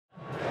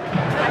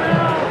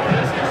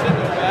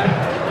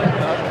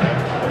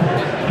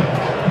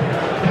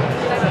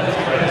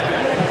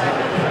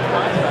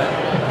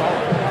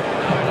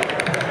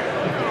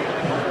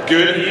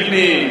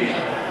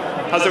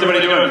How's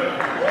everybody doing?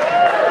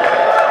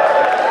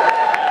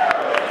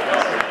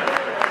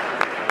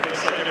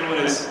 Looks like everyone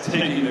is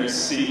taking their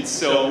seats.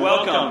 So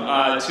welcome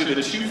to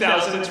the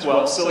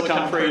 2012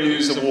 Silicon Prairie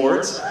News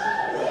Awards.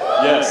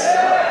 Yes.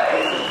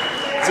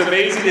 It's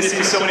amazing to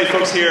see so many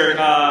folks here.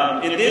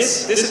 And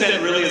this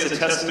event really is a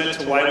testament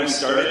to why we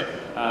started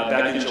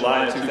back in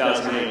July of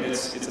 2008.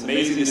 It's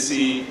amazing to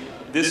see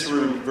this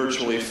room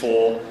virtually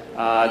full.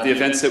 The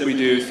events that we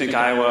do, Think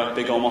Iowa,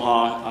 Big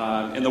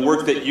Omaha, and the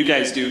work that you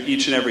guys do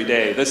each and every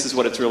day. This is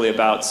what it's really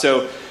about.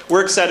 So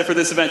we're excited for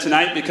this event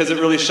tonight because it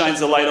really shines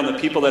the light on the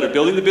people that are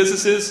building the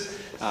businesses,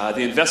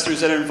 the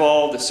investors that are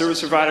involved, the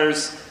service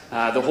providers,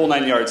 the whole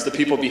nine yards, the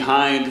people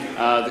behind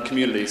the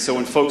community. So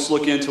when folks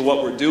look into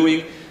what we're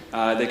doing,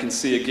 they can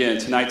see, again,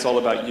 tonight's all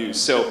about you.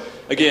 So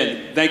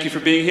again, thank you for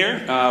being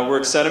here. We're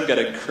excited. We've got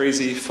a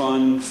crazy,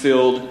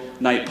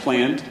 fun-filled night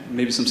planned,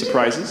 maybe some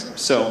surprises.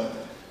 So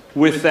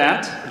with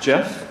that,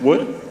 Jeff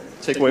Wood,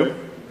 take away.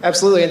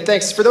 Absolutely, and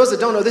thanks. For those that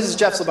don't know, this is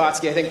Jeff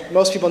Slobotsky. I think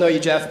most people know you,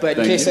 Jeff, but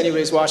in case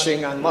anybody's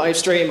watching on live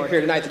stream or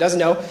here tonight that doesn't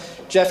know,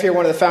 Jeff here,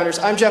 one of the founders.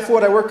 I'm Jeff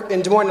Wood. I work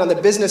in Des Moines on the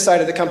business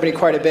side of the company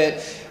quite a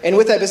bit, and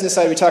with that business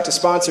side, we talk to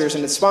sponsors,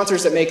 and it's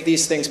sponsors that make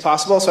these things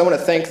possible, so I want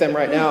to thank them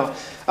right now,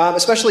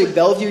 especially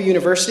Bellevue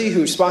University,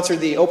 who sponsored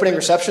the opening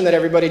reception that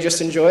everybody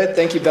just enjoyed.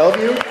 Thank you,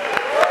 Bellevue.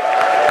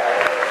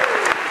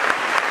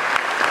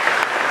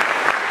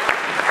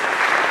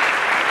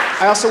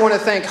 I also want to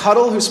thank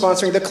Huddle, who's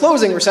sponsoring the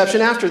closing reception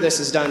after this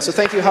is done. So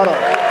thank you, Huddle.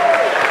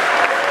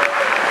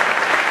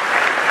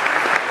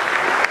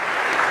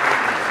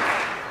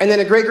 And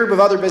then a great group of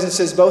other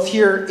businesses, both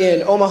here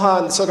in Omaha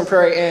and the Silicon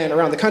Prairie and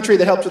around the country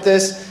that helped with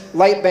this.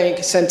 Light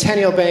Bank,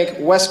 Centennial Bank,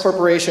 West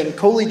Corporation,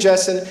 Coley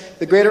Jessen,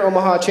 the Greater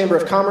Omaha Chamber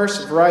of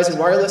Commerce, Verizon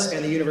Wireless,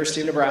 and the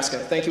University of Nebraska.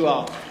 Thank you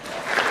all.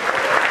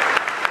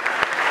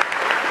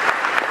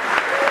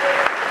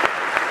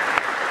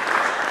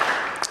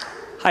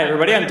 Hi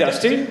everybody, I'm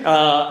Dusty,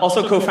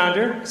 also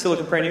co-founder,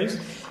 Silicon Prairie News.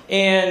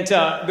 And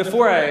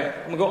before I'm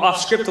going to go off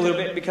script a little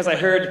bit because I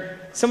heard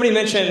somebody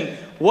mention,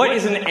 what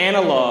is an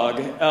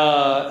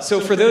analog? So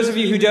for those of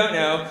you who don't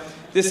know,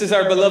 this is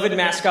our beloved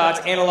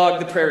mascot,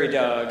 Analog the Prairie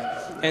Dog.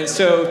 And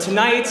so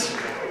tonight,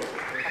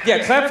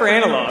 yeah, clap for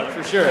Analog,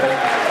 for sure.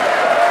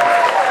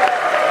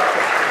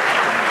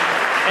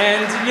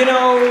 And, you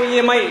know,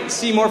 you might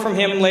see more from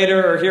him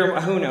later or hear,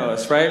 who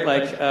knows, right?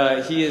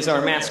 Like, he is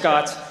our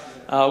mascot.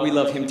 We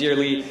love him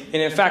dearly. And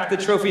in fact, the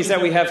trophies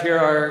that we have here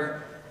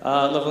are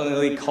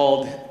lovingly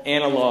called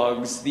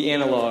analogs, the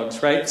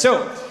analogs, right?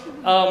 So,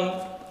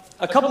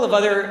 a couple of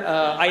other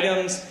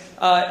items.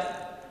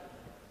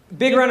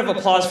 Big round of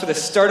applause for the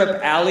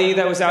Startup Alley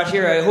that was out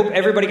here. I hope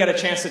everybody got a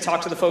chance to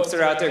talk to the folks that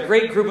are out there.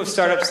 Great group of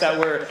startups that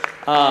were,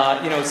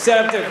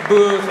 set up their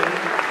booth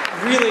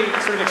and really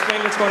sort of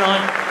explain what's going on.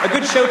 A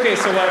good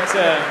showcase of what,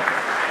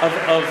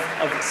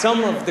 of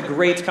some of the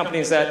great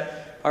companies that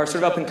are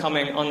sort of up and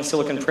coming on the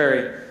Silicon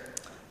Prairie.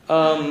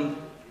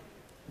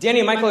 Danny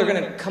and Michael are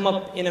going to come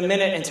up in a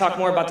minute and talk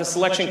more about the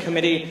selection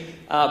committee,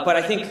 but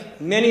I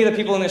think many of the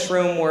people in this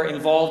room were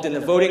involved in the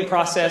voting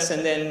process,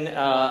 and then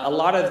a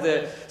lot of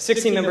the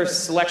 16-member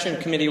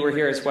selection committee were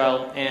here as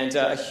well, and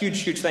a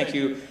huge, huge thank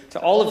you to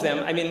all of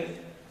them. I mean,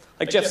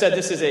 like Jeff said,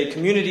 this is a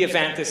community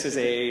event, this is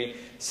a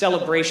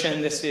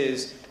celebration, this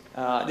is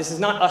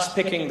not us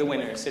picking the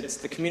winners, it's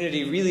the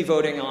community really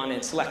voting on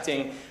and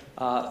selecting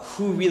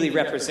who really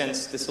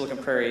represents the Silicon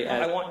Prairie. I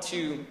don't want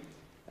to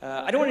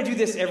do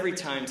this every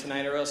time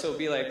tonight, or else it'll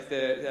be like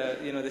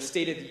the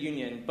State of the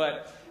Union.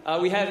 But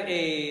we have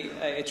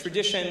a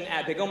tradition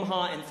at Big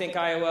Omaha and Think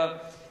Iowa,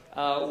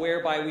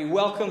 whereby we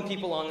welcome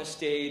people on the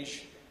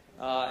stage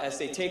as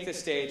they take the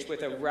stage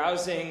with a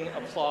rousing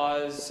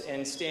applause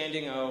and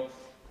standing O.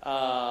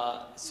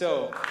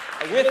 So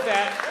with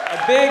that,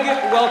 a big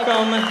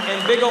welcome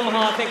in Big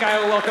Omaha, Think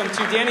Iowa, welcome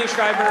to Danny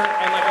Schreiber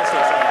and Michael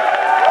Stacy.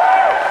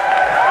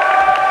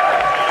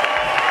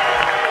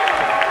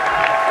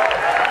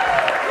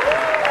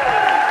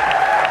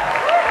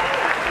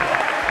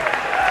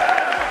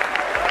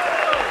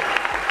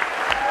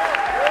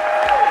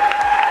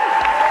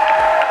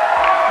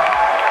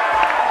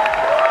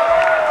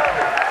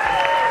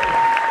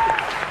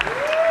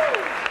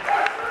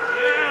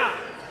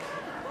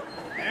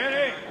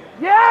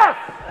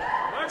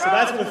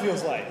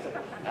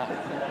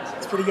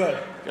 Pretty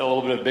good. Got a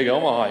little bit of Big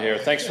Omaha here.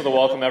 Thanks for the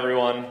welcome,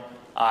 everyone.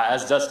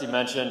 As Dusty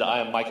mentioned, I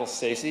am Michael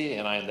Stacy,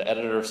 and I am the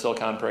editor of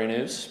Silicon Prairie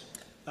News.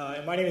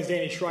 And my name is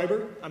Danny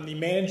Schreiber. I'm the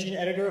managing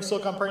editor of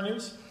Silicon Prairie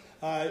News.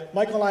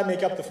 Michael and I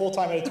make up the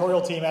full-time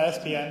editorial team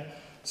at SPN.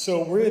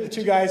 So we're the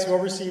two guys who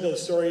oversee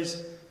those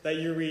stories that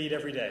you read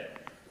every day.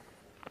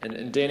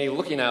 And Danny,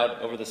 looking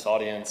out over this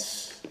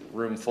audience,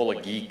 room full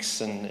of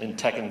geeks and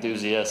tech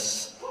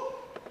enthusiasts,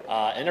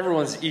 and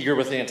everyone's eager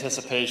with the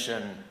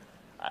anticipation.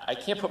 I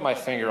can't put my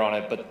finger on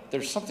it, but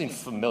there's something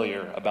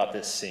familiar about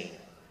this scene.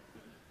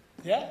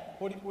 Yeah?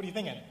 What are you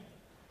thinking?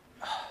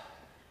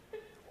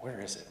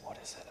 Where is it? What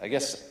is it? I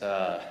guess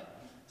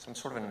some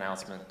sort of an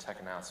announcement, tech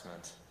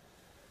announcement.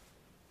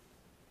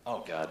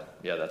 Oh, God.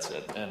 Yeah, that's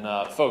it. And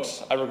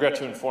folks, I regret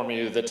to inform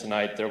you that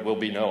tonight there will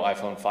be no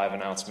iPhone 5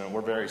 announcement.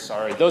 We're very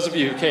sorry. Those of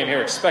you who came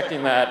here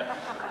expecting that,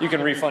 you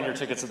can refund your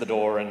tickets at the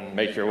door and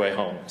make your way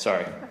home.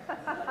 Sorry.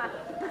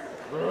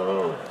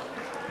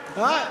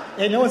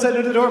 Hey, no one said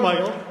no to the door,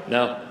 Michael.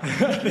 No.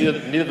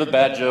 Neither the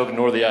bad joke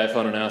nor the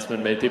iPhone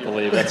announcement made people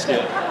leave. That's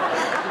good.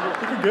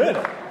 You're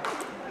good.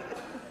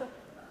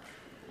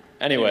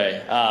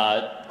 Anyway,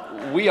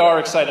 we are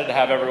excited to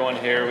have everyone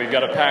here. We've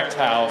got a packed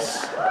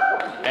house.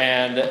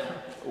 And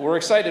we're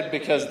excited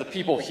because the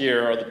people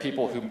here are the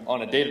people who,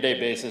 on a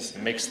day-to-day basis,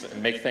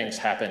 make things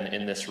happen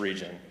in this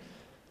region.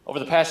 Over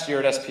the past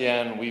year at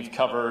SPN, we've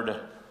covered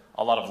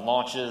a lot of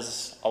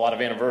launches, a lot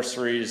of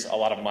anniversaries, a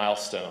lot of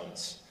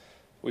milestones.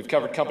 We've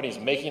covered companies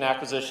making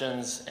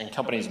acquisitions and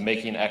companies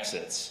making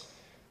exits.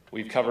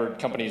 We've covered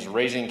companies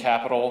raising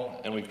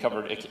capital, and we've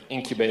covered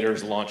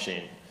incubators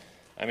launching.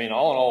 I mean,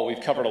 all in all,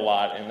 we've covered a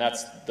lot, and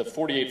that's the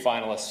 48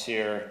 finalists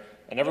here,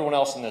 and everyone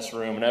else in this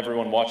room, and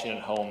everyone watching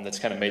at home that's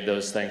kind of made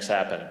those things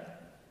happen.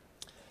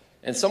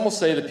 And some will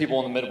say that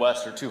people in the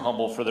Midwest are too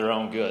humble for their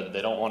own good.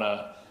 They don't want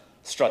to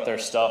strut their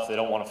stuff. They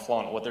don't want to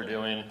flaunt what they're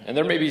doing. And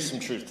there may be some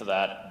truth to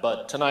that,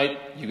 but tonight,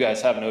 you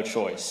guys have no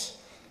choice.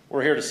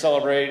 We're here to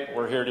celebrate.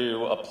 We're here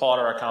to applaud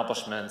our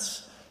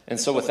accomplishments. And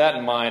so with that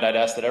in mind, I'd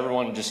ask that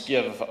everyone just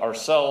give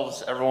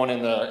ourselves, everyone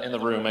in the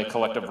room, a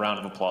collective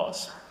round of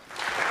applause.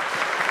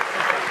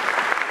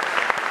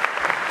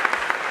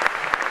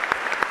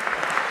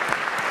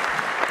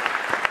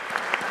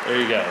 There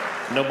you go.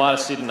 No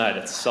modesty tonight.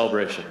 It's a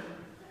celebration.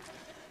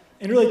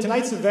 And really,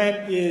 tonight's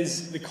event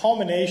is the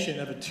culmination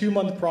of a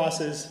 2-month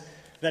process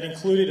that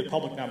included a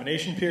public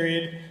nomination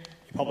period,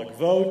 a public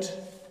vote,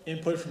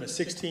 input from a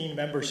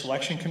 16-member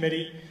selection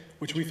committee,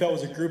 which we felt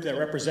was a group that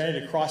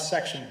represented a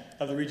cross-section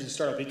of the region's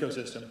startup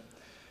ecosystem.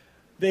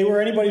 They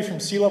were anybody from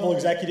C-level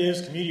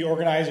executives, community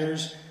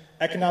organizers,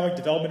 economic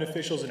development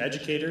officials, and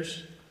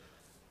educators.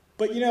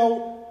 But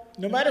no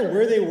matter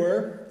where they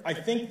were, I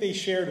think they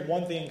shared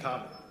one thing in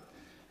common.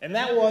 And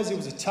that was, it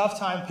was a tough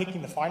time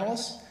picking the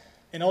finalists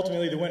and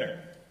ultimately the winner.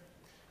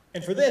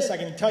 And for this, I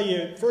can tell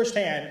you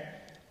firsthand,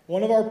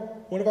 one of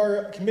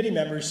our committee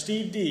members,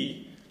 Steve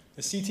D.,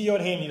 the CTO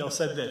at Hayneedle,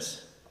 said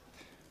this: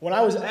 "When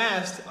I was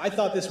asked, I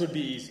thought this would be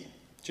easy.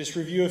 Just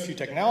review a few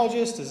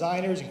technologists,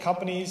 designers, and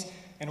companies,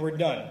 and we're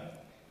done.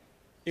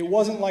 It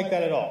wasn't like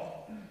that at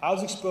all. I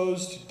was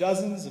exposed to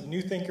dozens of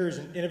new thinkers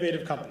and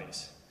innovative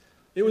companies.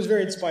 It was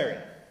very inspiring."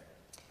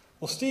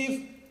 Well,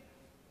 Steve,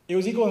 it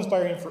was equally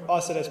inspiring for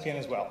us at SPN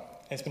as well.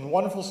 And it's been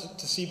wonderful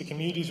to see the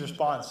community's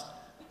response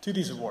to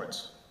these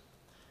awards.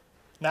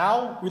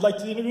 Now, we'd like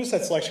to introduce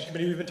that selection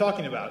committee we've been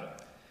talking about.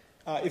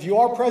 If you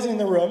are present in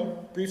the room,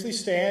 briefly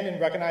stand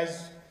and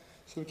recognize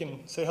so we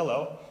can say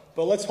hello.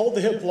 But let's hold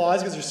the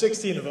applause because there's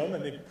 16 of them,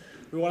 and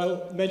we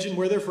want to mention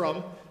where they're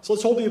from. So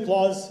let's hold the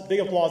applause, big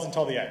applause,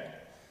 until the end.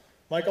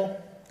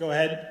 Michael, go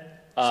ahead.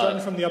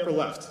 Starting from the upper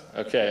left.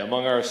 Okay,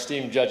 among our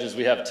esteemed judges,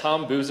 we have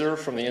Tom Boozer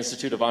from the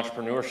Institute of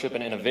Entrepreneurship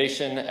and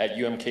Innovation at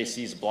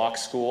UMKC's Block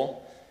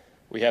School.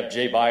 We have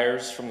Jay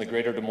Byers from the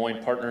Greater Des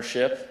Moines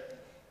Partnership,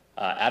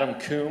 Adam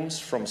Coombs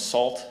from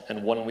SALT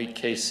and 1 Week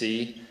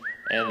KC,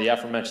 and the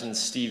aforementioned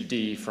Steve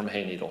D. from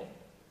Hayneedle.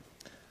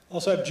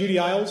 Also have Judy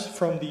Isles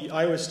from the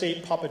Iowa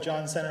State Papa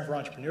John Center for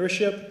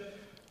Entrepreneurship,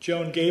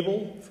 Joan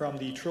Gable from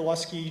the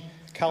Trulowski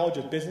College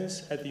of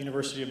Business at the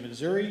University of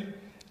Missouri,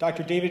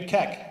 Dr. David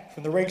Keck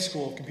from the Rake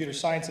School of Computer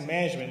Science and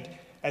Management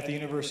at the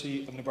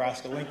University of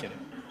Nebraska-Lincoln,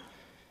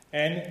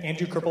 and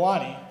Andrew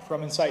Kripalani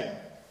from Insighten.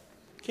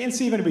 Can't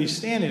see if anybody's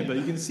standing, but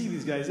you can see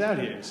these guys out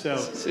here. So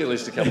see at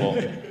least a couple.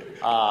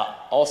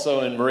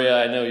 Also, and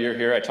Maria, I know you're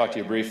here. I talked to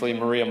you briefly.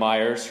 Maria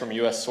Myers from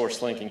US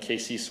SourceLink and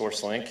KC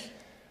SourceLink.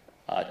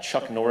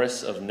 Chuck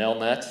Norris of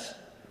Nelnet.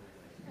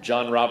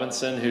 John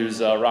Robinson,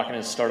 who's rocking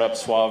his startup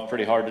Suave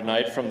pretty hard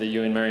tonight from the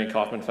Ewing Marion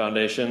Kaufman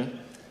Foundation.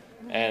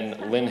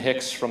 And Lynn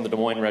Hicks from the Des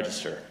Moines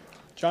Register.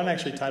 John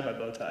actually tied my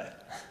bow tie.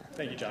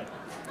 Thank you, John.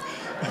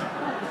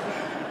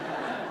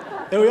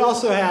 Then we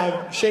also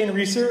have Shane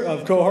Reeser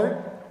of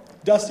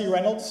Cohort, Dusty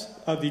Reynolds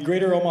of the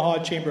Greater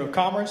Omaha Chamber of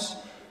Commerce,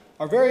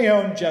 our very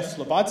own Jeff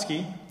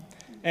Slobotsky,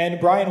 and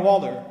Brian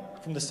Walder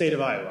from the state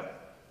of Iowa.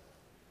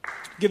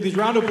 Give these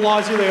round of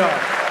applause, here they are.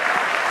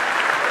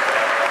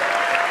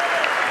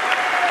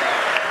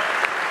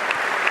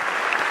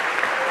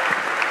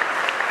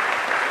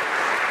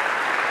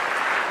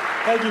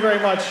 Thank you very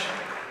much.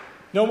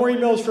 No more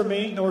emails from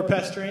me, no more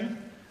pestering,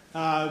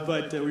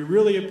 but we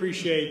really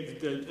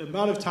appreciate the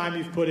amount of time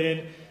you've put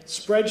in.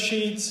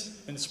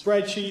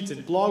 Spreadsheets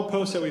and blog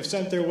posts that we've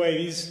sent their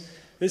way.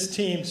 This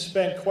team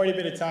spent quite a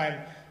bit of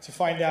time to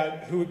find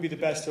out who would be the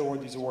best to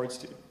award these awards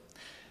to.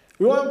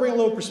 We want to bring a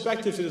little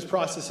perspective to this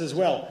process as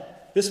well.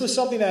 This was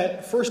something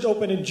that first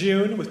opened in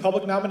June with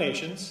public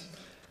nominations.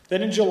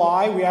 Then in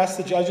July, we asked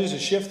the judges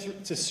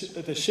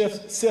to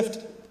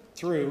sift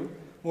through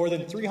more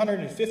than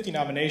 350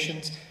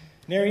 nominations,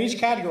 narrowing each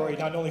category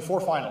down to only 4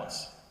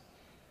 finalists.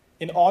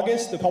 In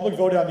August, the public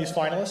voted on these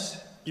finalists.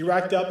 You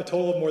racked up a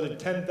total of more than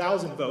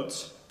 10,000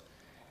 votes.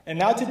 And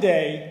now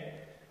today,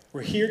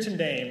 we're here to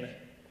name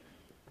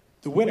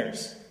the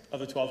winners of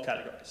the 12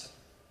 categories.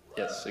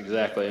 Yes,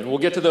 exactly. And we'll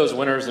get to those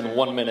winners in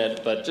 1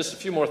 minute, but just a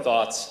few more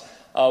thoughts.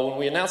 When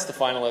we announced the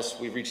finalists,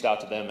 we reached out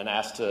to them and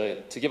asked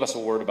to give us a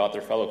word about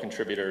their fellow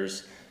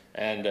contributors.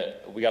 And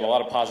we got a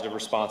lot of positive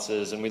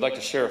responses, and we'd like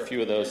to share a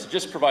few of those to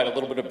just provide a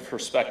little bit of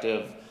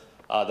perspective,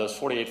 those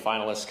 48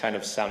 finalists kind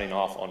of sounding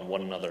off on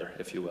one another,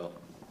 if you will.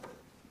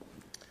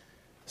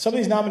 Some of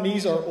these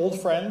nominees are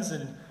old friends,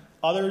 and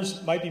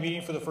others might be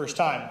meeting for the first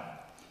time.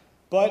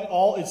 But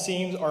all, it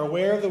seems, are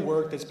aware of the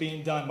work that's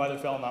being done by their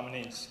fellow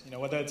nominees. You know,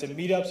 whether it's in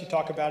meetups, you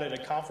talk about it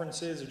at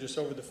conferences, or just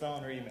over the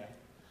phone or email.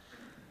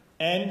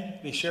 And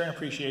they share an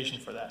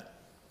appreciation for that.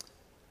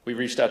 We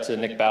reached out to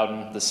Nick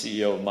Bowden, the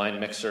CEO of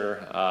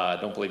MindMixer.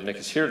 I don't believe Nick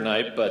is here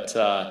tonight, but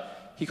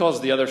he calls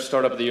the other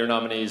Startup of the Year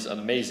nominees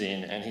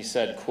amazing, and he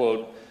said,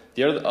 quote,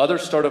 "The other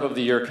Startup of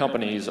the Year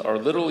companies are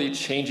literally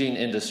changing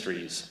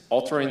industries,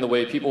 altering the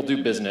way people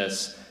do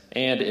business,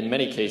 and in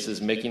many cases,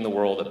 making the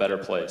world a better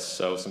place."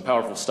 So some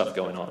powerful stuff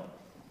going on.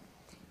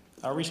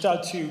 I reached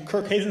out to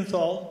Kirk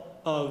Hazenthal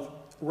of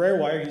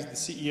RareWire. He's the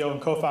CEO and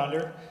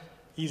co-founder.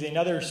 He's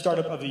another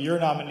Startup of the Year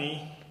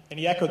nominee, and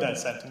he echoed that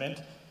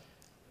sentiment.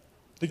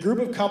 The group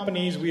of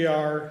companies we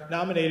are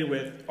nominated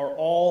with are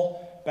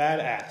all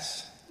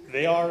badass.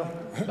 They are,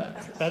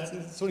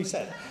 that's what he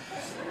said.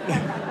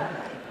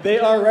 They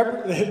all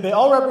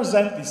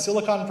represent the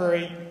Silicon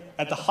Prairie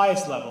at the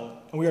highest level,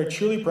 and we are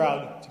truly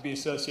proud to be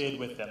associated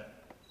with them.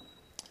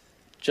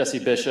 Jesse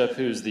Bishop,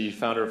 who's the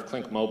founder of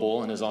Clink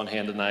Mobile and is on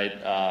hand tonight,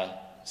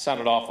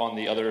 sounded off on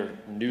the other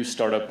new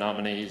Startup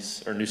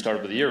nominees, or new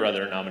Startup of the Year,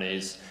 rather,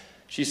 nominees.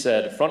 She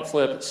said, "Front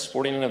Flip,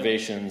 Sporting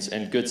Innovations,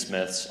 and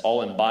Goodsmiths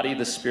all embody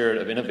the spirit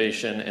of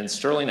innovation and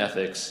sterling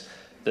ethics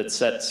that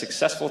set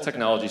successful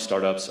technology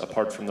startups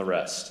apart from the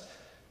rest.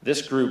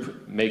 This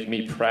group make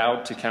me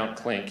proud to count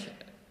Clink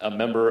a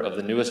member of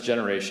the newest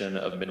generation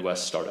of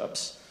Midwest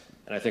startups."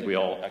 And I think we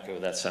all echo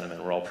that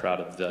sentiment. We're all proud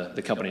of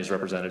the companies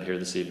represented here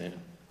this evening.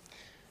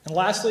 And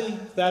lastly,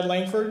 Thad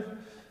Langford,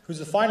 who's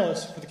the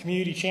finalist for the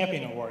Community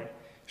Champion Award,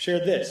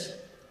 shared this.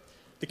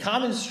 The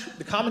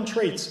common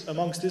traits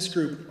amongst this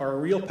group are a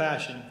real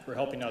passion for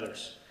helping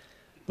others,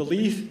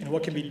 belief in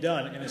what can be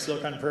done in the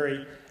Silicon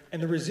Prairie,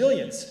 and the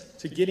resilience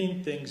to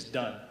getting things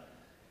done.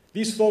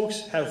 These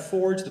folks have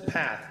forged the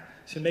path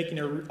to making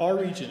our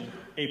region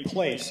a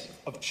place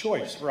of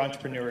choice for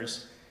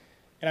entrepreneurs,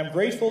 and I'm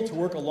grateful to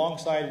work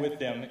alongside with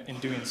them in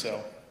doing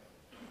so.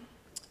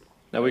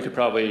 Now, we could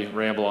probably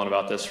ramble on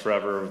about this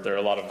forever. There are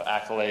a lot of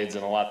accolades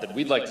and a lot that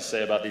we'd like to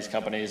say about these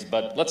companies,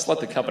 but let's let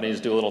the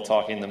companies do a little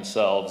talking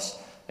themselves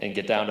and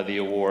get down to the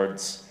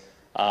awards.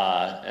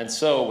 And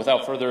so,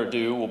 without further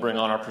ado, we'll bring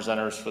on our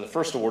presenters for the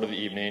first award of the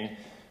evening.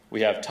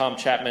 We have Tom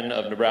Chapman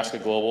of Nebraska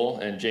Global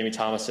and Jamie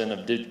Thomason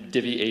of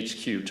Divi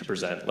HQ to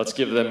present. Let's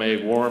give them a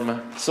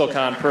warm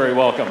Silicon Prairie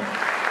welcome.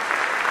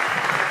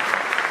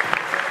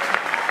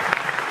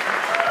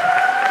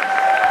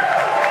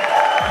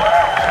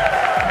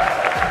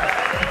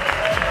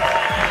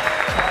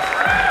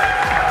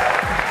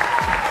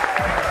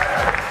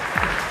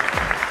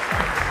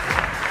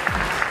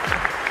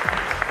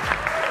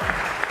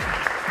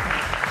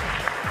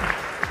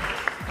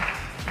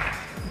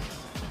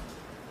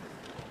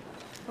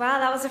 Wow,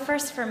 that was a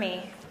first for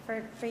me.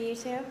 For you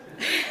too?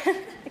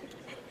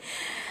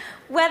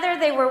 Whether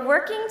they were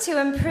working to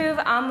improve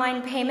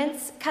online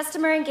payments,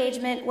 customer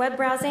engagement, web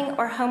browsing,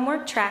 or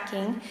homework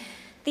tracking,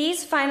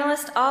 these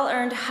finalists all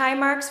earned high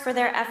marks for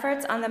their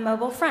efforts on the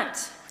mobile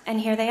front. And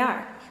here they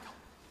are.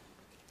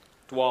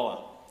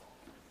 Dwolla.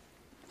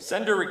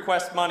 Sender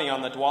request money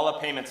on the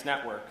Dwolla Payments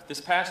Network. This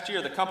past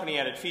year, the company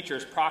added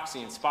features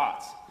Proxy and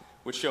Spots,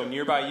 which show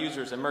nearby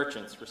users and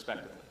merchants,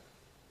 respectively.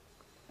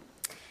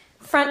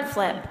 Front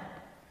Flip.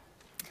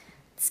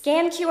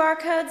 Scan QR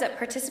codes at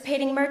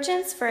participating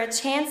merchants for a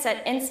chance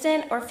at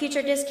instant or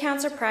future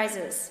discounts or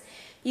prizes.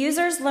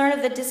 Users learn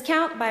of the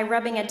discount by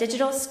rubbing a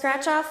digital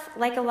scratch-off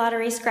like a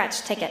lottery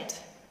scratch ticket.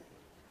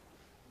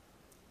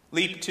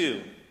 Leap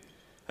 2.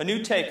 A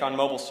new take on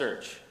mobile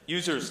search.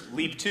 Users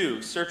leap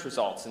to search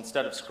results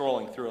instead of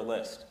scrolling through a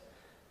list.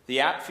 The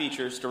app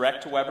features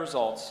direct-to-web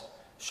results,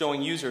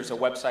 showing users a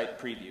website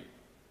preview.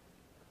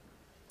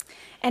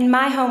 And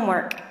My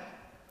Homework.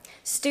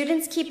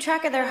 Students keep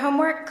track of their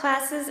homework,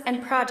 classes,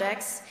 and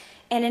projects,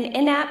 and an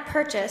in-app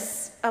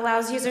purchase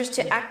allows users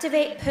to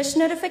activate push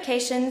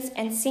notifications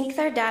and sync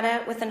their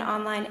data with an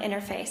online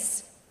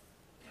interface.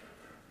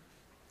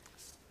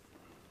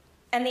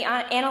 And the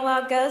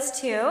analog goes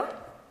to,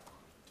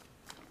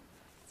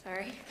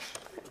 sorry.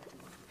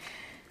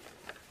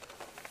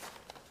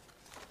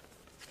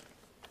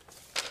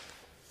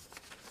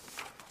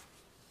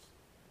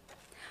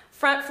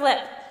 Front Flip.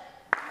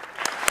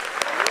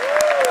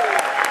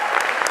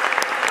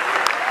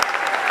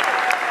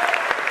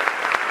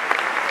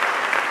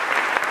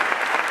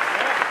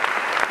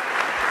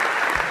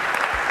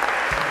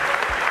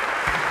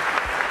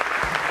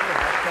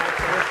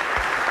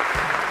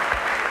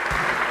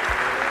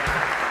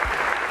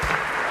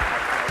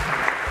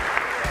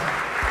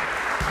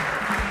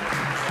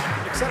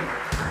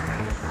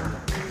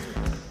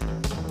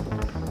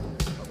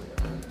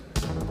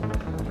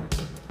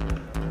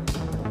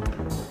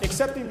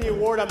 accepting the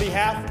award on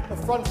behalf of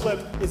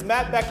FrontFlip is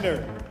Matt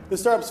Beckner, the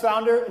startup's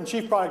founder and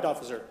chief product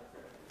officer.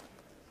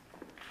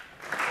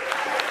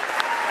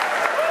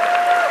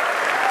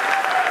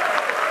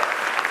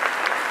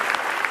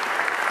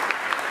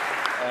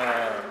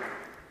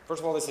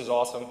 First of all, this is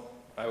awesome.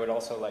 I would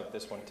also like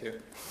this one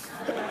too.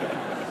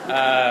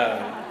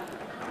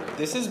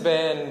 This has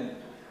been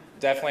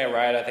definitely a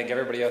ride. I think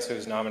everybody else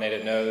who's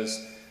nominated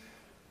knows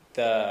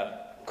the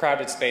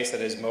crowded space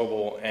that is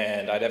mobile,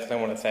 and I definitely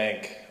want to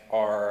thank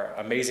our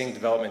amazing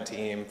development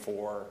team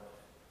for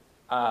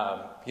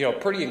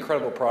pretty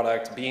incredible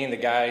product, being the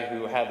guy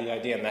who had the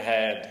idea in the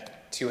head,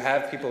 to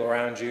have people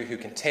around you who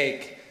can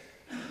take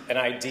an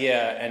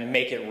idea and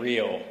make it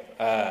real.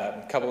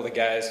 A couple of the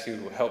guys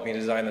who helped me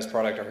design this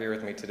product are here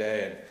with me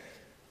today, and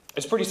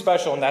it's pretty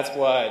special, and that's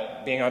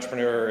what being an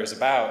entrepreneur is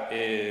about,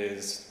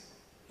 is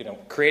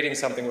creating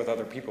something with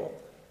other people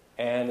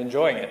and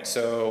enjoying it.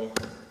 So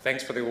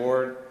thanks for the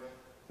award.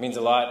 It means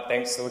a lot.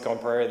 Thanks, Silicon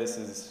Prairie. This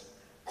is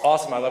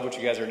awesome. I love what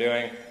you guys are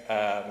doing.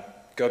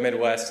 Go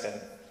Midwest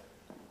and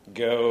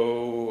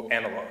go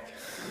analog.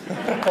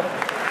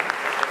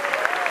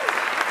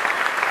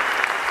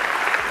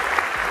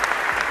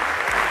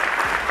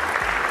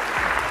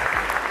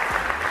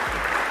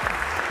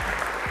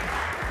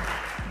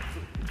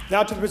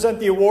 Now to present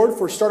the award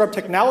for Startup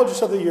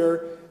Technologist of the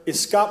Year is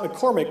Scott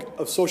McCormick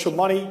of Social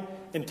Money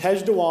and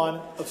Tej Dewan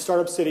of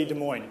Startup City Des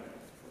Moines.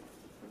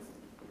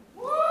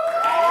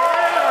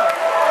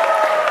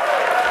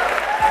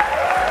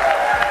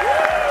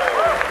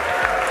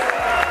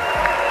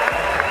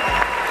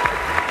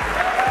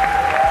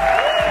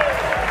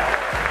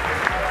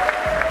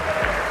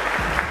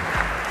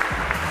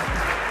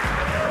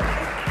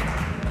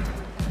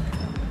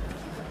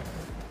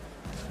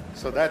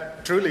 So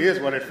that truly is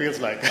what it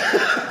feels like.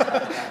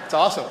 It's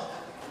awesome.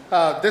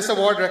 This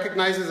award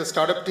recognizes a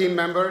startup team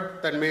member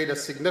that made a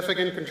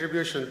significant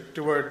contribution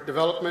toward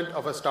development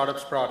of a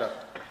startup's product.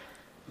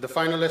 The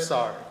finalists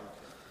are?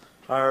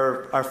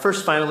 Our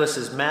first finalist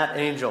is Matt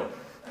Angel,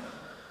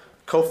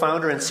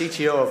 co-founder and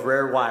CTO of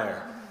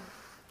RareWire.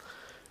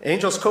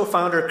 Angel's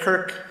co-founder,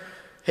 Kirk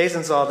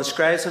Hazenzahl,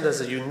 describes him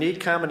as a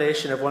unique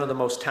combination of one of the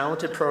most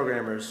talented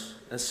programmers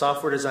and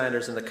software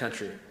designers in the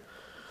country,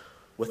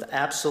 with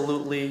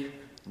absolutely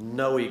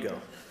no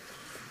ego.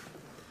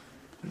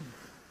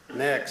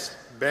 Next,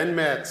 Ben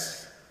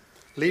Metz,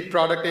 lead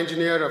product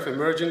engineer of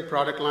emerging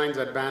product lines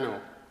at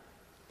Banno.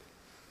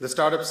 The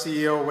startup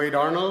CEO, Wade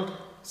Arnold,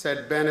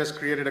 said Ben has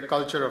created a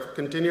culture of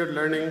continued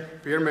learning,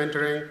 peer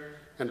mentoring,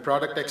 and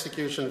product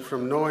execution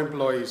from no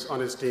employees on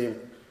his team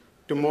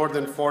to more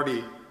than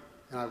 40.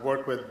 I've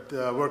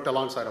worked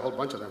alongside a whole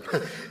bunch of them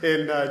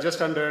in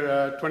just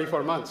under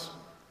 24 months.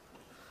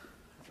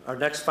 Our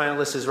next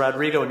finalist is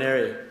Rodrigo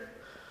Neri,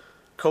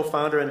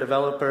 co-founder and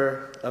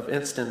developer of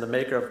Instant, the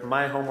maker of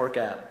My Homework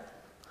app.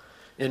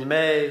 In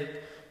May,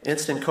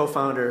 Instant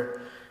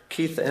co-founder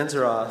Keith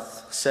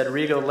Enzeroth said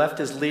Rigo left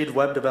his lead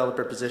web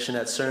developer position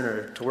at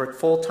Cerner to work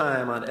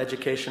full-time on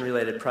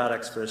education-related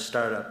products for his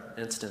startup,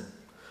 Instant,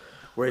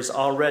 where he's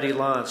already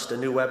launched a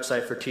new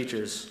website for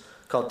teachers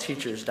called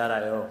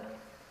teachers.io.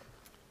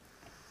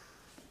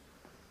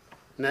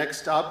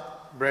 Next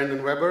up,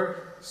 Brandon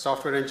Weber,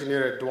 software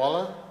engineer at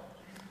Dwolla.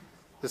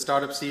 The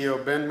startup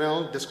CEO, Ben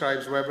Mill,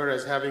 describes Weber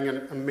as having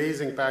an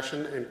amazing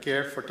passion and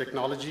care for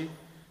technology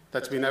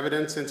that's been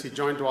evident since he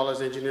joined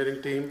Dwolla's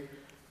engineering team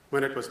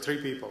when it was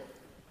 3 people.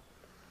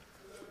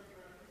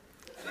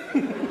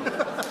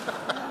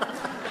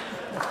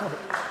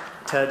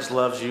 Tej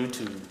loves you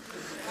too.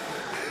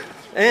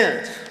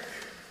 And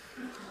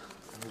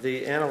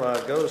the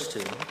analog goes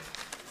to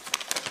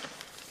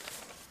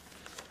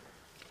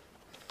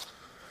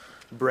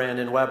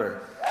Brandon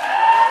Weber.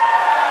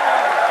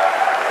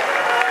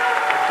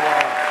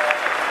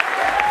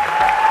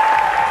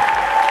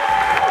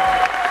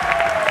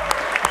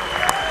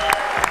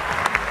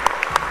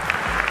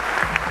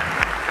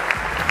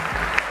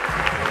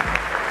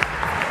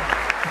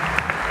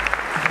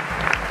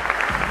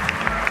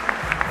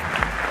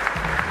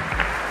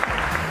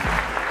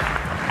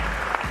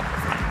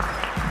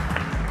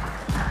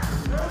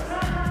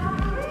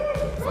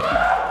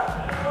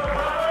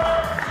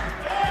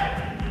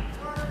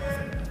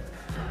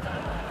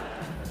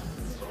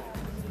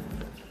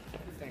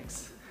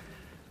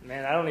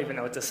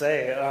 To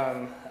say.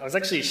 I was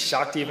actually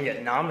shocked to even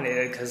get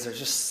nominated because there's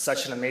just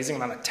such an amazing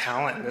amount of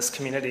talent in this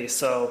community.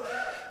 So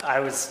I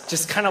was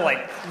just kind of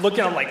like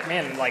looking, I'm like,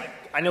 man, like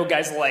I know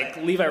guys like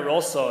Levi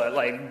Rosso at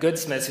like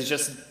Goodsmiths who's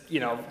just,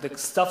 the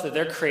stuff that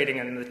they're creating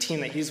and the team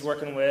that he's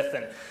working with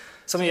and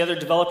some of the other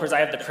developers I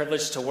have the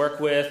privilege to work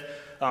with.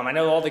 I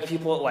know all the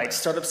people at like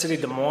Startup City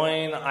Des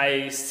Moines.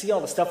 I see all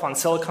the stuff on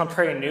Silicon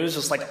Prairie News,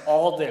 just like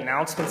all the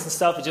announcements and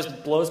stuff. It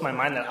just blows my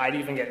mind that I'd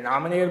even get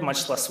nominated,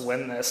 much less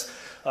win this.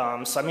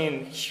 So I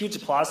mean, huge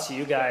applause to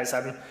you guys.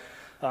 So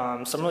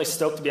I'm really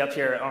stoked to be up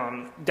here.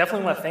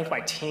 Definitely want to thank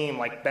my team,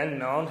 like Ben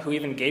Milne, who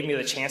even gave me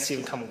the chance to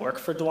even come work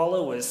for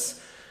Dwolla. Was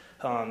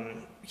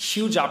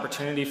huge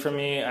opportunity for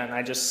me, and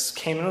I just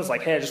came in and was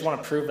like, hey, I just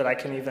want to prove that I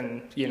can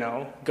even,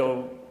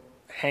 go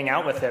hang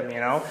out with him, you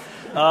know?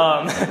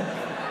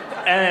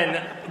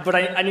 But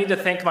I need to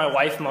thank my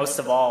wife most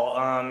of all.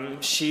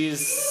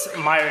 She's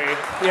my,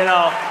 you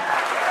know,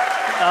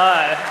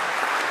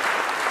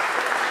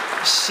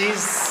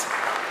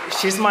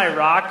 she's my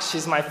rock.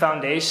 She's my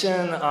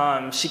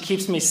foundation. She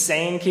keeps me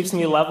sane, keeps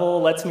me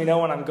level, lets me know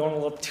when I'm going a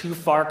little too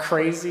far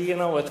crazy, you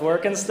know, with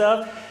work and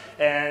stuff.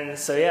 And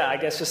so, yeah, I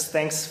guess just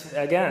thanks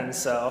again.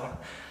 So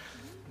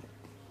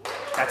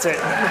that's it.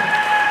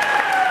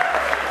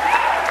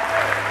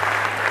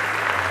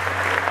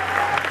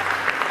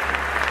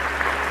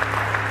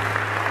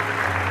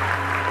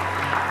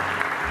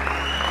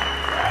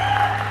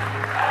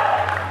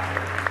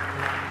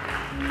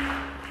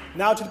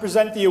 Now to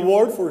present the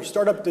award for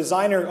Startup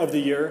Designer of the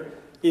Year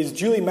is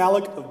Julie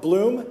Malik of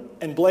Bloom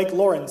and Blake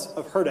Lawrence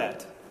of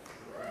Herdat.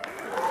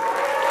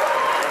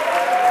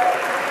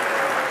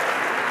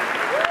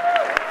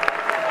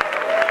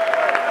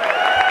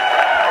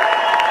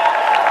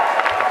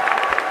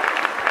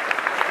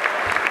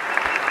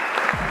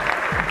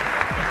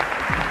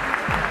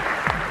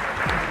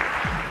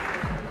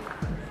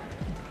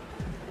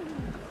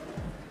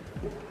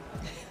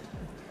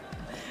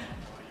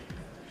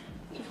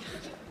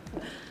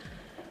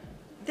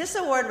 This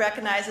award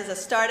recognizes a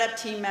startup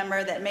team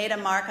member that made a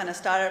mark on a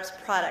startup's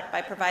product by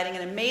providing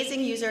an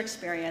amazing user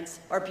experience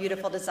or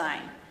beautiful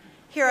design.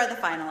 Here are the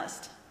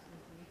finalists.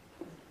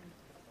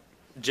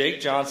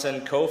 Jake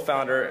Johnson,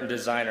 co-founder and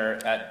designer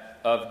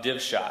of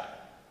DivShot.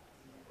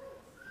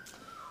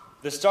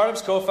 The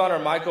startup's co-founder,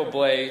 Michael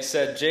Blay,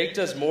 said Jake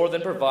does more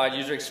than provide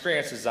user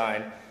experience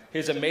design. He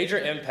has a major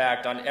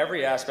impact on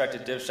every aspect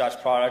of DivShot's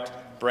product,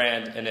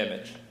 brand, and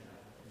image.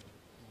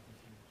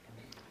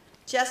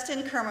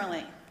 Justin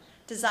Kermerling,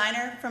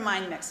 designer for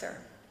MindMixer.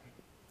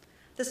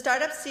 The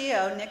startup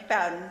CEO, Nick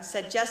Bowden,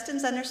 said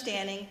Justin's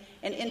understanding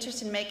and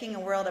interest in making a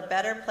world a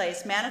better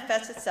place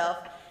manifests itself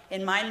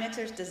in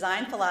MindMixer's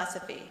design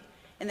philosophy,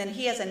 and that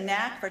he has a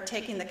knack for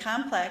taking the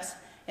complex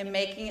and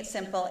making it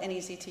simple and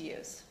easy to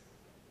use.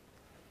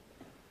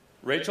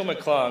 Rachel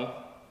McClung,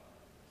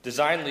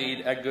 design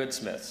lead at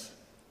Goodsmiths.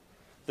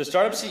 The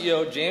startup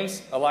CEO,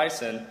 James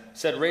Elison,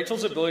 said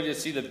Rachel's ability to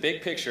see the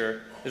big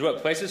picture is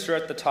what places her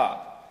at the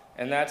top,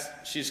 and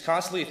that she's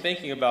constantly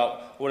thinking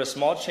about what a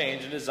small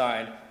change in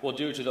design will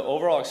do to the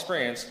overall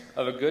experience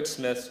of a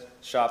Goodsmiths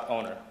shop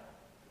owner.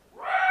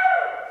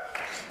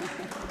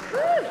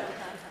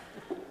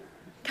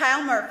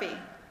 Kyle Murphy,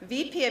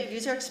 VP of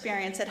User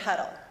Experience at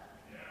Huddle.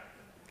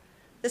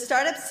 The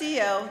startup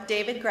CEO,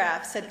 David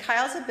Graff, said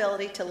Kyle's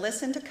ability to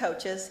listen to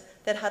coaches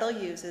that Huddle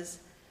uses,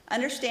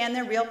 understand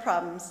their real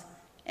problems,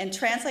 and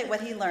translate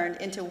what he learned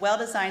into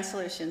well-designed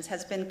solutions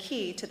has been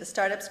key to the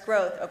startup's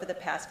growth over the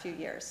past few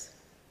years.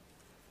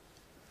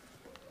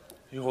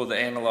 You hold the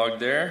analog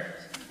there.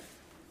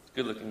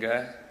 Good looking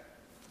guy.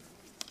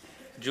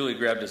 Julie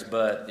grabbed his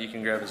butt. You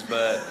can grab his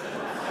butt.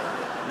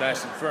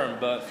 Nice and firm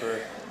butt for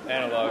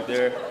analog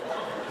there.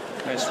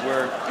 Nice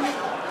work.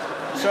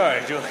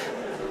 Sorry, Julie.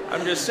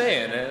 I'm just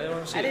saying.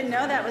 I didn't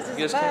know that was his butt.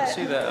 You guys can't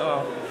see that.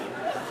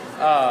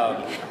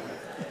 Oh.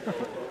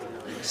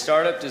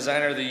 Startup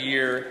Designer of the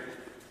Year.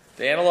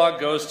 The analog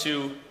goes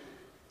to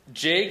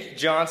Jake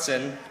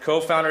Johnson,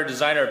 co-founder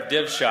designer of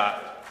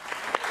DivShot.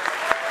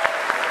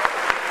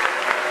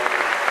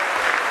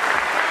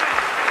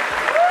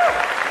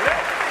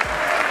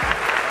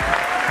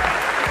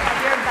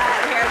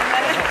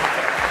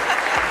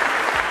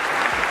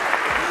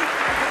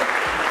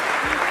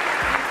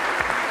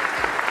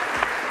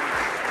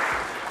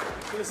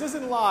 This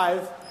isn't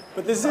live,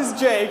 but this is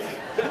Jake.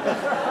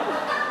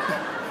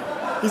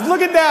 He's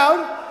looking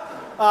down.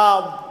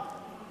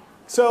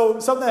 So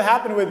something that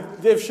happened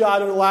with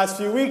DivShot over the last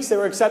few weeks, they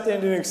were accepted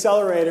into an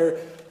accelerator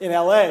in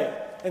LA.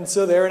 And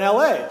so they're in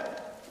LA.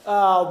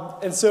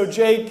 And so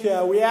Jake,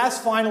 we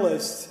asked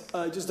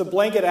finalists, just a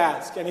blanket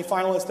ask, any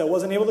finalist that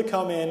wasn't able to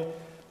come in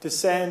to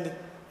send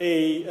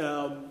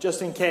a,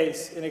 just in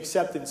case, an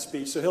acceptance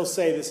speech. So he'll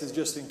say this is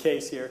just in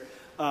case here.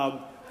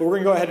 But we're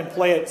going to go ahead and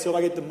play it. So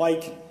I get the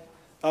mic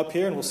up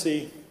here and we'll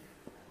see.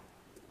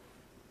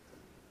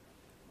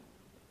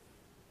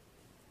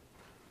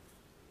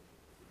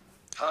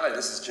 Hi,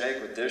 this is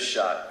Jake with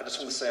DivShot. I just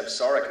want to say I'm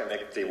sorry I couldn't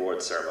make it to the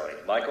awards ceremony.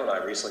 Michael and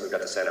I recently moved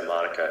out to Santa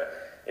Monica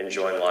and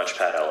joined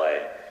Launchpad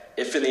LA.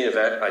 If in the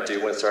event I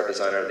do win Startup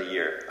Designer of the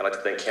Year, I'd like to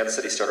thank Kansas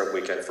City Startup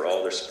Weekend for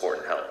all their support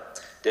and help.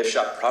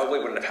 DivShot probably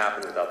wouldn't have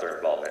happened without their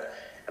involvement,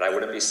 and I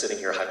wouldn't be sitting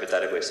here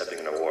hypothetically accepting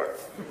an award.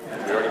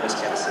 We already missed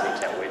Kansas City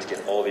and can't wait to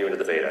get all of you into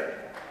the beta.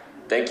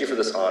 Thank you for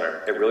this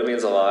honor. It really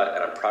means a lot,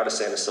 and I'm proud to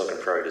say I'm a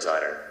Silicon Prairie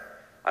designer.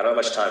 I don't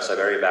have much time, so I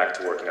better get back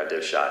to working on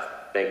DivShot.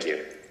 Thank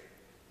you.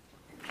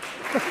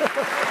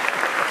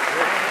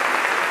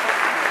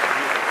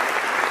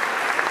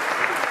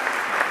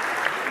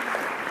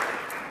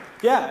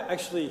 Yeah,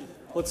 actually,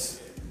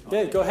 let's,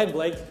 yeah, go ahead,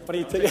 Blake. What do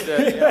you think?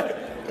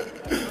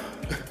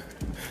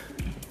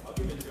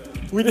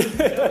 We did.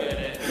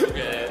 You'll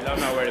get it. I'm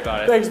not worried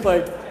about it. Thanks,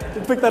 Blake.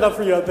 We'll pick that up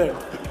for you out there.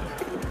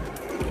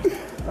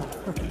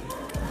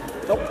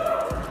 Nope.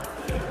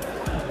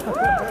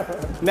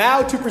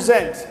 Now to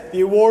present the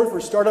award for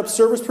Startup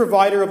Service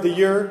Provider of the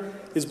Year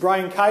is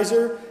Brian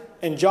Kaiser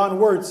and John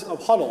Wirtz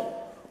of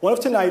Huddle, one of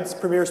tonight's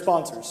premier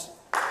sponsors.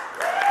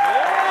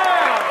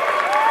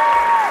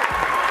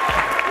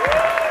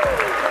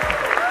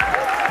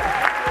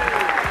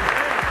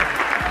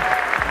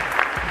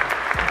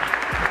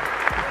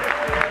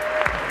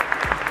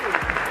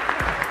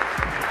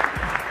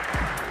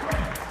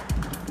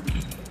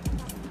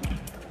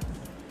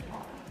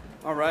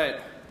 All right.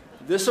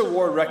 This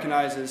award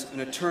recognizes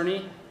an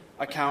attorney,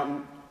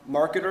 accountant,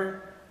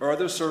 marketer, or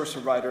other service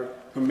provider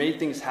who made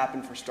things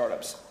happen for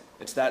startups.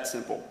 It's that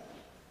simple.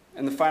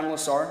 And the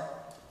finalists are?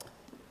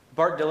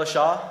 Bart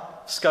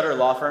Dillashaw, Scudder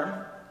Law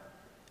Firm.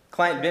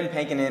 Client Ben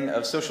Pankinen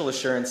of Social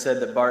Assurance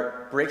said that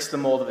Bart breaks the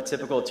mold of a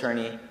typical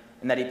attorney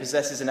and that he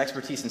possesses an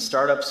expertise in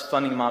startups,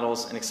 funding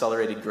models, and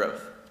accelerated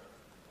growth.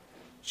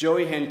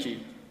 Joey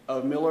Henke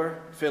of Miller,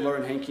 Fiddler,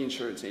 and Henke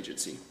Insurance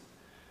Agency.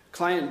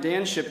 Client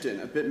Dan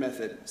Shipton of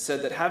BitMethod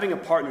said that having a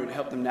partner to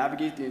help them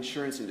navigate the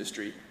insurance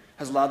industry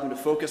has allowed them to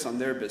focus on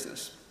their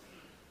business.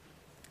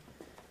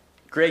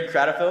 Greg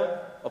Cradafil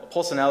of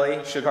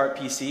Pulsinelli, Sugarheart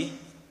PC.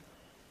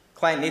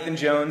 Client Nathan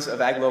Jones of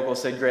AgLocal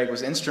said Greg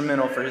was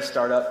instrumental for his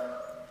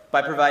startup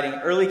by providing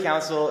early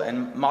counsel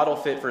and model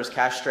fit for his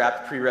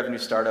cash-strapped pre-revenue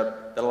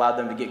startup that allowed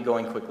them to get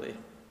going quickly.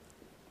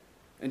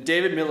 And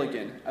David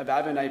Milligan of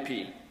Avon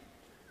IP.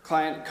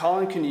 Client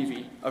Colin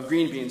Knievi of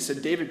Greenbean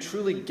said David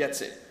truly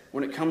gets it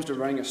when it comes to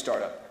running a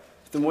startup,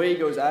 from the way he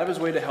goes out of his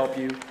way to help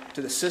you,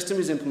 to the system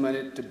he's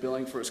implemented, to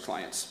billing for his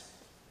clients.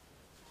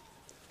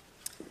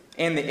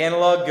 And the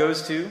analog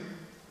goes to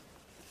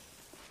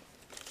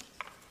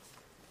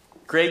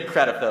Greg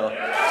Cradafil.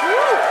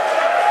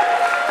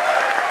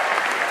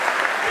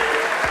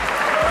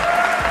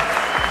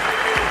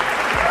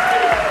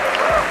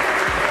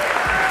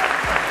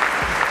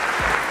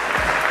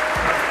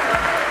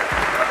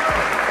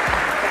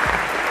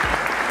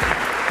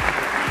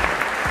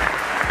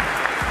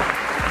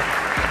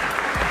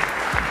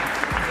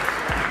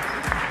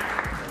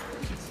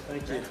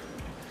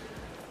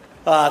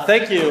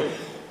 Thank you.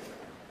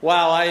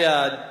 Wow,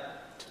 I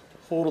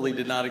totally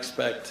did not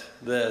expect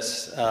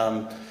this.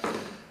 I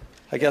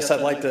guess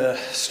I'd like to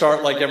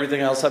start like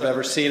everything else I've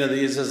ever seen of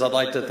these is I'd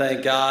like to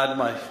thank God,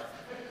 my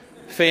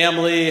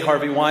family,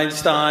 Harvey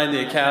Weinstein,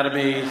 the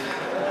Academy.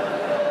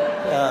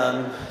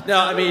 No,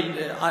 I mean,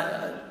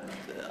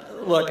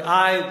 look,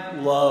 I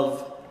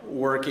love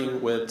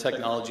working with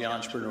technology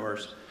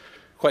entrepreneurs.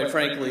 Quite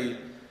frankly,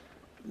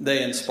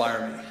 they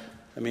inspire me.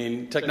 I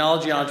mean,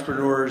 technology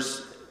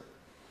entrepreneurs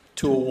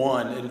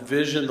 201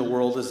 envision the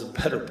world as a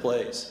better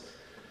place.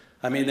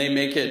 I mean, they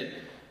make it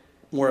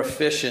more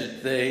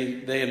efficient.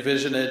 They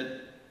envision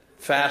it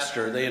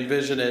faster. They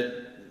envision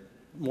it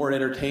more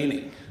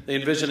entertaining. They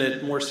envision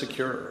it more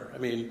secure. I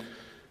mean,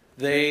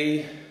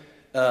 a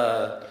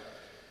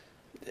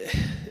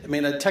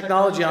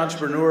technology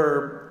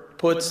entrepreneur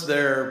puts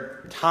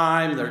their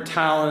time, their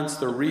talents,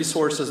 their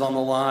resources on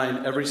the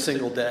line every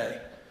single day.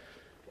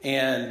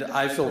 And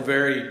I feel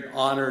very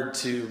honored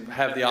to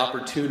have the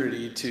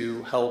opportunity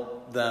to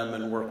help them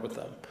and work with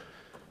them.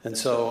 And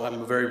so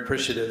I'm very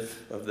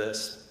appreciative of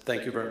this.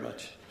 Thank you very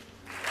much.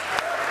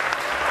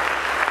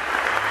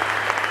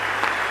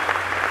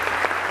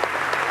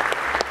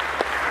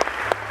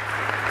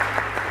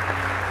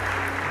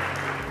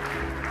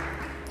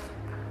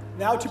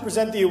 Now to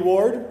present the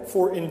award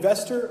for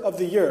Investor of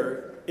the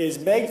Year is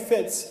Meg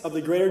Fitz of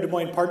the Greater Des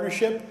Moines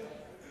Partnership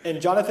and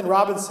Jonathan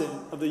Robinson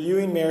of the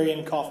Ewing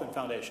Marion Kaufman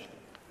Foundation.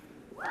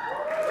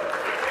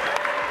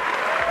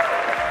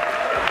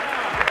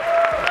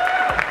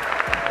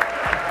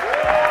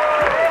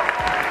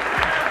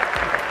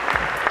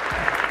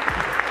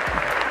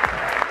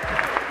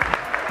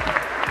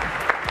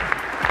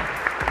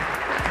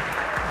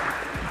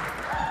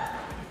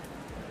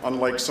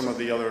 Unlike some of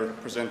the other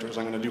presenters,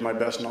 I'm going to do my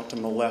best not to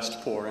molest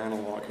poor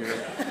Analog here.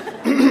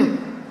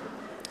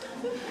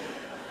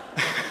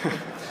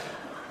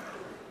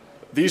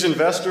 These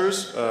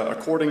investors,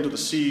 according to the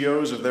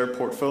CEOs of their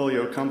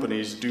portfolio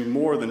companies, do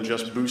more than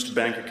just boost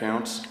bank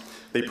accounts.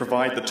 They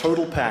provide the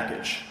total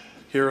package.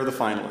 Here are the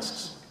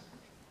finalists.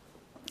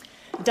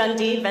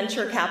 Dundee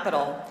Venture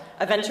Capital,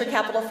 a venture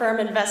capital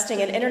firm investing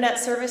in internet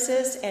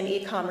services and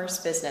e-commerce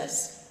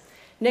business.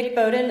 Nick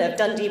Bowden of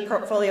Dundee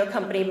portfolio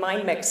company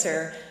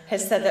MindMixer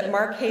has said that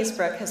Mark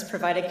Haysbrook has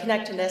provided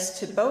connectedness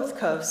to both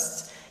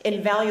coasts,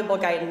 invaluable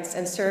guidance,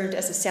 and served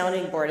as a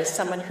sounding board as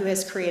someone who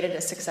has created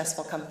a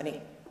successful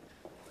company.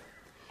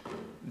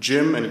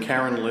 Jim and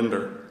Karen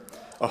Linder,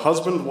 a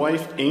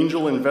husband-wife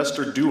angel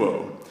investor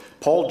duo.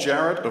 Paul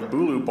Jarrett of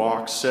Bulu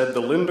Box said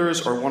the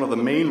Linders are one of the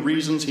main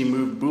reasons he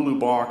moved Bulu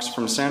Box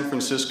from San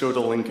Francisco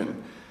to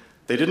Lincoln.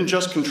 They didn't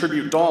just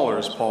contribute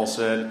dollars, Paul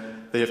said.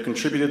 They have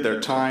contributed their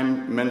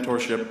time,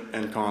 mentorship,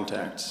 and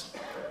contacts.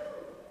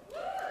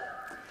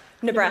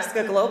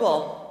 Nebraska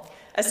Global,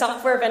 a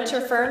software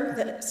venture fund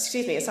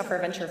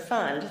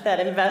that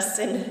invests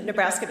in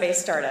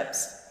Nebraska-based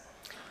startups.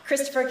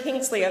 Christopher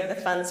Kingsley of the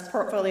fund's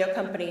portfolio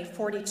company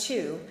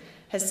 42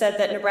 has said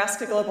that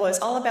Nebraska Global is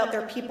all about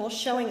their people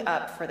showing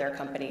up for their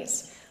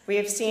companies. We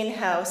have seen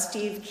how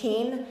Steve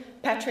Keene,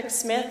 Patrick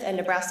Smith, and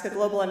Nebraska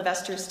Global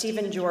investor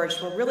Stephen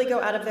George will really go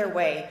out of their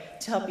way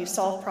to help you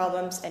solve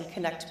problems and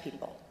connect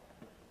people.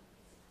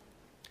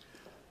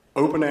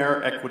 Open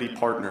Air Equity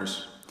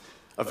Partners,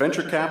 a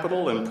venture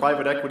capital and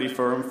private equity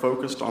firm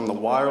focused on the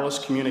wireless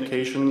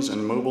communications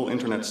and mobile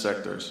internet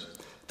sectors.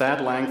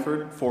 Thad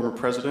Langford, former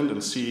president and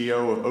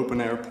CEO of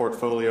Open Air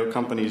portfolio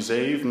company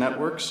Zave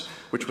Networks,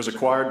 which was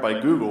acquired by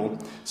Google,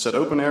 said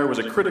Open Air was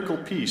a critical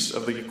piece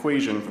of the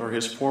equation for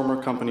his former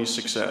company's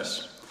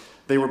success.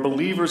 They were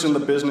believers in the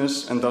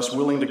business and thus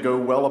willing to go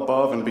well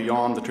above and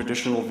beyond the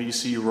traditional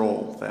VC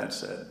role, Thad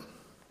said.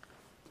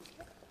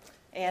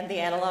 And the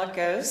analog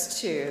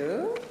goes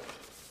to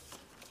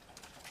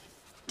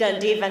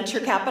Dundee Venture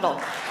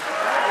Capital.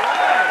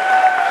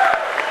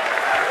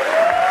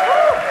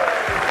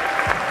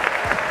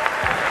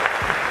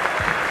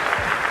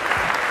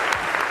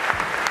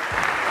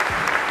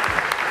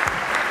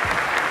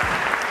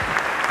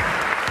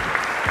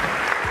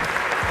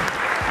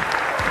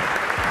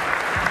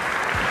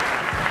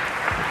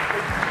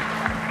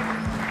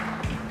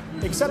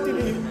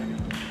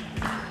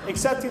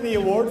 Accepting the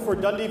award for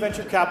Dundee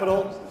Venture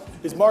Capital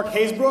is Mark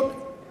Haysbrook,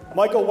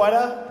 Michael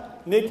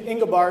Wetta, Nick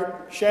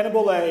Ingabart, Shannon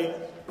Boulay,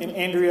 and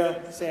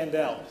Andrea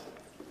Sandell.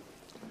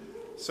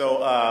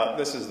 So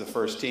this is the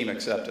first team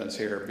acceptance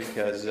here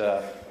because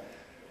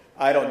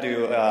I don't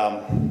do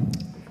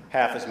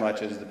half as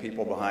much as the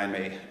people behind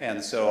me.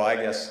 And so I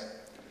guess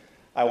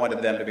I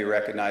wanted them to be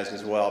recognized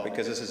as well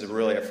because this is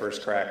really a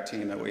first crack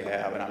team that we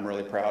have, and I'm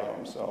really proud of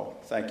them. So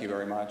thank you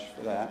very much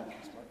for that.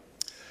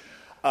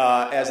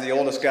 As the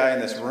oldest guy in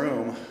this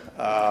room,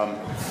 I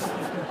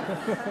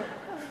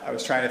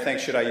was trying to think,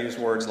 should I use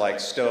words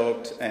like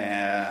stoked,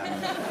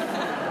 and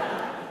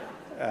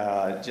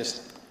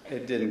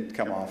it didn't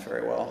come off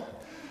very well.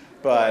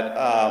 But,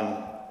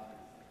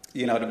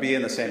 you know, to be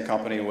in the same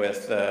company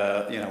with,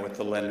 with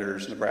the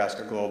lenders,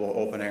 Nebraska Global,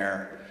 Open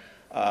Air,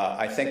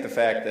 I think the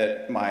fact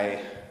that my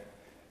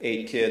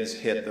 8 kids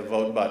hit the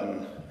vote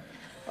button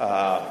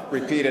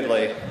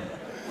repeatedly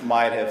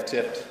might have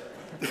tipped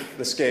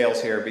the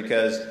scales here,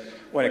 because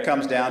when it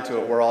comes down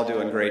to it, we're all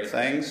doing great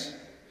things.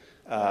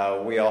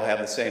 We all have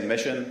the same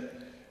mission,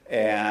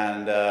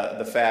 and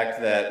the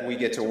fact that we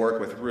get to work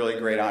with really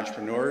great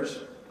entrepreneurs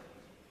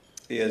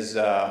is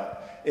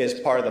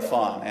part of the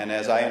fun. And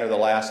as I enter the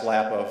last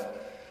lap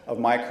of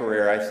my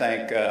career, I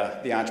thank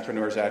the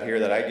entrepreneurs out here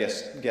that I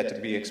get to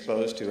be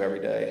exposed to every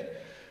day,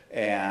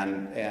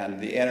 and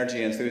the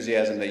energy and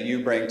enthusiasm that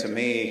you bring to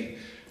me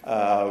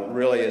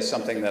really is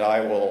something that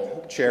I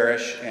will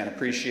cherish and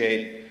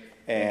appreciate,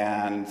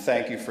 and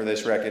thank you for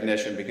this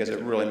recognition because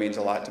it really means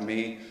a lot to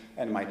me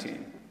and my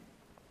team.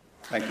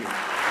 Thank you.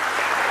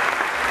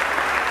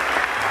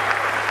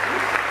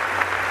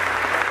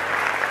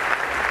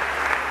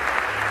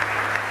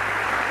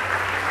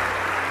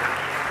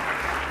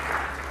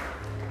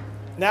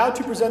 Now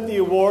to present the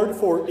award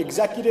for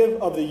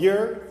Executive of the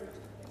Year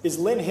is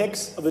Lynn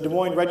Hicks of the Des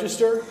Moines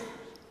Register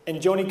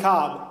and Joni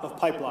Cobb of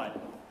Pipeline.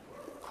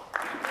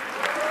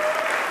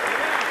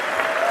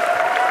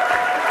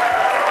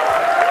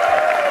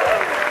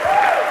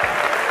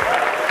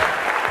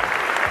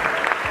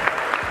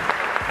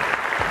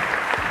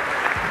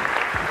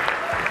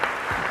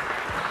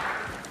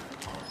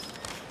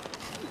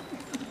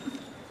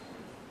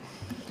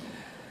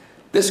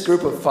 This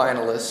group of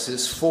finalists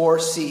is 4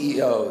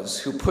 CEOs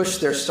who pushed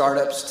their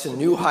startups to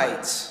new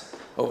heights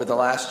over the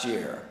last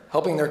year,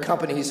 helping their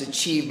companies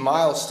achieve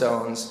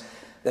milestones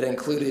that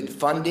included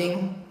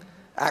funding,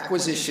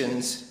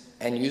 acquisitions,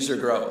 and user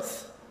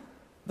growth.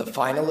 The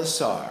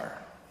finalists are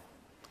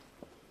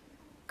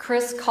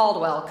Chris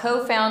Caldwell,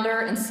 co-founder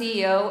and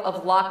CEO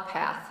of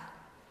LockPath.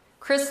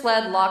 Chris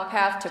led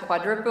LockPath to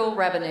quadruple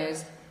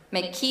revenues,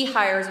 make key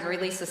hires, and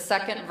release a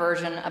second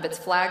version of its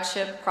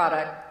flagship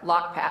product,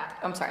 LockPath.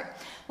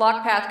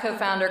 LockPath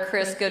co-founder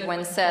Chris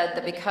Goodwin said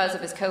that because of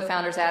his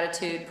co-founder's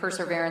attitude,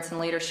 perseverance, and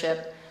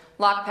leadership,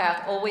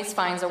 LockPath always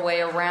finds a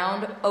way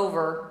around,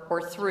 over,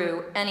 or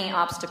through any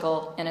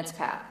obstacle in its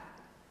path.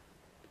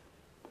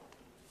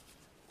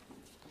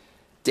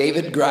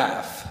 David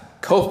Graff,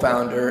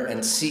 co-founder and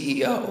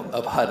CEO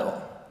of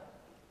Huddle.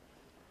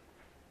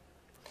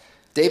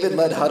 David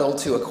led Huddle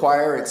to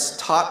acquire its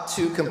top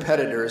 2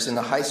 competitors in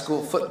the high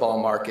school football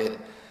market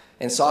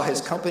and saw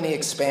his company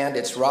expand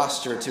its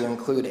roster to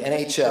include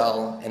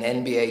NHL and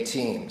NBA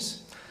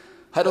teams.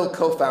 Huddle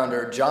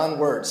co-founder John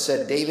Wirtz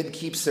said David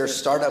keeps their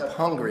startup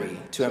hungry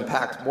to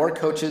impact more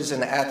coaches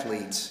and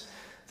athletes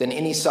than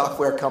any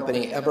software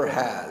company ever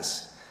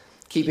has,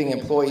 keeping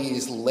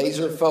employees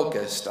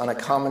laser-focused on a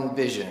common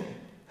vision: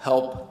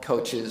 help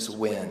coaches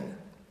win.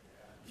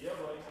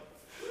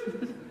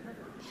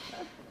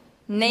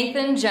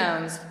 Nathan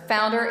Jones,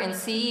 founder and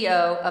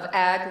CEO of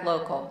Ag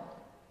Local.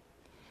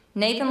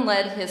 Nathan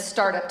led his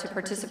startup to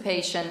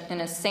participation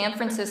in a San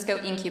Francisco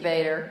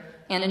incubator,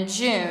 and in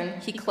June,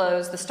 he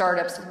closed the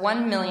startup's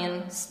 $1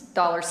 million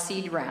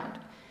seed round.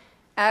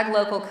 Ag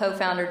Local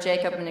co-founder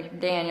Jacob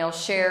McDaniel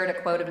shared a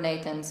quote of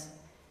Nathan's: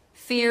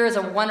 "Fear is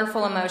a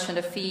wonderful emotion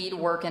to feed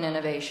work and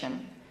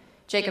innovation.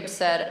 Jacob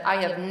said, "I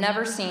have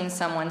never seen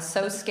someone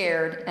so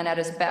scared and at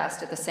his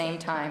best at the same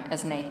time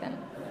as Nathan."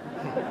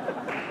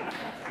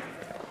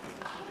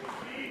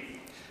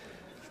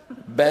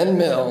 Ben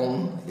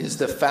Milne is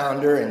the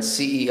founder and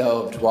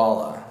CEO of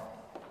Dwolla.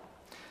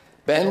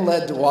 Ben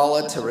led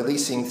Dwolla to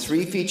releasing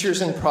 3 features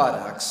and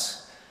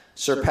products,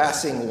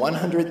 surpassing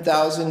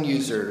 100,000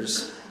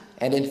 users,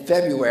 and in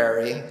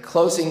February,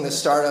 closing the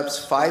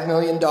startup's $5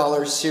 million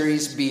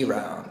Series B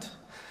round.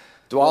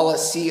 Dwolla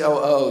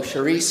COO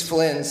Charisse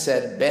Flynn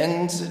said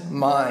Ben's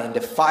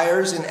mind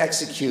fires and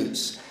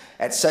executes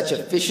at such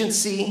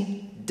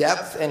efficiency,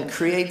 depth, and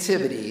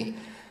creativity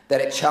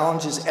that it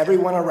challenges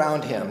everyone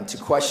around him to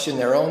question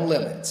their own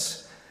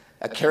limits,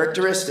 a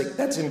characteristic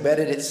that's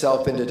embedded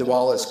itself into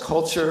Dwolla's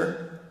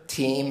culture,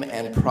 team,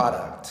 and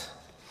product.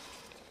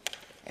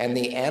 And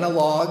the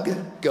analog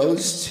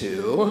goes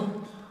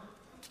to...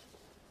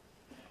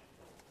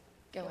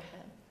 Go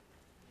ahead.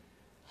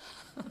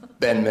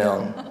 Ben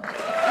Milne.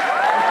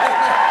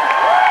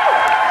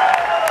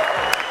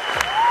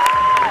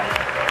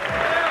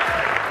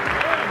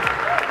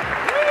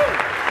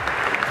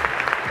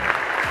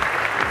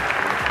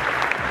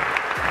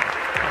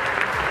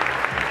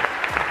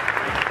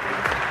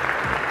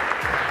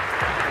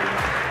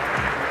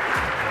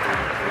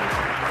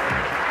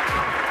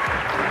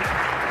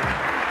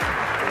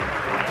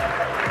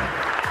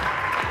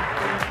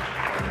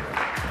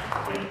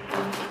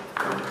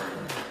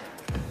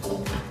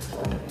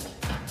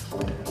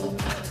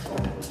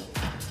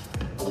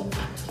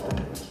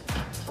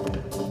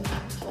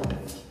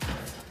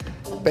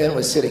 Ben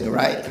was sitting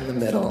right in the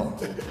middle.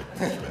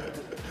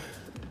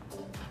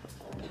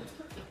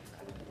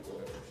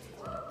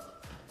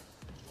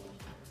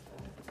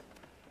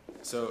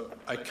 So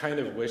I kind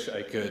of wish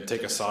I could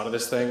take a saw to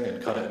this thing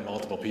and cut it in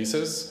multiple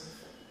pieces.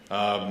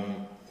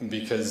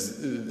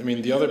 Because, I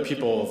mean, the other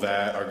people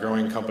that are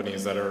growing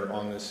companies that are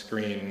on this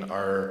screen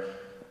are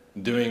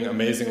doing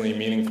amazingly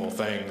meaningful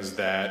things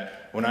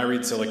that when I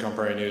read Silicon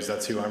Prairie News,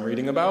 that's who I'm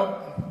reading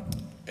about.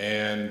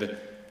 And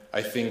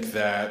I think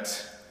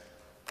that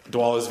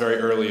Dwolla is very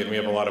early and we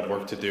have a lot of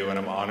work to do, and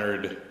I'm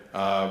honored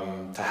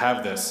to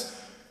have this.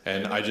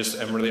 And I just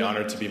am really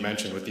honored to be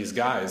mentioned with these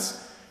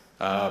guys.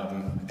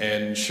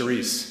 And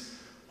Charisse,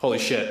 holy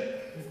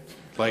shit.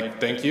 Like,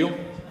 thank you.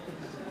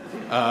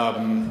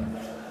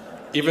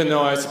 Even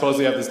though I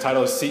supposedly have this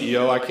title as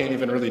CEO, I can't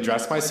even really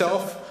dress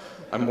myself.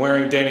 I'm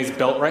wearing Danny's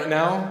belt right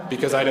now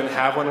because I didn't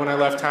have one when I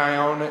left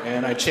town,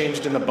 and I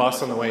changed in the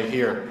bus on the way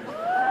here.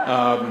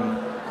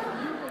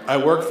 I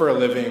work for a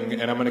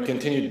living, and I'm going to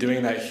continue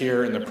doing that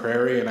here in the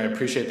Prairie, and I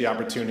appreciate the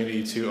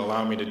opportunity to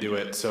allow me to do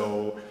it.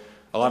 So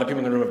a lot of people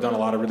in the room have done a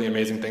lot of really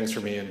amazing things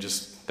for me, and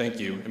just thank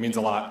you. It means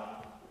a lot.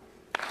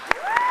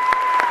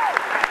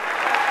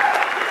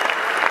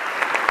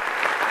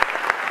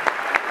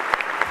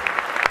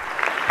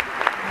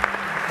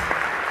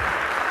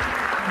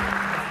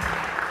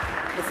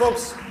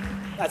 Folks,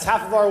 that's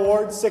half of our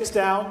awards, 6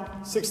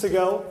 down, 6 to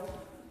go.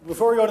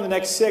 Before we go to the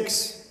next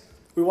 6,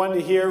 we wanted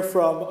to hear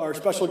from our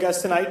special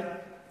guest tonight,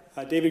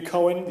 David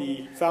Cohen,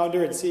 the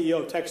founder and CEO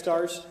of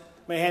TechStars.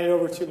 I'm going to hand it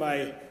over to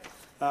my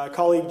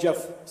colleague,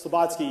 Jeff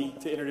Slobotsky,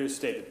 to introduce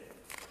David.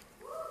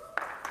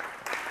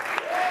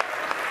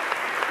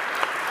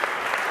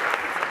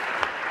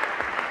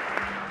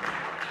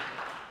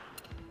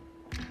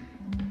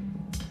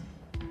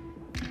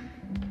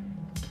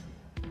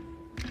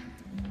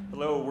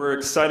 Hello, we're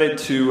excited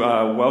to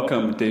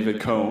welcome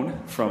David Cohen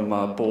from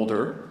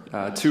Boulder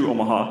to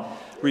Omaha.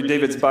 Read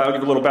David's bio,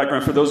 give a little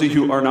background. For those of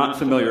you who are not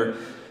familiar,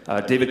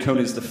 David Cohen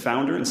is the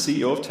founder and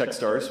CEO of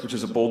TechStars, which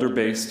is a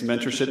Boulder-based,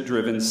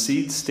 mentorship-driven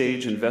seed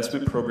stage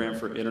investment program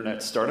for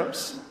internet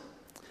startups.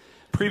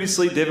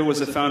 Previously, David was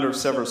the founder of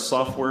several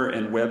software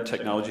and web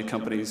technology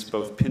companies,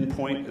 both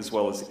Pinpoint as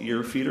well as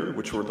Earfeeder,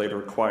 which were later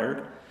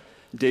acquired.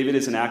 David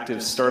is an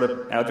active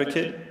startup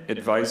advocate,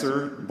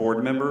 advisor,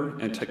 board member,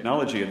 and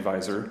technology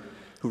advisor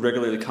who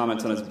regularly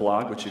comments on his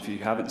blog, which if you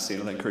haven't seen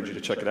it, I encourage you to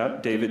check it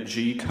out,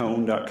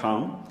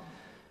 davidgcohen.com.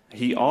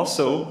 He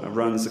also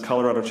runs the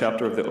Colorado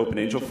chapter of the Open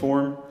Angel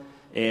Forum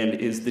and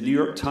is the New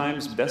York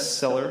Times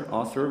bestseller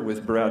author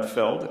with Brad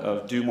Feld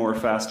of Do More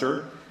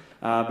Faster.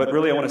 But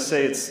really I want to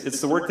say it's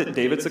the work that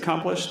David's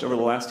accomplished over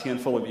the last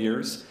handful of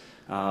years,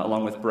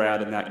 along with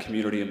Brad and that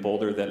community in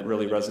Boulder, that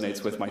really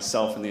resonates with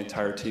myself and the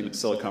entire team at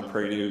Silicon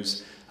Prairie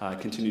News,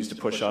 continues to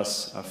push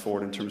us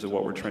forward in terms of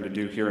what we're trying to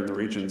do here in the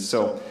region.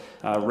 So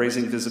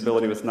raising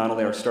visibility with not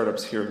only our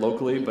startups here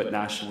locally, but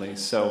nationally.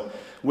 So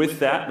with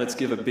that, let's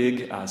give a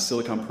big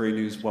Silicon Prairie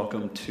News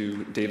welcome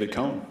to David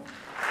Cohen.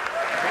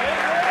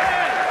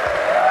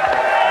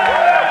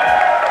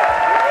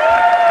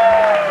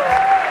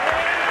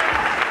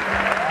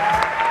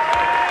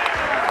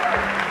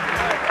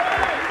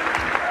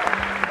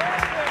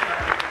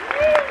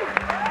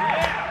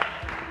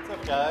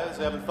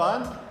 Having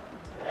fun?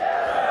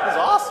 It was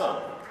awesome.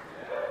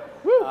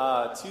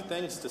 2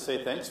 things to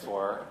say thanks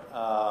for.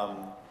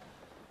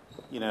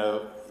 You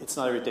know, it's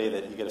not every day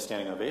that you get a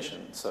standing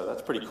ovation, so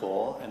that's pretty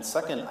cool. And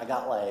second, I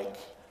got like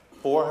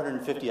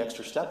 450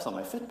 extra steps on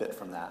my Fitbit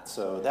from that.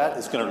 So that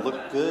is going to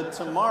look good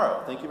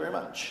tomorrow. Thank you very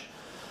much.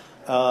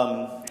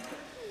 A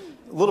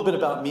little bit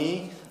about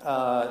me.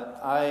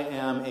 I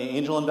am an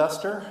angel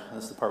investor.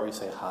 This is the part where you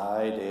say,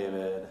 hi,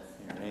 David.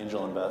 You're an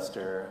angel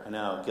investor. I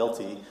know,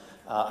 guilty.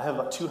 I have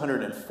about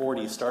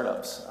 240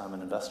 startups I'm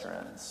an investor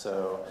in.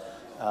 So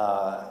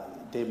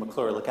Dave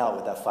McClure, look out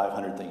with that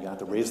 500 thing. You have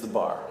to raise the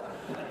bar.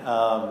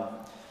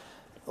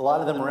 A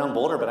lot of them around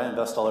Boulder, but I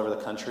invest all over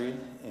the country.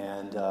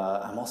 And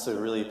I'm also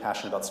really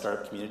passionate about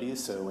startup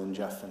communities. So when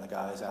Jeff and the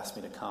guys asked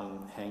me to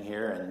come hang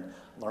here and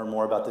learn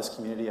more about this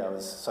community, I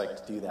was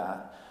psyched to do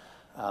that.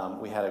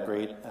 We had a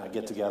great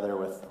get-together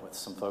with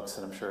some folks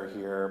that I'm sure are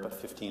here, about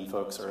 15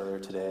 folks earlier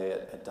today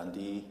at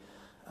Dundee.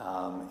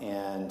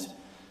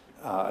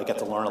 I got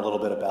to learn a little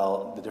bit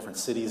about the different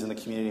cities in the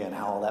community and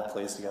how all that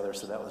plays together,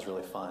 so that was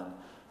really fun.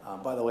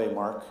 By the way,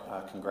 Mark,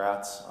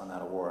 congrats on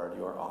that award.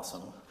 You are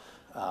awesome.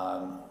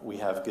 We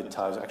have good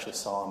ties. I actually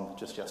saw him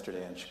just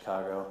yesterday in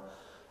Chicago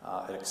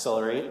at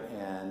Accelerate,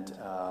 and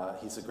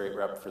he's a great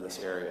rep for this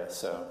area,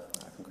 so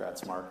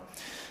congrats, Mark.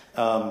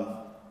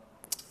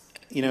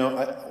 You know,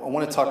 I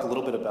want to talk a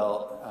little bit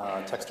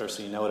about TechStars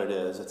so you know what it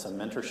is. It's a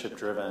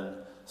mentorship-driven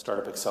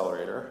startup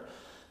accelerator.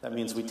 That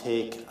means we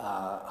take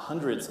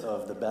hundreds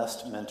of the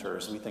best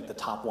mentors, we think the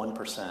top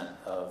 1%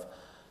 of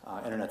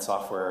internet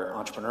software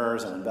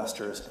entrepreneurs and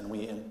investors, and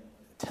we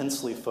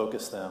intensely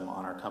focus them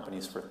on our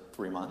companies for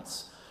 3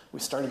 months. We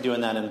started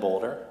doing that in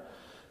Boulder,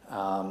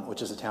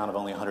 which is a town of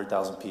only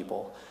 100,000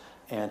 people.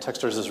 And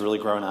TechStars has really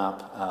grown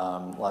up.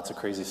 Lots of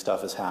crazy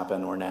stuff has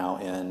happened. We're now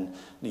in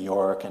New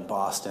York and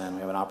Boston.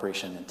 We have an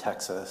operation in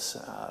Texas.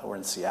 We're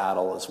in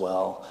Seattle as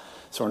well.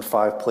 So we're in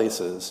 5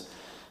 places.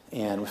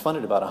 And we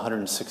funded about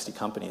 160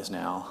 companies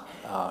now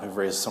who've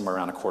raised somewhere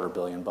around $250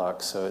 million.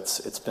 So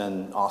it's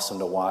been awesome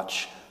to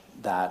watch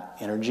that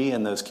energy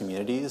in those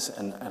communities.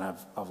 And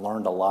I've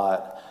learned a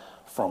lot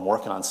from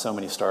working on so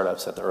many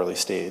startups at the early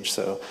stage.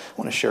 So I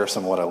want to share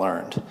some of what I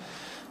learned.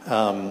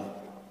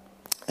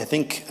 I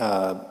think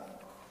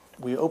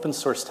we open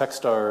sourced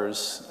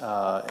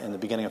TechStars in the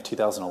beginning of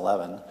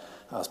 2011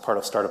 as part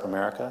of Startup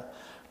America.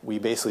 We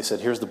basically said,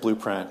 here's the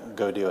blueprint,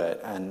 go do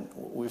it. And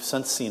we've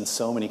since seen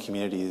so many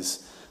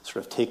communities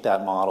sort of take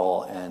that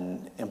model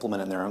and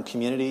implement it in their own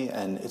community.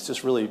 And it's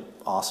just really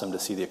awesome to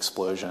see the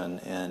explosion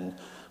in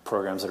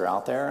programs that are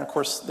out there. And of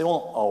course, they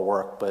won't all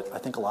work, but I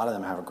think a lot of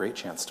them have a great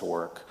chance to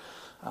work.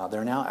 There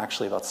are now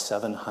actually about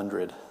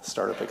 700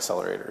 startup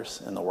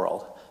accelerators in the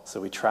world. So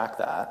we track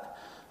that.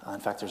 In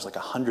fact, there's like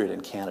 100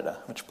 in Canada,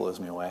 which blows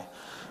me away.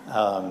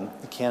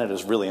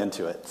 Canada's really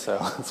into it, so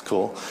it's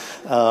cool.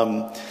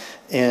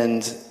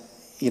 And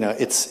you know,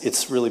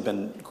 it's really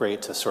been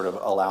great to sort of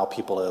allow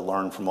people to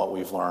learn from what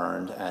we've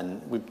learned,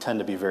 and we tend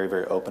to be very,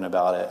 very open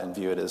about it and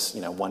view it as, you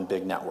know, one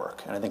big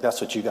network. And I think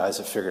that's what you guys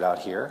have figured out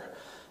here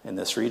in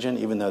this region,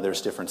 even though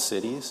there's different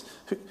cities.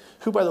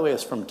 Who by the way,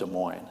 is from Des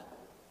Moines?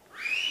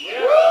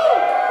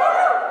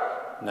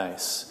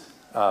 Nice.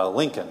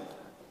 Lincoln.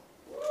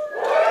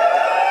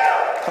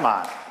 Come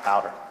on,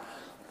 louder.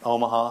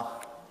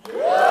 Omaha.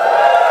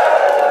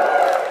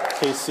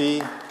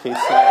 KC.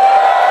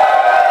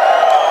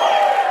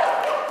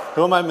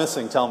 Who am I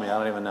missing? Tell me. I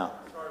don't even know.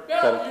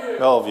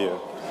 Bellevue.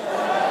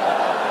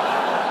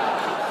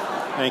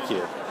 Thank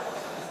you.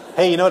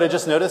 Hey, you know what I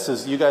just noticed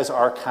is you guys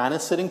are kind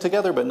of sitting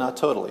together, but not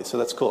totally. So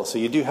that's cool. So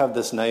you do have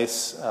this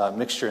nice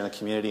mixture in the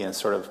community, and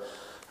sort of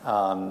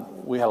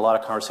we had a lot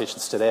of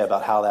conversations today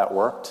about how that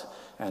worked,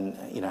 and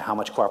you know how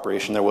much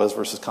cooperation there was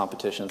versus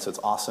competition. So it's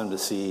awesome to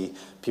see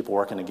people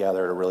working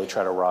together to really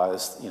try to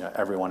rise, you know,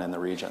 everyone in the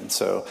region.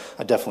 So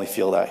I definitely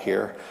feel that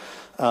here.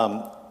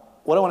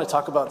 What I want to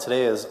talk about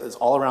today is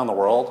all around the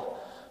world,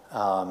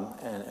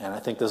 and I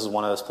think this is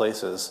one of those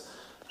places.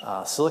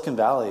 Silicon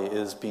Valley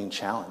is being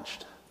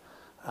challenged.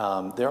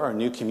 There are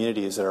new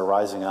communities that are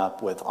rising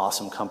up with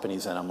awesome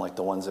companies in them, like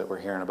the ones that we're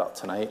hearing about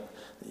tonight,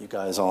 that you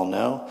guys all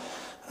know.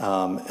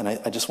 And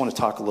I just want to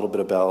talk a little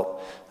bit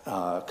about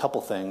a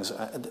couple things.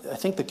 I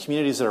think the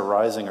communities that are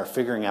rising are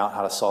figuring out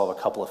how to solve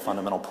a couple of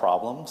fundamental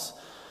problems.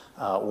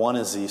 One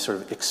is the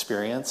sort of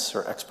experience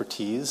or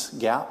expertise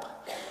gap,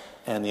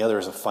 and the other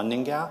is a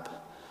funding gap.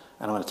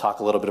 And I'm going to talk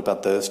a little bit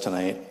about those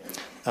tonight.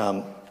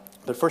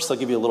 But first, I'll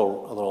give you a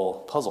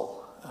little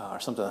puzzle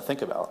or something to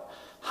think about.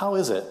 How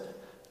is it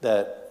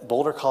that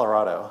Boulder,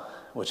 Colorado,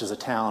 which is a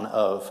town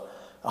of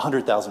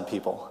 100,000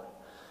 people,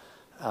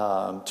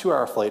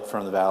 2-hour flight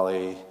from the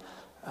valley,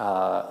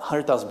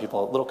 100,000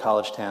 people, a little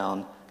college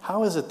town,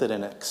 how is it that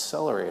an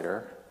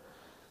accelerator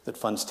that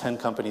funds 10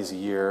 companies a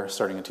year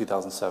starting in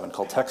 2007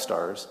 called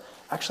TechStars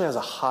actually has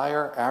a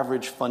higher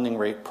average funding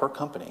rate per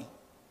company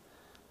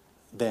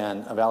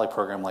than a valley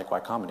program like Y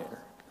Combinator?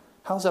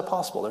 How is that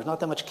possible? There's not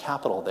that much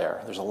capital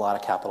there. There's a lot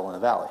of capital in the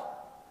valley.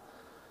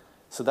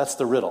 So that's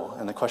the riddle.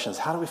 And the question is,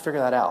 how do we figure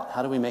that out?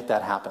 How do we make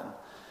that happen?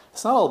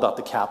 It's not all about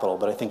the capital,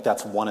 but I think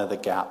that's one of the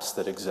gaps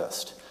that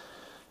exist.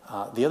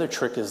 The other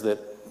trick is that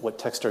what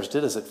TechStars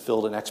did is it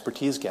filled an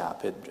expertise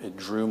gap. It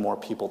drew more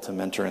people to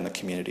mentor in the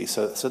community.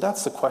 So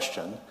that's the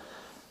question.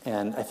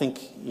 And I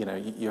think,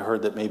 you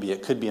heard that maybe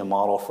it could be a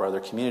model for other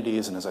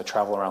communities, and as I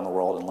travel around the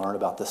world and learn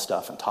about this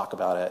stuff and talk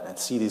about it and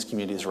see these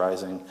communities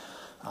rising,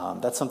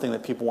 that's something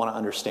that people want to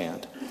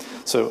understand.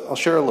 So I'll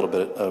share a little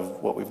bit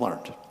of what we've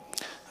learned.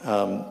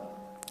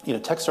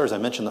 TechStars, I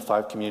mentioned the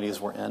 5 communities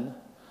we're in.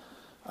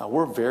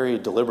 We're very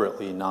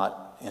deliberately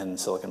not in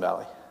Silicon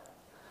Valley.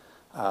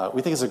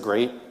 We think it's a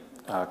great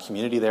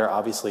community there.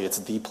 Obviously, it's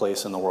the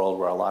place in the world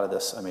where a lot of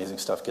this amazing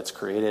stuff gets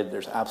created.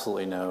 There's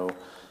absolutely no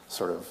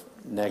sort of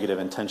negative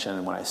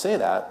intention when I say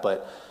that,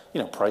 but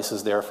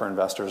prices there for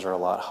investors are a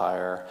lot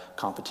higher.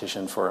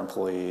 Competition for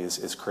employees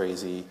is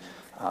crazy.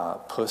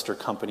 Poster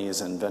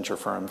companies and venture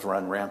firms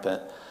run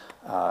rampant.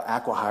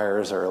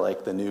 Acqui-hires are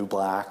like the new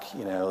black,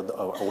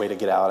 a way to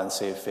get out and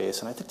save face.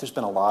 And I think there's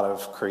been a lot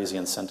of crazy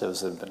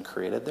incentives that have been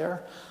created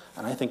there.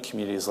 And I think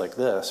communities like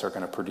this are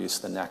going to produce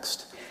the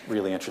next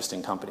really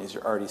interesting companies.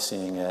 You're already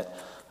seeing it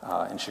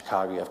in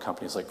Chicago. You have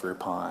companies like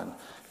Groupon.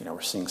 We're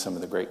seeing some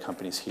of the great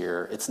companies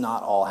here. It's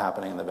not all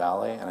happening in the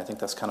Valley, and I think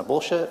that's kind of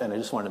bullshit, and I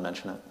just wanted to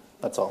mention it.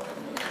 That's all.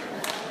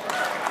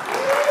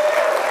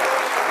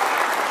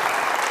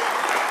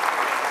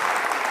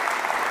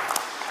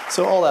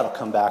 So all that'll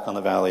come back on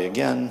the Valley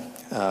again,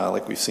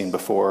 like we've seen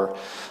before.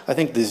 I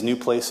think these new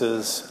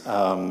places,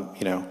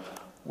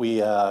 we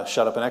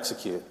shut up and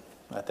execute.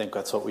 I think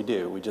that's what we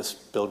do. We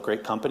just build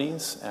great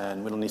companies,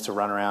 and we don't need to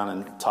run around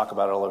and talk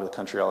about it all over the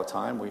country all the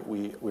time.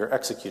 We're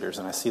executors,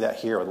 and I see that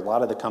here with a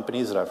lot of the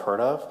companies that I've heard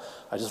of.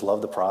 I just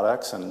love the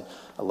products, and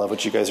I love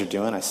what you guys are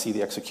doing. I see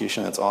the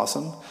execution. It's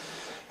awesome.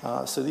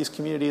 So these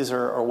communities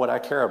are what I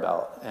care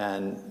about,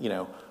 and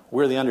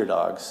we're the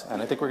underdogs,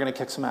 and I think we're going to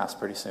kick some ass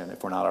pretty soon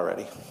if we're not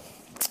already.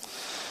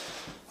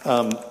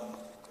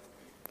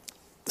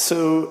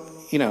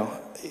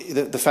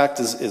 The fact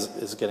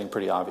is getting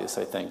pretty obvious,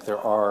 I think. There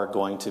are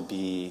going to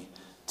be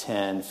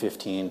 10,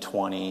 15,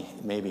 20,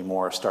 maybe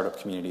more startup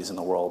communities in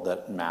the world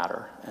that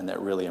matter and that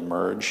really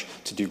emerge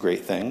to do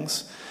great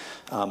things.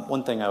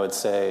 One thing I would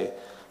say,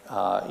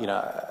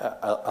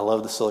 I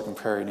love the Silicon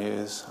Prairie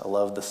News. I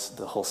love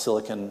the whole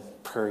Silicon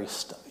Prairie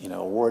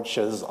award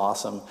show. This is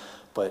awesome.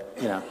 But,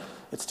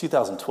 it's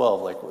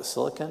 2012, like, with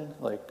Silicon,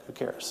 like, who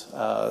cares?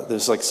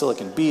 There's, like,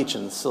 Silicon Beach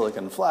and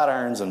Silicon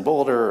Flatirons and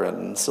Boulder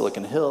and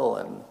Silicon Hill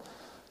and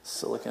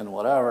Silicon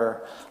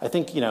whatever. I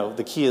think,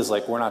 the key is,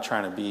 like, we're not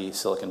trying to be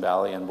Silicon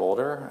Valley and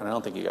Boulder, and I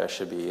don't think you guys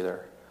should be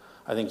either.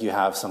 I think you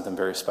have something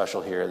very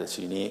special here that's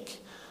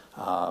unique,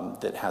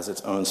 that has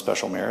its own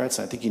special merits,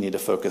 and I think you need to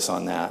focus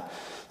on that.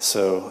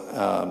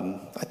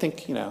 So I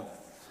think,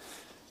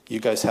 you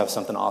guys have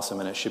something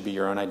awesome, and it should be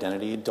your own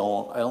identity. I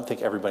don't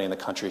think everybody in the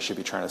country should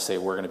be trying to say,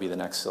 we're going to be the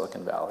next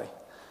Silicon Valley.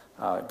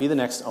 Be the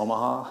next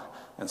Omaha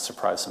and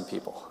surprise some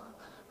people,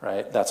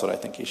 right? That's what I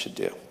think you should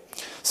do.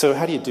 So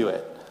how do you do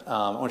it?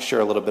 I want to share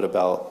a little bit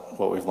about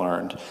what we've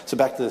learned. So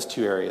back to those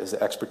 2 areas,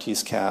 the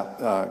expertise gap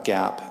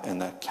and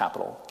the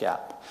capital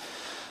gap.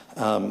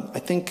 I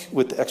think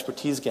with the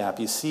expertise gap,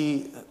 you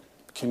see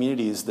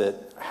communities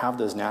that have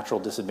those natural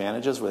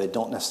disadvantages where they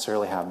don't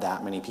necessarily have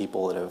that many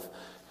people that have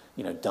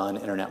done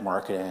internet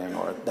marketing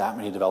or that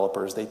many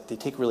developers. They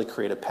take really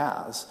creative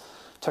paths.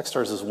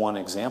 TechStars is one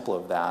example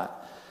of that.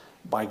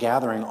 By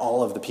gathering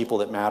all of the people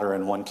that matter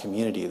in one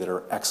community that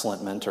are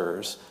excellent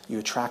mentors, you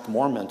attract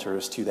more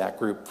mentors to that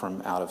group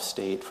from out of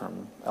state,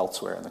 from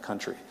elsewhere in the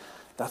country.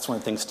 That's one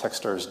of the things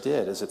TechStars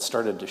did, is it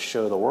started to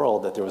show the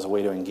world that there was a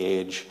way to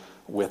engage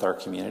with our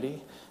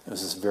community. It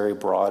was this very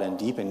broad and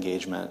deep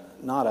engagement,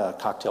 not a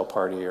cocktail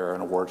party or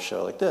an award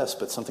show like this,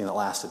 but something that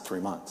lasted 3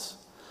 months.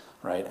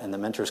 Right? And the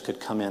mentors could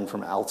come in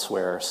from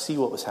elsewhere, see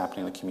what was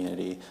happening in the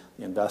community.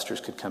 The investors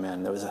could come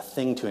in. There was a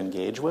thing to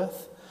engage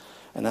with,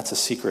 and that's a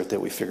secret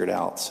that we figured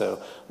out. So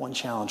one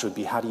challenge would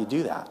be, how do you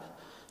do that?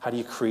 How do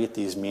you create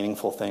these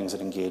meaningful things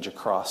that engage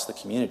across the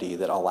community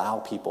that allow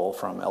people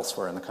from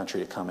elsewhere in the country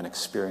to come and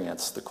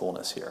experience the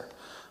coolness here?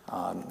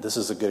 This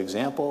is a good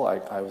example.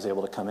 I was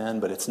able to come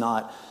in, but it's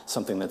not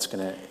something that's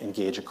going to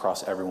engage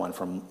across everyone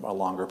from a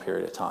longer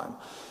period of time.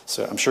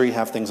 So I'm sure you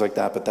have things like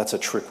that, but that's a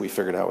trick we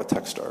figured out with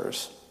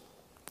TechStars.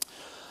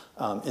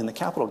 In the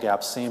capital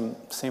gap, same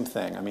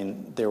thing. I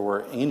mean, there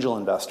were angel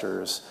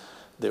investors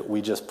that we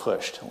just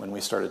pushed when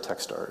we started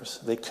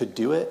TechStars. They could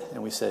do it,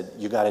 and we said,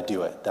 you got to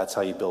do it. That's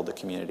how you build a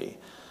community.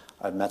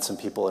 I've met some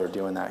people that are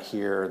doing that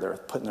here. They're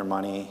putting their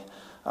money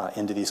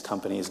into these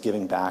companies,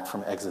 giving back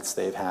from exits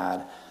they've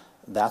had.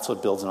 That's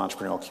what builds an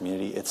entrepreneurial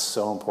community. It's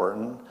so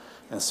important.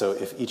 And so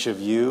if each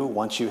of you,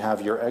 once you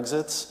have your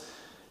exits,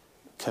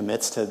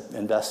 commits to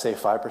invest, say,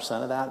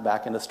 5% of that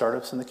back into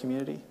startups in the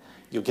community,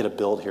 you'll get a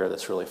build here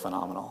that's really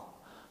phenomenal.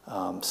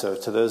 So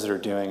to those that are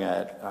doing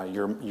it,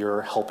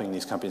 you're helping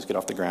these companies get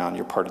off the ground.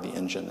 You're part of the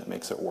engine that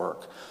makes it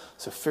work.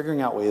 So figuring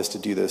out ways to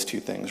do those 2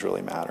 things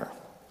really matter.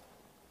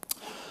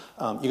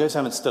 You guys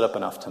haven't stood up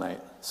enough tonight,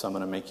 so I'm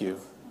going to make you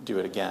do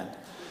it again.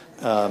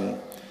 I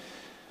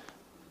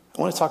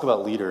want to talk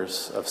about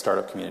leaders of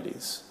startup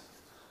communities.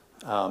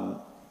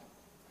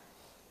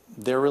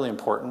 They're really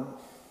important,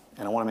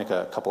 and I want to make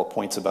a couple of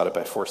points about it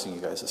by forcing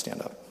you guys to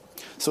stand up.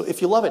 So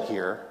if you love it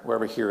here,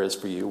 wherever here is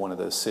for you, one of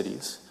those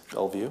cities,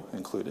 Bellevue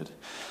included.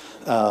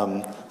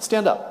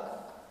 Stand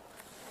up,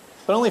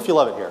 but only if you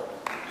love it here.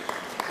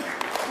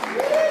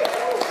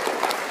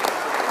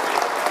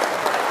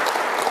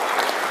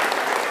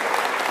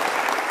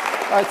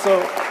 All right, so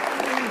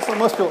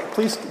most people,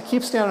 please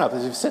keep standing up.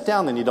 If you sit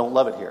down, then you don't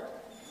love it here,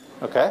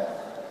 okay?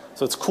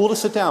 So it's cool to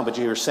sit down, but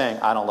you're saying,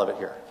 I don't love it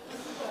here.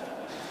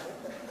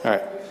 All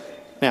right,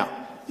 now,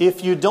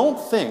 if you don't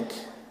think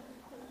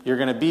you're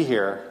going to be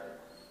here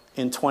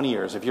in 20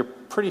 years, if you're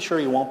pretty sure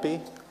you won't be,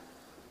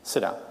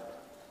 sit down.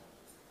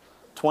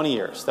 20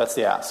 years, that's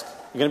the ask.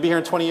 You're going to be here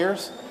in 20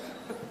 years?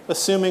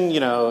 Assuming,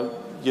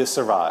 you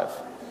survive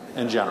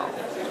in general.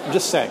 I'm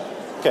just saying.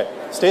 Okay,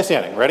 stay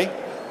standing. Ready?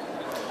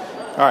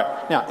 All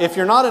right, now, if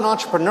you're not an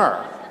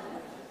entrepreneur,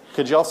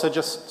 could you also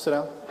just sit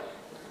down?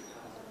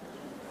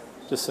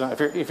 Just sit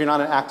down. If you're not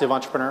an active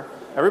entrepreneur,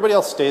 everybody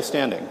else stay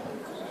standing.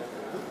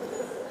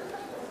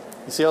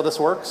 You see how this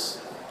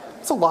works?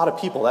 It's a lot of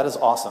people. That is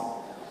awesome.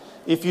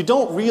 If you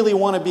don't really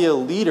want to be a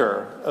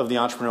leader of the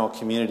entrepreneurial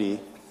community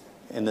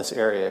in this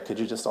area, could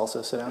you just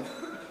also sit down?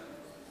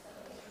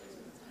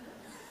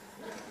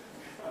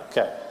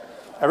 Okay.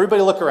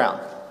 Everybody look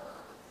around.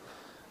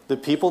 The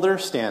people that are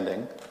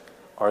standing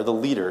are the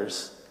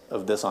leaders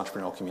of this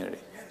entrepreneurial community.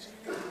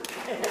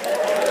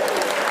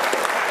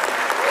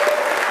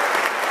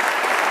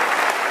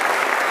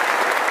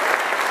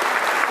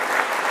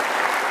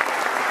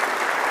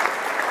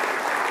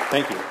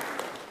 Thank you.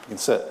 You can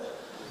sit.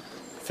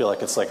 I feel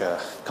like it's like a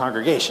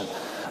congregation.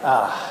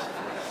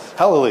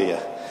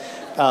 Hallelujah.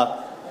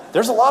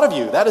 There's a lot of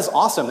you. That is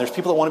awesome. There's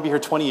people that want to be here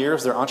 20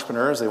 years. They're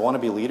entrepreneurs. They want to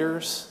be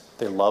leaders.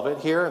 They love it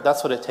here.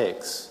 That's what it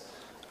takes.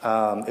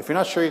 If you're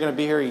not sure you're going to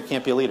be here, you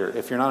can't be a leader.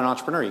 If you're not an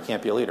entrepreneur, you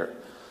can't be a leader.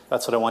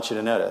 That's what I want you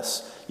to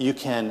notice. You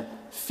can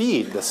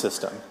feed the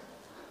system.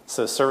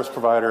 So service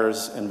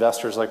providers,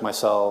 investors like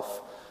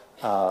myself,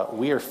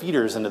 we are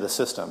feeders into the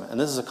system. And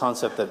this is a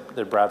concept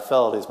that Brad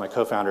Feld, who's my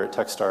co-founder at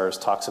TechStars,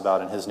 talks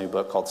about in his new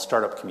book called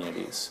Startup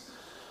Communities.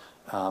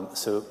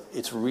 So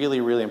it's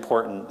really, really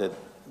important that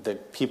the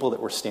people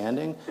that were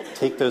standing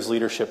take those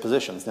leadership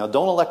positions. Now,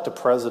 don't elect a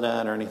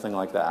president or anything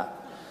like that.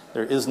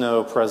 There is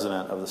no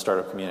president of the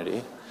startup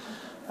community.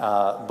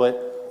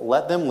 But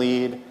let them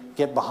lead,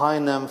 get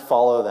behind them,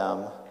 follow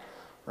them,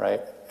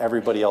 right?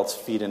 Everybody else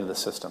feed into the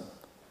system.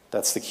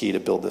 That's the key to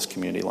build this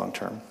community long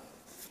term.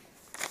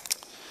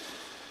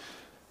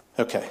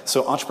 Okay,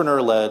 so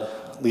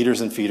entrepreneur-led,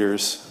 leaders and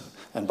feeders,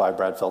 and buy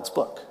Brad Feld's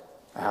book.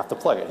 I have to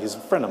plug it. He's a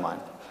friend of mine.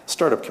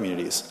 Startup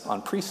Communities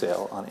on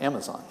pre-sale on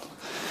Amazon.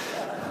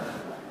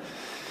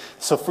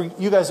 So for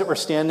you guys that were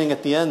standing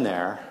at the end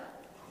there,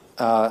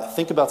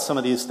 think about some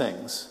of these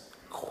things.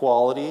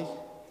 Quality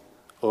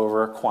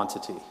over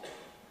quantity.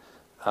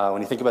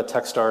 When you think about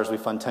TechStars, we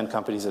fund 10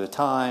 companies at a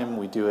time.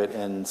 We do it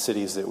in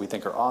cities that we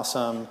think are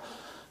awesome.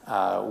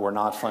 We're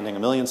not funding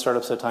 1 million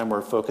startups at a time.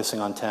 We're focusing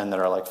on 10 that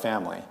are like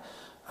family.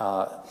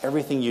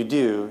 Everything you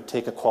do,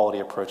 take a quality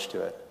approach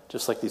to it.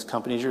 Just like these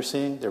companies you're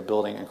seeing, they're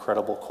building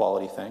incredible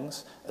quality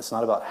things. It's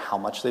not about how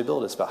much they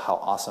build, it's about how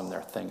awesome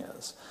their thing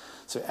is.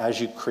 So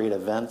as you create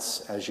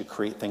events, as you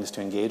create things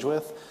to engage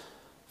with,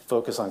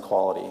 focus on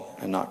quality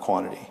and not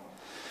quantity.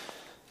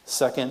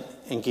 Second,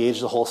 engage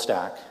the whole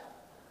stack,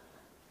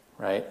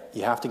 right?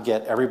 You have to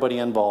get everybody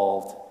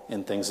involved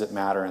in things that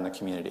matter in the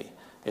community.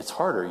 It's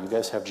harder. You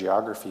guys have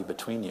geography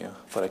between you,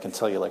 but I can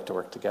tell you like to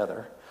work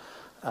together.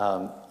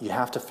 You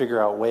have to figure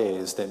out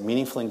ways that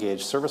meaningfully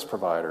engage service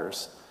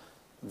providers,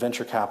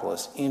 venture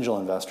capitalists, angel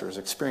investors,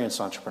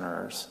 experienced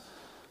entrepreneurs,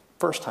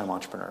 first-time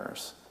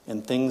entrepreneurs,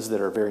 in things that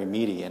are very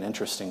meaty and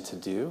interesting to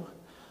do,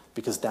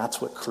 because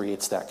that's what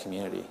creates that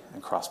community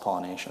and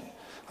cross-pollination.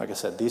 Like I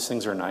said, these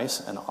things are nice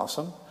and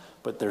awesome,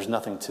 but there's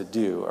nothing to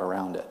do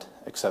around it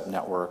except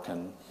network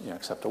and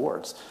accept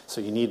awards.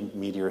 So you need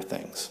meatier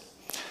things.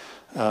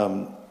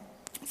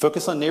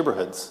 Focus on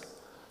neighborhoods.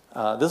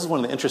 This is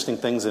one of the interesting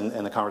things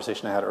in the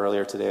conversation I had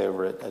earlier today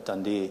over at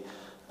Dundee.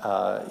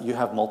 You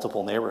have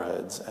multiple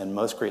neighborhoods, and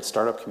most great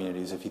startup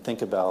communities, if you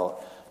think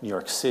about New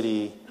York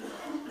City,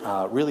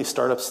 really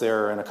startups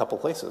there are in a couple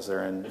places.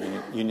 They're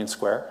in Union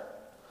Square,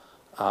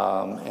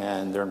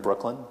 and they're in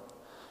Brooklyn.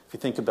 If you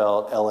think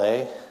about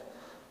LA,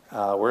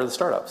 where are the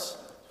startups?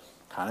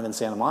 Kind of in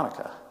Santa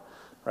Monica,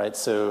 right?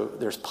 So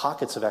there's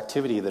pockets of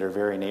activity that are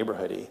very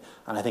neighborhoody,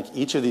 and I think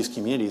each of these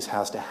communities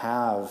has to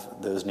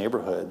have those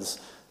neighborhoods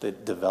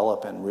that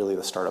develop and really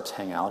the startups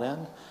hang out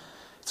in.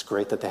 It's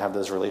great that they have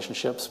those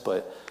relationships,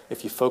 but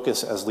if you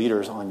focus as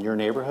leaders on your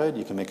neighborhood,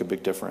 you can make a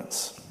big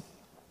difference.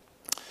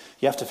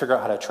 You have to figure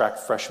out how to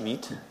attract fresh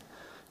meat,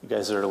 you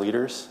guys that are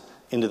leaders,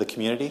 into the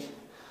community.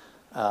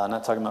 I'm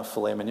not talking about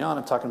filet mignon,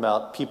 I'm talking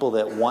about people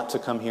that want to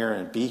come here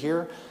and be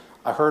here.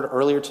 I heard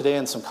earlier today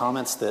in some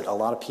comments that a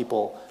lot of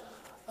people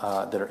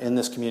that are in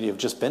this community have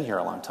just been here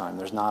a long time.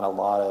 There's not a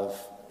lot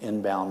of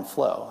inbound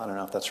flow. I don't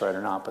know if that's right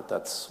or not, but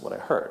that's what I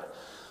heard.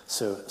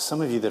 So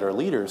some of you that are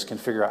leaders can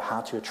figure out how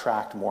to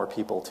attract more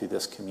people to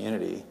this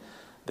community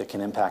that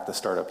can impact the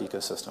startup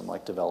ecosystem,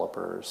 like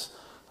developers,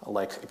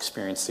 like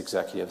experienced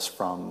executives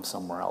from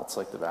somewhere else,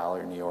 like the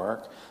Valley or New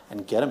York,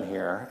 and get them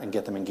here and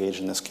get them engaged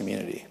in this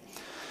community.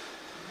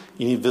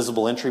 You need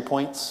visible entry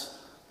points.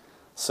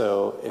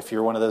 So if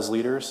you're one of those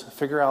leaders,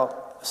 figure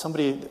out if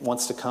somebody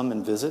wants to come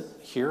and visit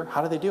here,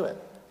 how do they do it?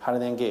 How do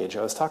they engage?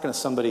 I was talking to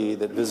somebody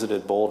that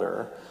visited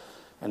Boulder,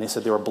 and they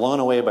said they were blown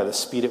away by the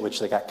speed at which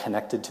they got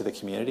connected to the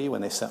community. When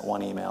they sent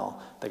one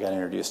email, they got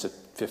introduced to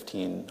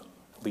 15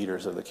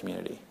 leaders of the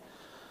community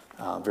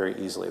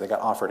very easily. They got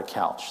offered a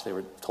couch. They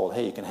were told,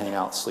 hey, you can hang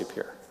out, sleep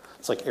here.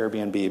 It's like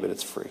Airbnb, but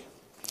it's free.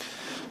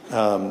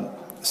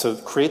 So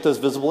create those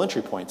visible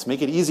entry points.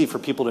 Make it easy for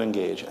people to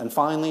engage. And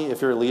finally,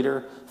 if you're a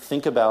leader,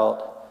 think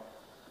about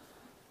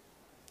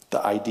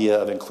the idea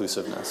of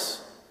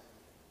inclusiveness.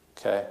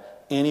 Okay?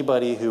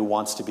 Anybody who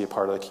wants to be a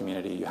part of the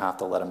community, you have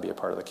to let them be a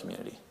part of the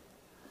community.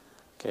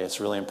 Okay, it's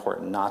really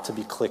important not to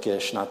be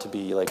cliquish, not to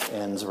be like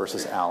ins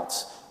versus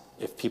outs.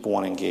 If people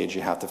want to engage,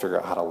 you have to figure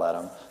out how to let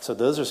them. So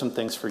those are some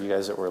things for you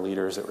guys that were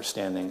leaders that were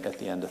standing at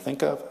the end to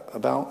think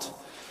about.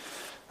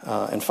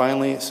 And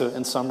finally, so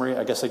in summary,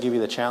 I guess I give you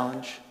the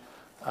challenge.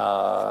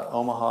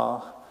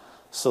 Omaha,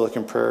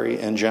 Silicon Prairie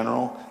in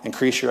general,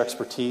 increase your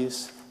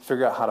expertise.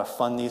 Figure out how to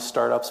fund these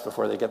startups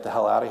before they get the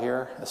hell out of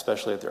here,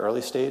 especially at the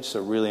early stage.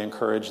 So really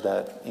encourage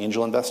that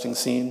angel investing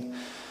scene.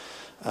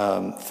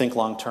 Think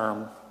long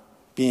term,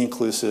 be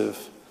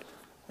inclusive,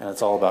 and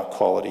it's all about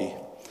quality.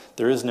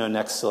 There is no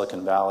next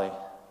Silicon Valley.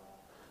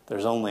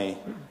 There's only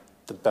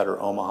the better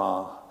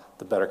Omaha,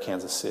 the better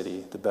Kansas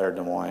City, the better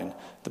Des Moines,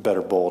 the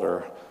better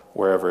Boulder,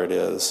 wherever it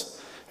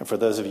is. And for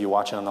those of you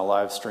watching on the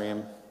live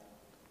stream,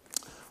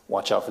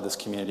 watch out for this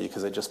community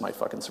because it just might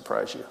fucking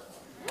surprise you.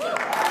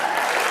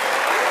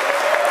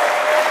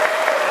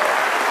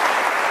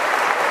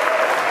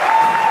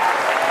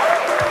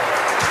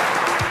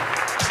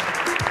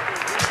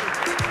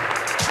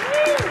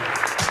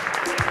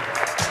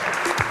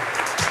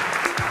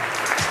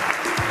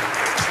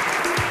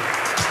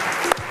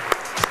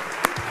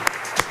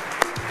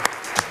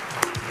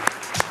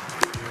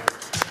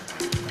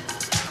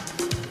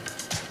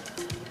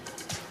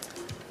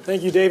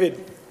 Thank you,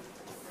 David.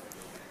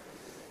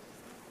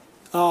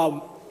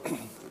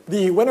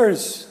 The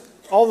winners,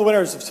 all the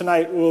winners of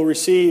tonight will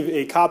receive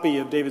a copy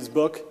of David's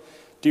book,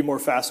 Do More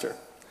Faster.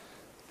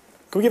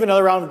 Can we give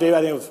another round of David?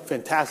 I think it was a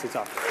fantastic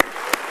talk.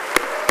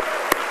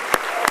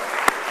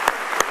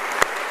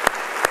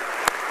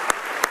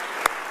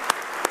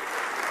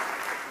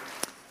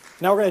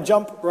 Now we're going to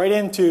jump right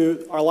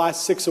into our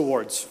last 6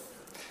 awards.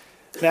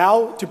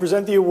 Now, to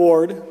present the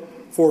award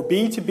for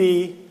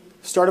B2B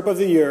Startup of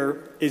the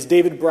Year is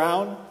David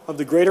Brown of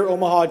the Greater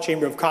Omaha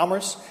Chamber of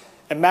Commerce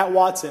and Matt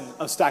Watson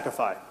of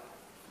Stackify.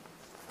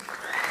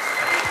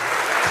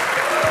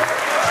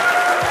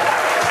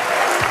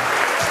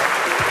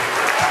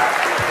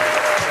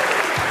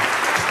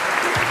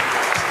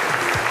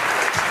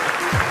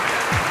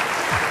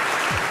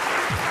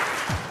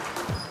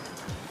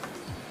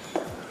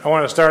 I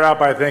want to start out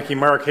by thanking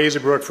Mark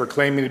Hazebrook for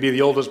claiming to be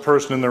the oldest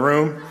person in the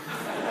room.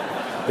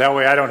 That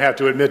way I don't have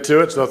to admit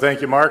to it, so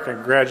thank you, Mark, and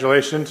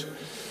congratulations.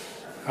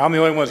 I'm the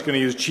only one that's going to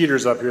use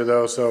cheaters up here,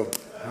 though, so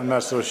I'm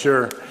not so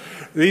sure.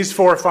 These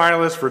 4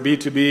 finalists for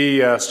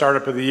B2B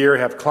Startup of the Year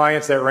have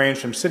clients that range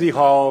from city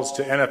halls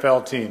to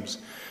NFL teams.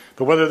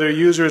 But whether their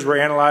users were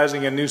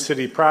analyzing a new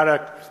city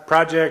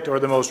project or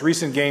the most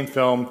recent game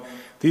film,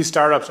 these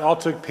startups all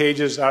took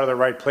pages out of the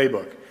right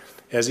playbook,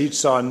 as each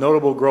saw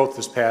notable growth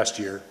this past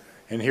year.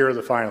 And here are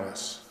the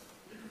finalists.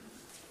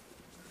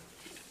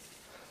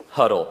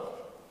 Huddle.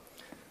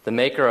 The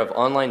maker of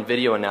online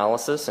video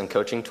analysis and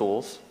coaching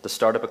tools, the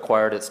startup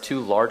acquired its 2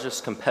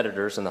 largest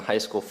competitors in the high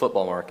school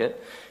football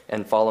market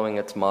and following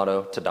its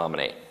motto, to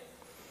dominate.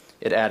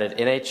 It added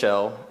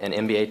NHL and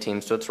NBA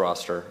teams to its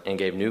roster and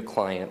gave new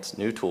clients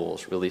new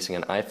tools, releasing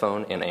an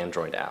iPhone and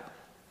Android app.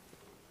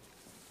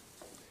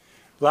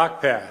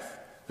 LockPath,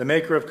 the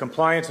maker of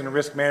compliance and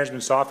risk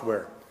management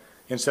software.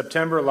 In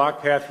September,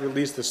 LockPath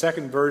released the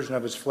 2nd version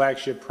of its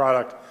flagship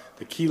product,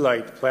 the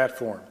Keylight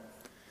platform.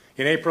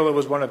 In April, it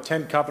was one of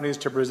 10 companies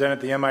to present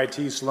at the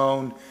MIT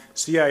Sloan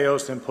CIO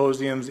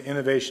Symposium's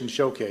Innovation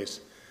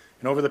Showcase.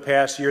 And over the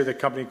past year, the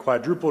company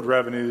quadrupled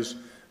revenues,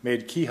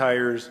 made key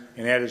hires,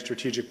 and added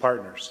strategic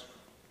partners.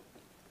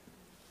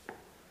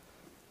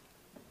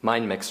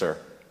 MindMixer,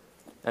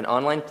 an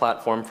online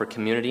platform for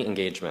community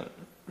engagement.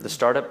 The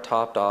startup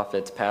topped off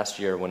its past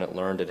year when it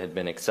learned it had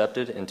been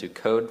accepted into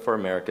Code for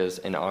America's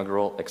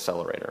Inaugural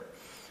Accelerator.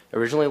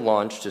 Originally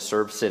launched to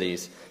serve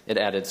cities, it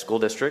added school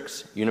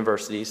districts,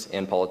 universities,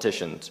 and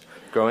politicians,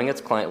 growing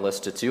its client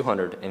list to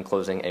 200 and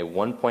closing a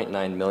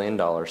 $1.9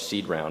 million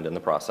seed round in the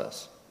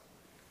process.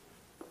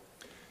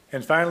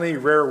 And finally,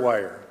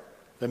 RareWire,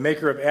 the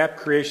maker of App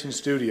Creation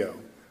Studio.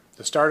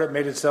 The startup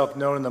made itself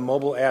known in the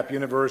mobile app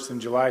universe in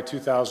July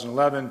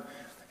 2011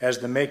 as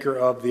the maker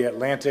of the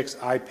Atlantic's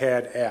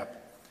iPad app,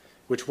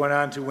 which went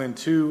on to win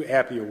 2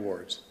 Appy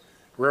Awards.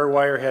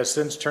 RareWire has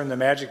since turned the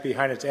magic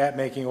behind its app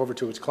making over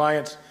to its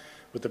clients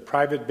with the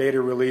private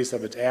beta release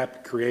of its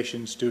App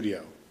Creation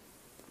Studio.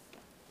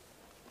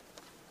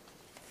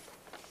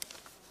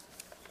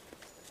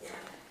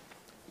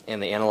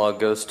 And the analog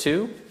goes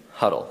to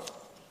Huddle.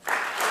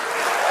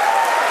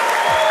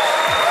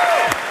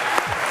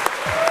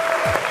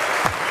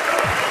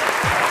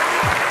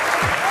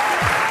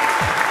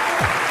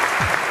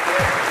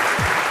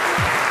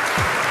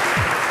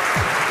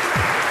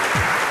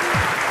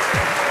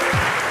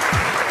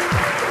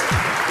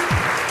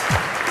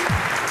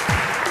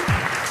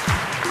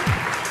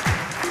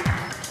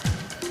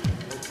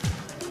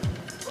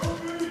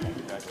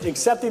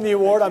 accepting the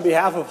award on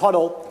behalf of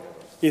Huddle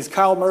is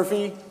Kyle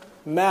Murphy,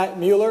 Matt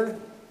Mueller,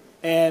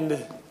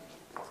 and...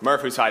 Murph,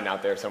 who's hiding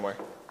out there somewhere.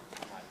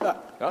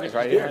 Oh, he's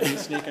right here.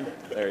 He's sneaking.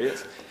 There he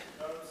is.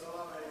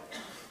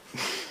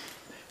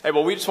 Hey,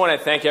 well, we just want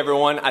to thank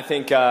everyone. I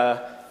think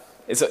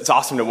it's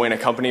awesome to win a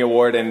company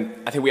award, and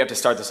I think we have to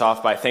start this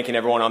off by thanking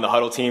everyone on the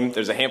Huddle team.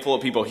 There's a handful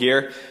of people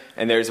here,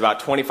 and there's about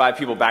 25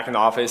 people back in the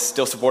office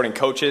still supporting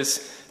coaches.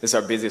 This is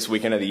our busiest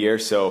weekend of the year,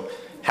 so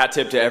hat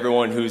tip to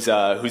everyone who's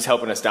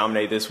helping us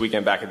dominate this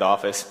weekend back at the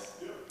office.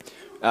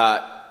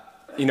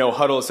 You know,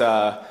 Huddle's,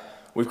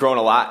 we've grown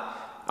a lot.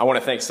 I want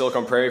to thank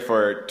Silicon Prairie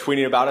for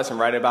tweeting about us and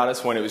writing about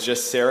us when it was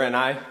just Sarah and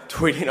I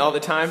tweeting all the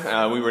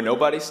time. We were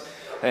nobodies.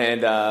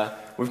 And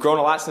we've grown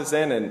a lot since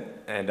then,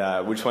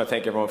 and we just want to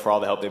thank everyone for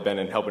all the help they've been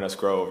in helping us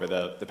grow over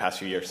the past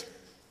few years.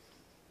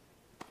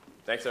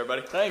 Thanks,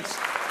 everybody. Thanks.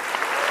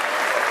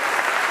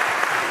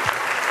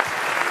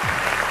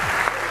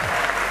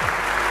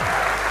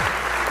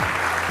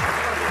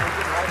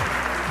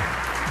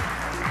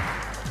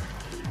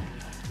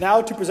 Now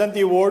to present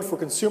the award for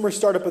Consumer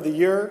Startup of the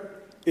Year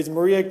is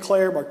Maria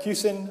Claire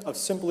Marcuson of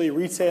Simply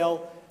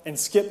Retail and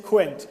Skip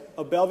Quint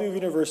of Bellevue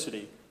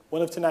University,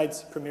 one of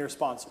tonight's premier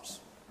sponsors.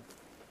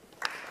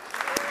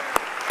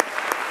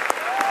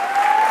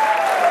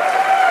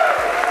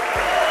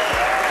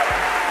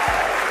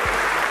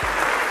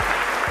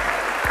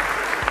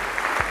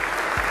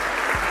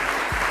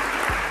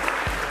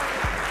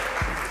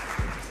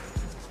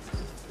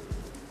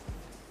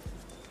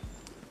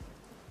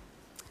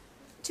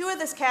 Two of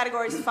this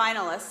category's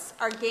finalists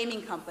are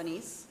gaming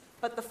companies,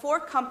 but the four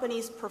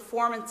companies'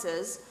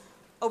 performances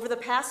over the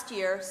past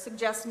year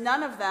suggest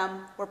none of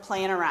them were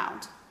playing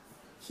around.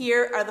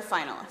 Here are the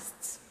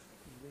finalists.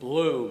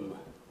 Bloom.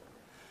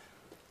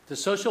 The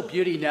social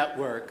beauty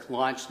network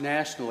launched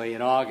nationally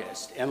in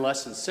August, and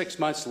less than 6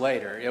 months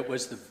later, it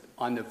was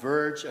on the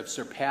verge of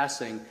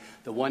surpassing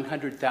the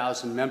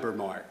 100,000 member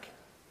mark.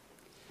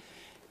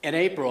 In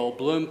April,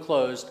 Bloom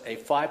closed a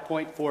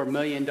 $5.4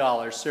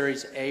 million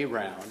Series A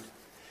round,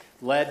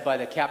 led by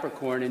the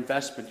Capricorn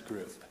Investment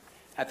Group.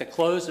 At the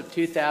close of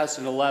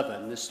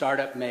 2011, the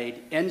startup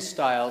made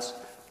InStyle's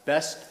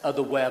Best of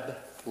the Web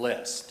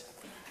list.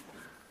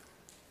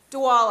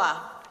 Dwolla.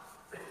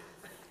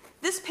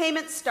 This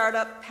payment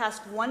startup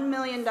passed $1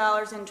 million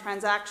in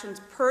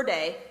transactions per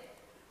day,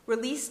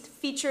 released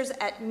features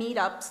at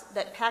meetups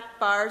that packed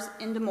bars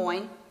in Des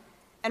Moines,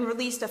 and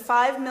released a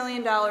 $5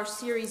 million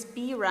Series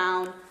B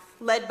round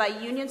led by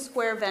Union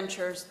Square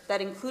Ventures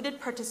that included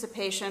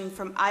participation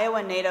from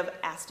Iowa native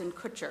Aston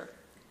Kutcher.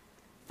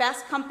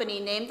 Fast Company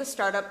named the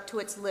startup to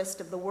its list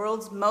of the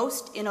world's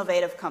most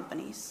innovative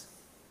companies.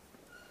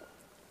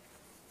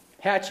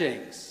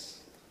 Hatchings.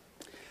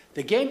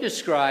 The game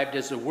described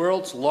as the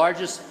world's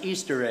largest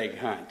Easter egg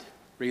hunt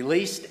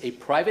released a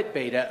private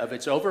beta of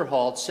its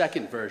overhauled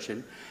second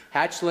version,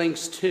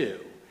 Hatchlings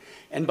 2,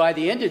 and by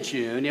the end of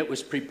June, it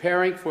was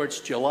preparing for its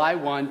July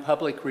 1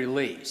 public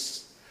release.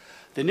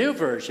 The new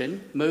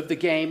version moved the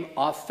game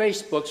off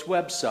Facebook's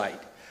website,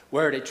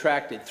 where it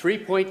attracted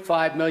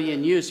 3.5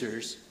 million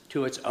users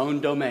to its own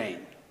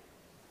domain.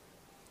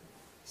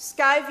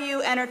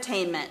 Skyview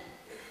Entertainment.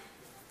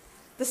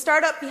 The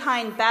startup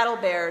behind Battle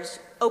Bears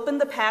opened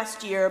the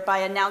past year by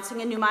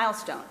announcing a new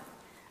milestone,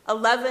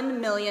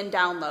 11 million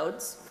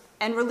downloads,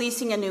 and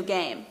releasing a new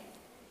game.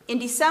 In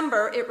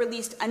December, it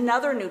released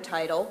another new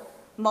title,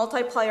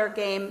 multiplayer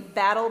game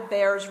Battle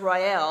Bears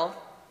Royale,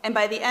 and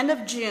by the end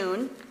of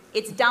June,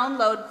 its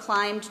download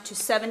climbed to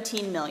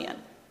 17 million.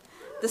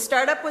 The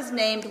startup was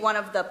named one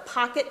of the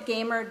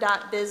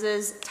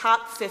PocketGamer.biz's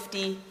top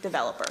 50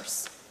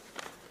 developers.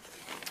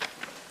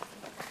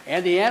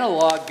 And the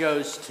analog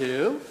goes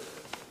to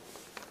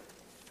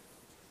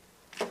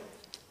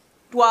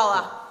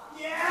Dwolla.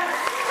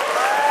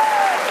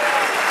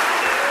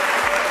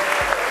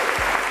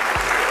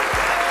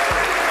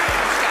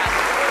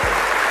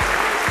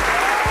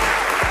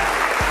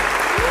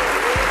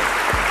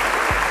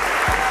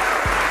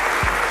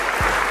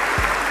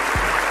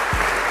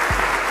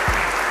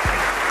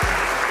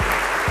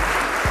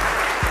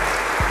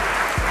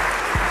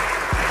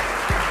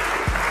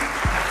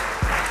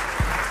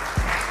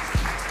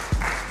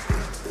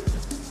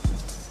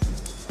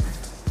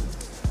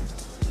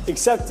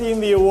 Accepting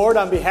the award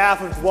on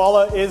behalf of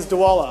Dwolla is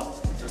Dwolla.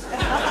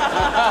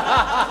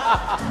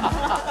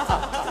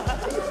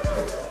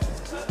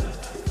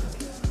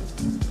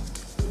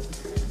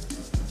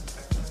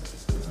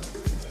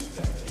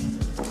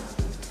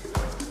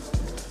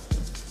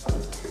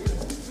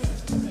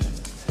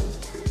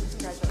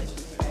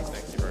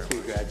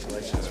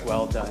 Congratulations.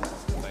 Well done.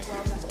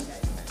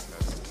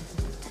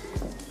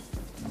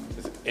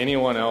 Does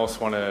anyone else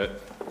want to?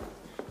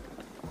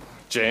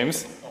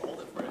 James?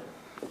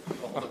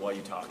 I'll hold it while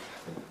you talk.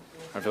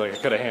 I feel like I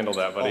could have handled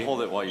that, buddy. I'll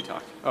hold it while you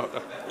talk. Oh.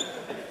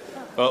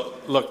 Well,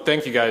 look,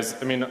 thank you guys.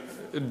 I mean,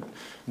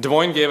 Des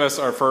Moines gave us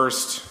our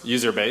first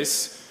user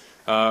base.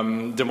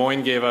 Des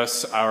Moines gave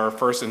us our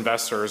first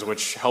investors,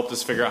 which helped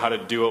us figure out how to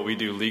do what we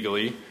do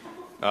legally.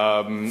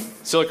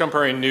 Silicon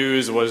Prairie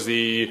News was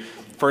the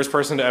first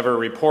person to ever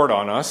report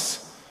on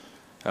us.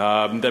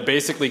 that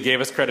basically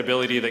gave us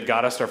credibility, that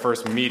got us our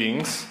first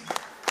meetings.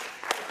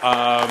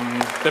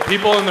 The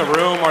people in the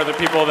room are the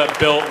people that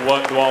built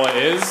what Dwolla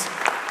is,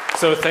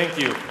 so thank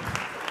you.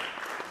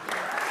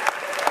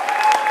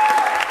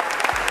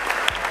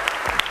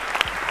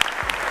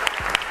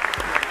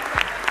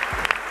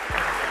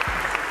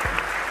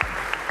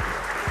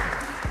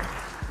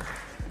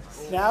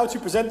 Now to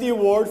present the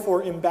award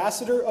for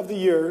Ambassador of the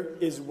Year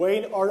is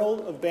Wayne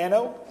Arnold of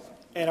Banno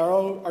and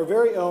our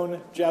very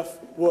own Jeff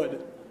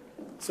Wood,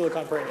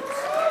 Silicon Prairie News.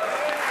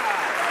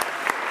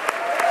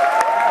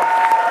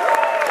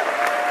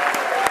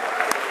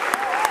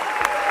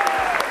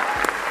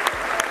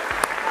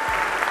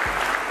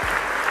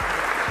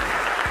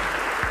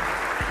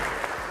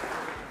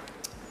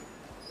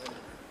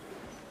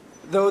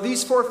 Though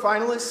these 4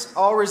 finalists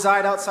all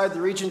reside outside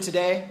the region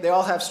today, they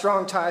all have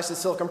strong ties to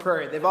Silicon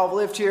Prairie. They've all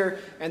lived here,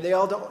 and they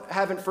all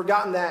haven't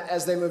forgotten that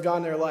as they moved on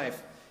in their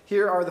life.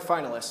 Here are the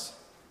finalists.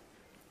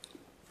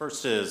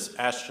 First is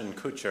Ashton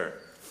Kutcher.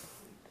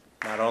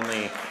 Not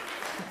only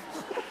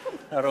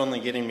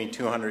getting me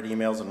 200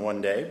 emails in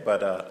one day,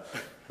 but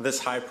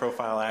this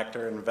high-profile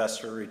actor and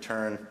investor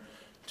returned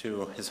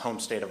to his home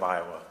state of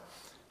Iowa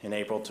in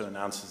April to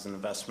announce his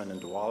investment in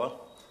Dwolla.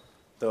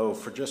 Though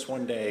for just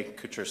one day,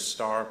 Kutcher's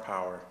star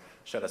power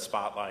shed a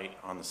spotlight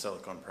on the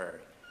Silicon Prairie.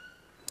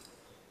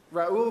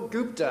 Rahul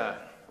Gupta.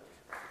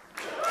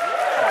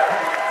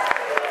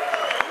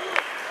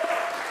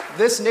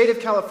 This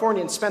native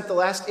Californian spent the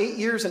last 8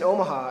 years in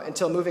Omaha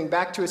until moving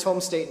back to his home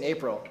state in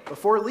April.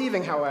 Before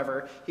leaving,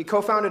 however, he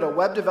co-founded a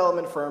web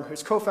development firm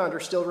whose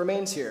co-founder still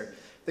remains here.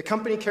 The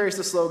company carries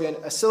the slogan,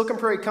 "A Silicon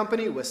Prairie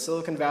company with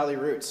Silicon Valley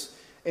roots."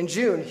 In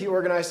June, he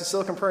organized a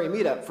Silicon Prairie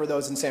meetup for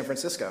those in San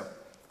Francisco.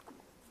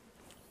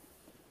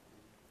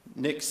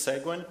 Nick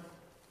Seguin.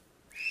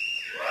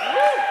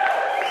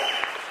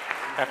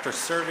 After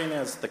serving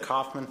as the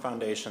Kauffman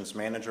Foundation's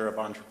Manager of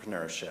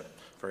Entrepreneurship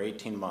for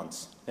 18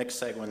 months, Nick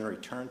Seguin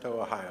returned to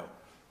Ohio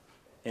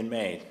in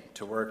May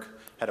to work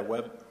at the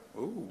web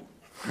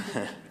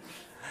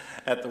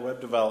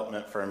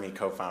development firm he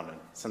co-founded.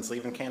 Since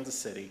leaving Kansas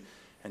City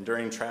and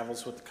during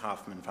travels with the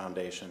Kauffman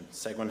Foundation,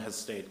 Seguin has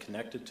stayed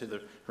connected to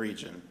the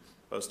region,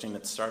 boasting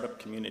its startup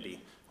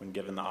community when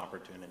given the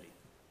opportunity.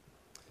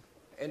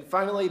 And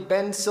finally,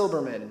 Ben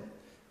Silberman.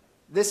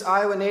 This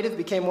Iowa native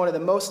became one of the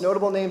most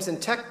notable names in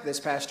tech this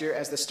past year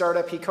as the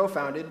startup he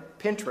co-founded,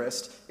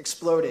 Pinterest,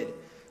 exploded.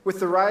 With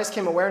the rise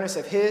came awareness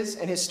of his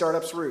and his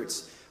startup's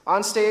roots.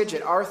 On stage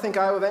at our Think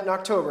Iowa event in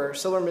October,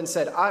 Silberman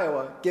said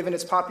Iowa, given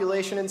its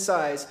population and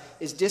size,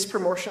 is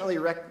disproportionately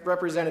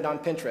represented on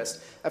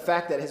Pinterest, a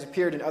fact that has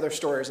appeared in other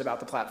stories about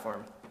the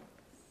platform.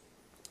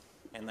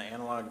 And the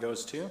analog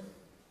goes to?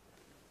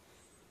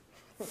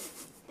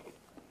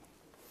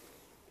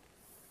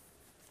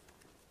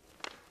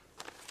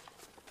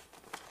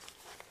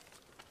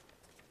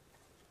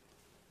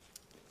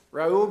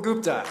 Rahul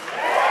Gupta.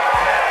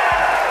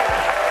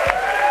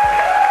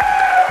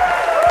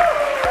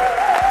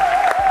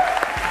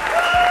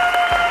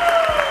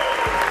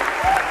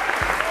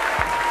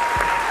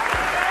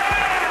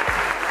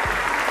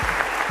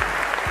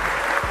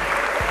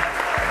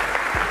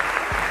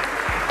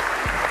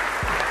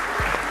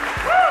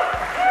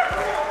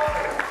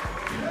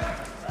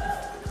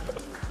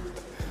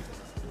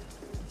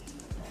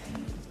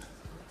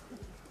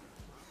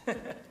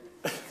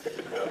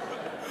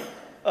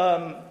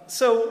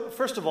 So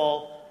first of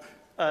all,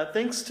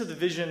 thanks to the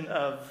vision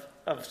of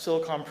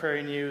Silicon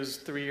Prairie News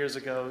 3 years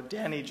ago,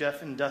 Danny,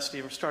 Jeff, and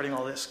Dusty were starting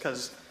all this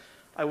because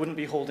I wouldn't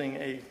be holding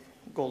a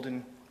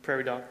golden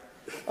prairie dog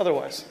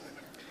otherwise.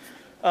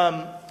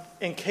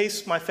 In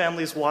case my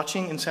family is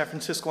watching in San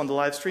Francisco on the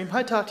live stream,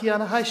 hi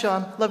Tatiana, hi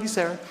Sean, love you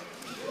Sarah.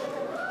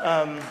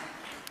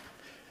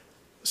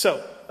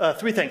 So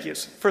 3 thank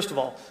yous. First of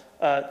all,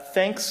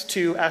 thanks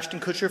to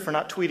Ashton Kutcher for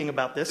not tweeting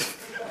about this.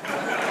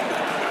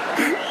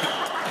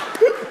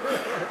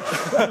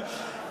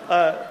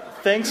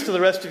 Thanks to the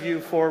rest of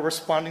you for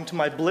responding to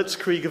my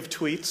blitzkrieg of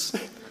tweets.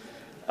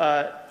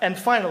 And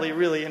finally,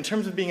 really, in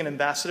terms of being an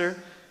ambassador,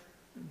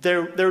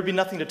 there would be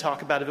nothing to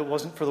talk about if it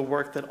wasn't for the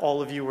work that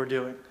all of you were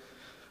doing.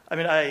 I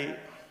mean,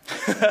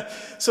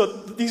 so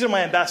these are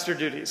my ambassador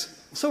duties.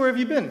 So where have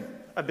you been?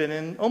 I've been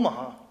in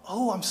Omaha.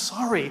 Oh, I'm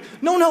sorry.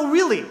 No,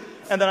 really.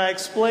 And then I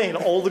explain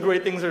all the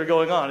great things that are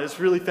going on. It's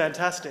really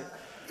fantastic.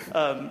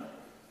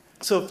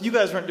 So if you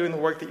guys weren't doing the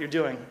work that you're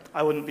doing,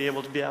 I wouldn't be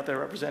able to be out there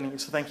representing you,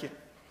 so thank you.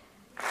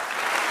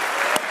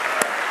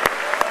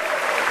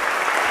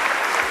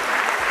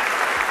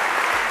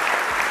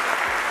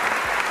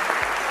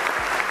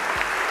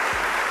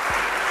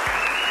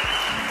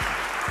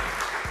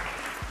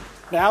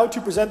 Now to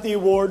present the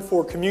award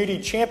for Community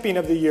Champion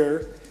of the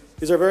Year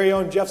is our very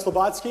own Jeff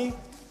Slobotsky,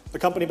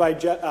 accompanied by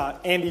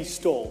Andy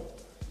Stoll.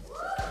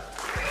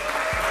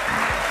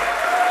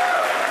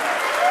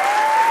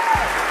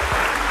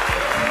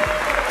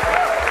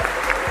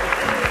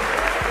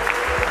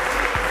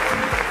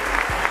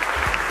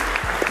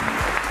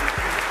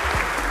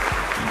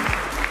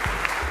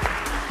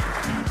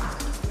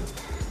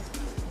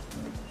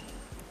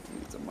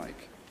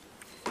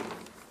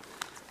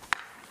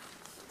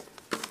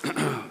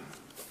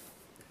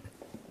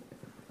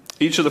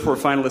 Each of the 4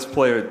 finalists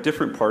play a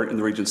different part in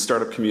the region's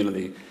startup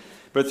community,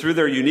 but through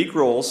their unique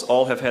roles,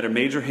 all have had a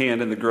major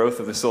hand in the growth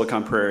of the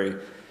Silicon Prairie.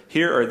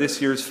 Here are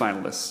this year's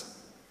finalists.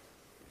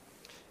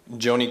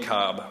 Joni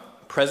Cobb,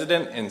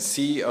 President and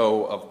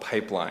CEO of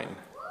Pipeline.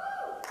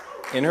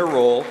 In her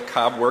role,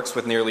 Cobb works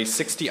with nearly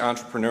 60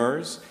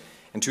 entrepreneurs.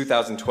 In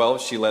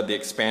 2012, she led the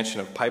expansion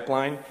of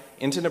Pipeline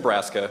into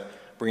Nebraska,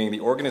 bringing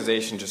the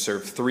organization to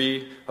serve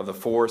 3 of the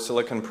 4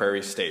 Silicon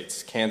Prairie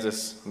states,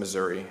 Kansas,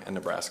 Missouri, and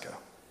Nebraska.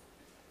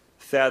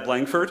 Thad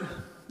Langford,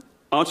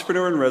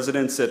 entrepreneur in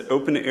residence at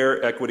Open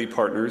Air Equity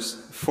Partners,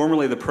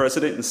 formerly the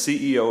president and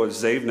CEO of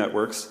Zave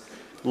Networks.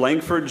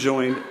 Langford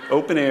joined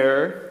Open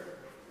Air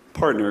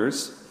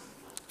Partners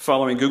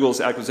following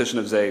Google's acquisition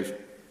of Zave.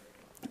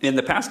 In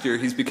the past year,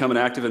 he's become an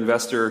active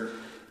investor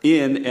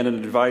in and an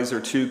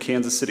advisor to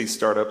Kansas City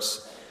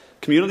startups.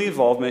 Community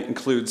involvement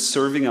includes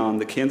serving on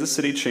the Kansas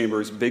City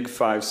Chamber's Big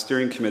 5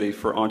 Steering Committee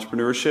for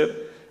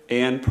Entrepreneurship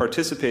and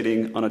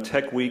participating on a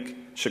Tech Week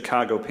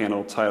Chicago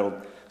panel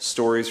titled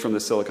Stories from the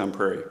Silicon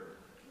Prairie.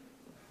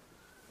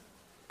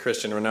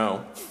 Christian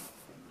Renaud.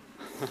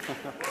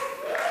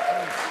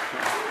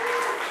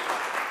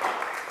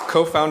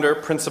 Co-founder,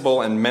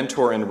 principal, and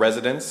mentor in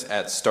residence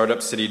at Startup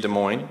City Des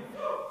Moines.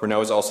 Renaud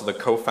is also the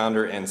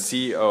co-founder and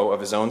CEO of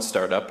his own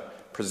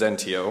startup,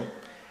 Presentio,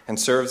 and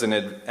serves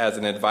as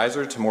an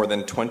advisor to more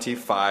than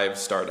 25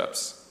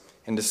 startups.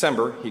 In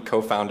December, he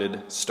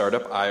co-founded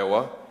Startup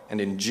Iowa,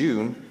 and in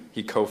June,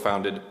 he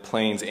co-founded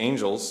Plains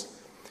Angels.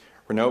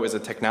 Renaud is a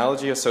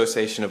Technology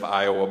Association of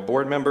Iowa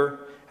board member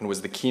and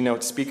was the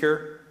keynote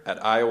speaker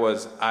at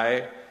Iowa's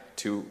Eye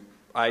to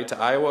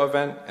Iowa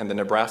event and the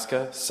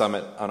Nebraska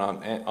Summit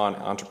on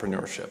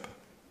Entrepreneurship.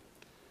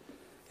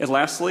 And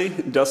lastly,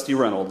 Dusty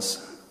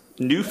Reynolds,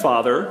 new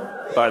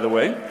father, by the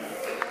way,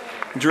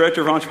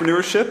 Director of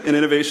Entrepreneurship and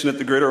Innovation at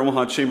the Greater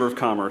Omaha Chamber of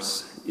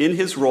Commerce. In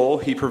his role,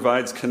 he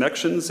provides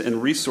connections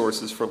and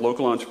resources for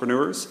local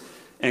entrepreneurs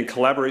and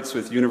collaborates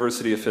with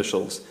university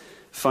officials,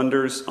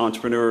 funders,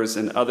 entrepreneurs,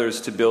 and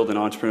others to build an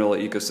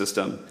entrepreneurial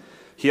ecosystem.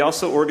 He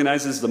also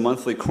organizes the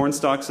monthly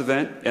Cornstalks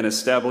event and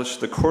established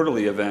the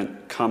quarterly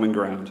event, Common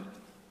Ground.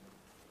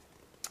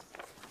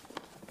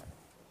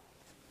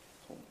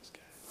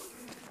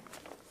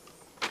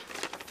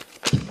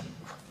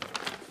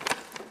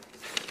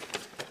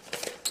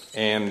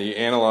 And the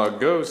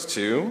analog goes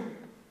to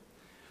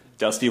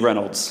Dusty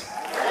Reynolds.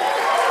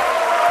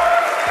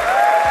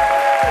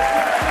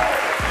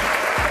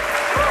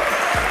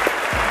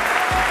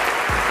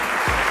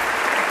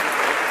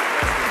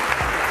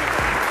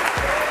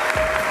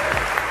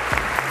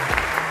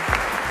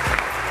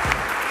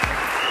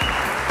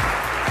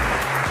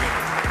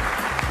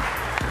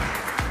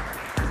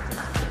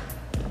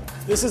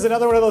 This is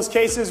another one of those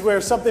cases where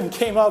something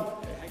came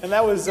up, and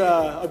that was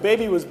a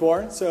baby was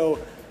born. So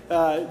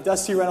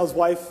Dusty Reynolds'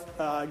 wife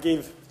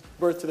gave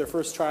birth to their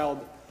first child,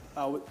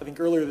 I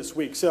think earlier this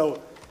week.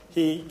 So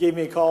he gave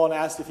me a call and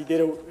asked if he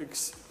did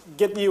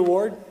get the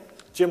award,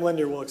 Jim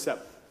Linder will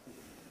accept.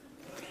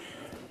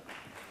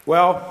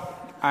 Well,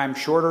 I'm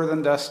shorter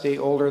than Dusty,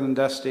 older than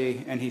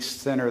Dusty, and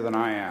he's thinner than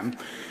I am.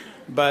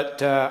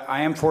 But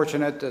I am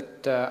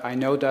fortunate that I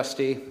know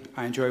Dusty.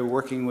 I enjoy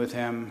working with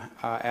him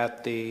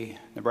at the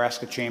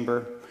Nebraska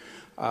Chamber,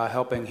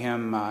 helping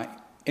him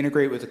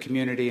integrate with the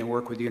community and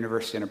work with the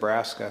University of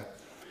Nebraska.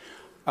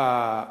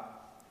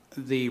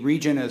 The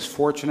region is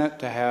fortunate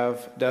to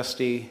have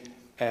Dusty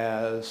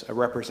as a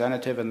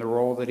representative in the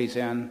role that he's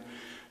in.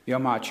 The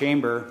Omaha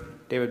Chamber,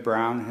 David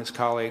Brown and his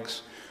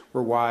colleagues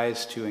were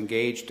wise to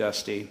engage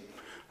Dusty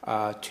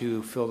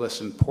to fill this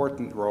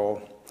important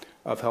role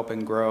of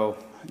helping grow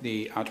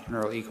the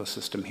entrepreneurial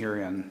ecosystem here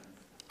in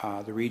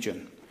the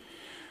region.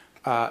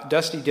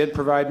 Dusty did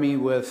provide me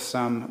with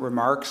some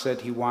remarks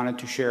that he wanted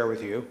to share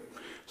with you,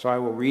 so I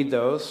will read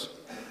those.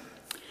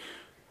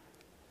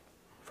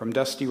 From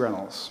Dusty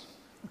Reynolds.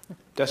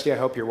 Dusty, I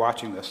hope you're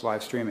watching this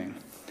live streaming.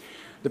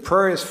 The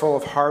Prairie is full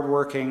of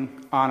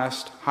hardworking,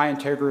 honest,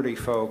 high-integrity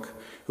folk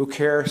who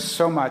care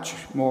so much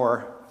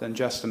more than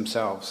just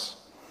themselves.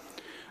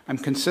 I'm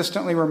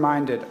consistently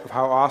reminded of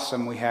how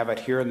awesome we have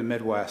it here in the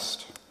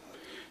Midwest.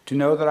 To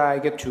know that I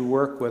get to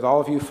work with all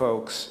of you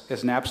folks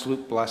is an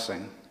absolute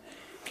blessing.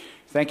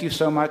 Thank you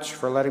so much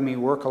for letting me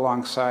work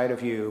alongside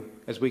of you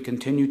as we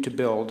continue to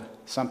build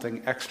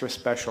something extra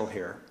special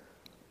here.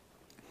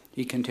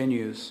 He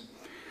continues,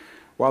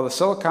 while the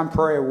Silicon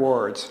Prairie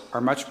Awards are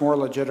much more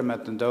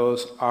legitimate than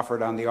those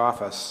offered on The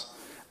Office,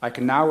 I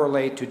can now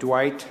relate to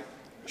Dwight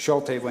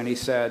Schulte when he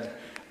said,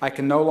 I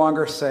can no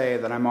longer say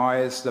that I'm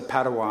always the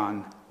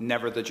Padawan,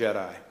 never the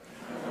Jedi.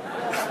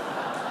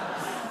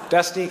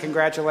 Dusty,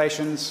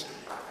 congratulations.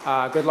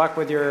 Good luck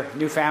with your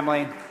new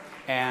family,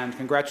 and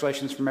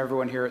congratulations from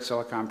everyone here at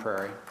Silicon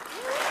Prairie.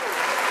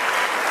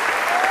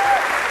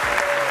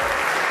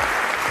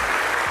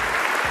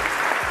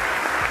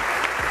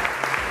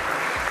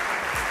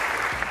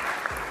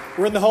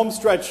 We're in the home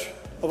stretch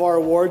of our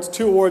awards.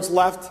 2 awards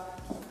left.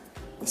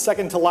 The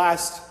second to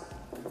last,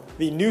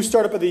 the new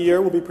Startup of the Year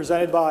will be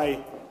presented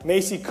by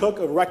Macy Cook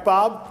of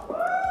RecBob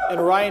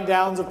and Ryan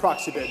Downs of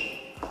ProxyBid.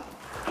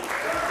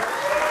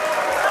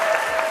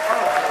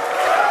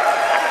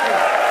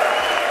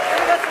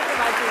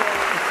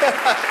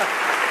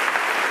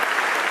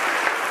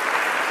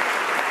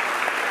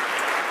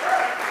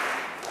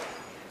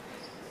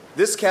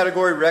 This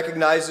category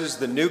recognizes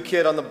the new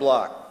kid on the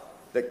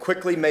block that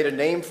quickly made a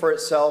name for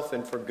itself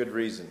and for good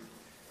reason.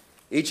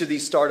 Each of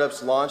these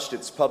startups launched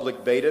its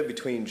public beta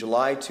between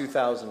July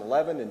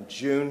 2011 and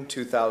June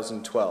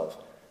 2012.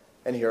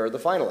 And here are the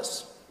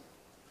finalists.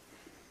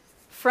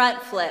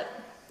 Front Flip.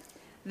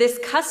 This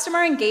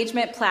customer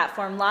engagement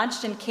platform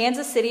launched in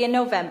Kansas City in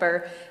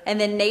November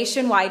and then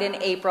nationwide in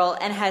April,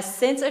 and has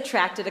since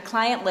attracted a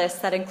client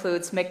list that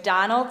includes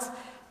McDonald's,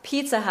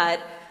 Pizza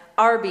Hut,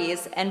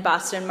 Arby's, and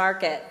Boston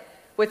Market.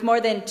 With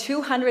more than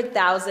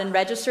 200,000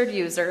 registered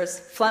users,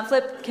 Front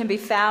Flip can be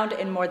found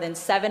in more than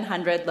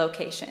 700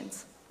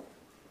 locations.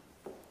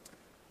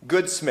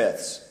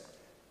 Goodsmiths.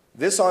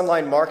 This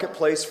online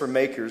marketplace for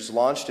makers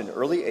launched in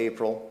early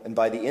April, and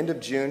by the end of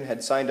June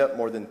had signed up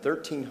more than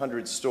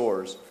 1,300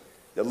 stores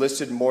that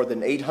listed more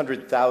than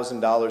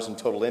 $800,000 in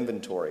total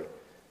inventory.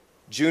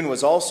 June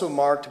was also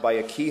marked by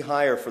a key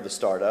hire for the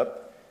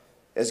startup,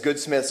 as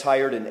Goodsmiths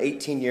hired an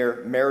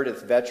 18-year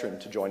Meredith veteran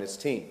to join its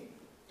team.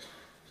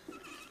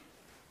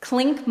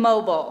 Clink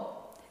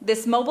Mobile.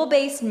 This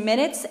mobile-based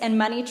minutes and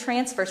money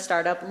transfer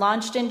startup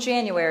launched in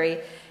January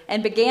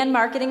and began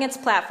marketing its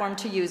platform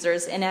to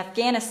users in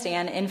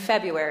Afghanistan in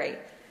February.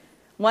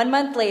 1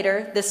 month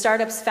later, the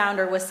startup's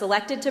founder was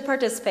selected to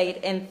participate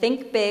in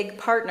Think Big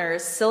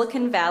Partners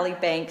Silicon Valley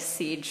Bank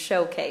Seed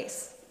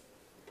Showcase.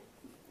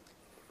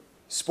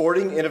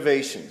 Sporting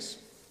Innovations.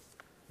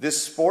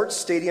 This sports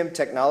stadium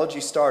technology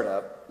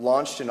startup,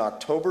 launched in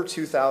October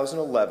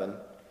 2011,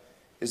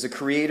 is a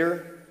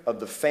creator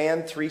of the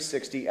Fan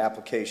 360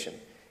 application.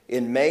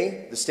 In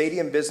May, the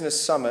Stadium Business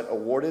Summit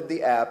awarded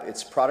the app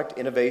its Product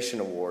Innovation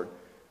Award,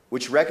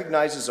 which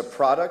recognizes a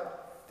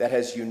product that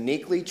has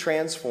uniquely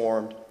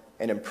transformed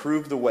and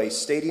improved the way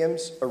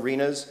stadiums,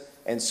 arenas,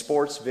 and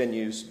sports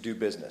venues do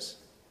business.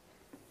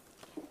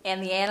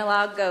 And the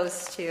analog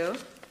goes to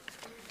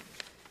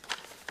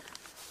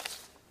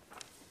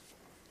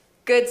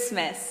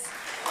Goodsmiths.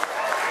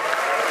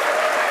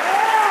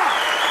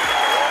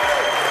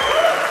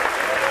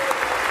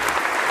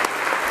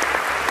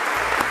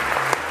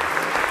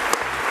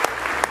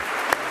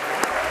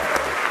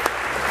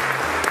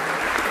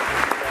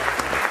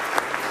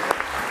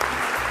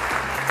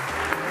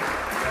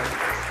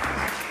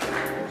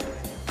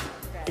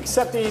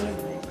 Accepting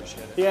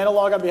the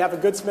analog on behalf of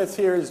Goodsmiths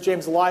here is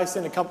James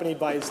Eliason, accompanied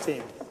by his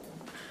team.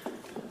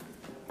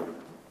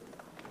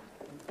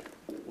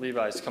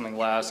 Levi's coming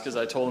last because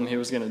I told him he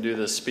was going to do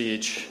this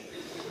speech.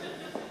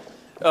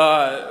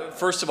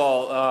 First of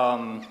all,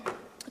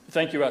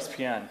 thank you,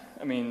 SPN.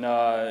 I mean,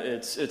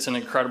 it's an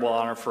incredible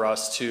honor for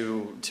us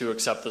to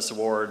accept this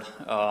award.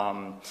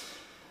 I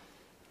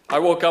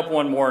woke up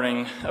one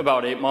morning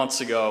about 8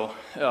 months ago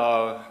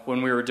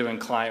when we were doing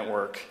client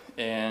work,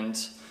 and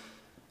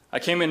I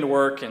came into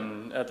work,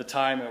 and at the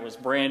time it was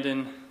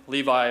Brandon,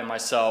 Levi, and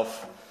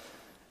myself,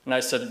 and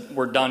I said,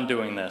 we're done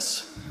doing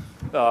this.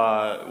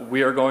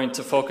 We are going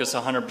to focus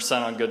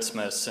 100% on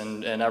Goodsmiths,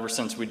 and ever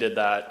since we did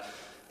that,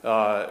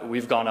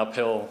 we've gone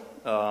uphill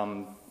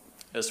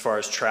as far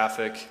as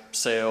traffic,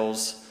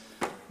 sales,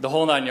 the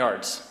whole 9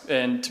 yards.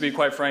 And to be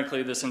quite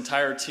frankly, this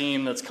entire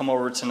team that's come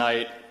over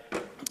tonight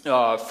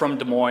from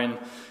Des Moines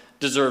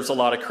deserves a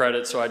lot of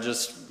credit, so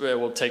it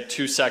will take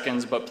 2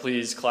 seconds, but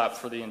please clap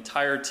for the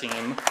entire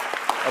team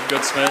of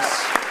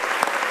Goodsmiths.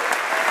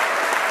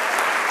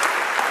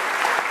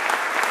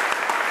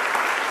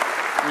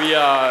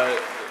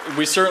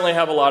 We certainly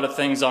have a lot of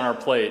things on our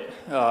plate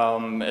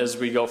as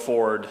we go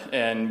forward,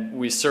 and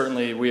we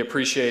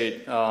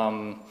appreciate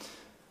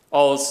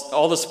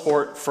all the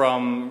support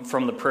from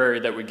the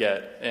Prairie that we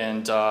get.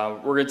 And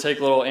we're going to take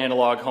a little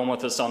analog home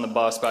with us on the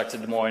bus back to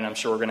Des Moines. I'm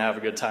sure we're going to have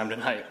a good time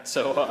tonight.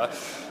 So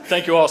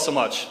thank you all so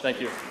much.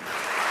 Thank you.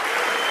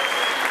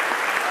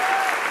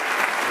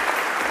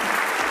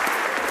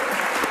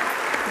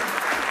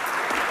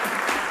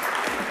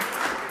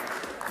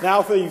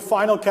 Now for the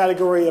final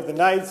category of the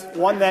night,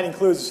 one that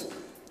includes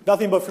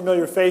nothing but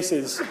familiar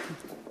faces,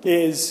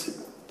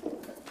 is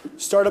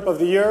Startup of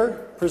the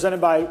Year,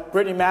 presented by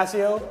Brittany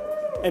Massio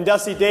and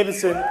Dusty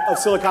Davidson of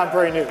Silicon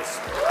Prairie News.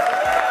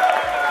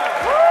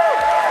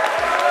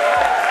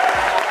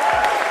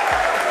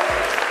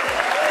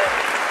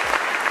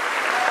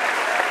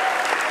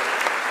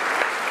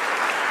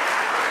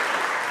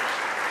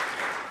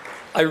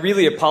 I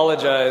really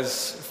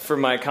apologize for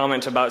my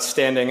comment about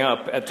standing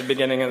up at the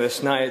beginning of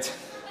this night.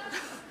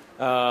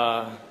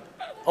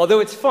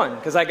 Although it's fun,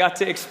 because I got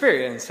to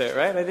experience it,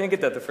 right? I didn't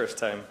get that the first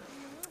time.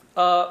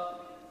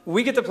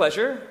 We get the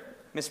pleasure,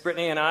 Miss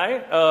Brittany and I,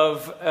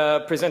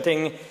 of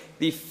presenting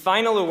the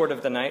final award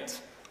of the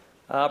night,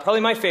 probably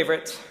my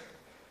favorite,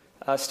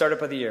 Startup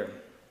of the Year.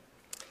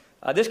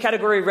 This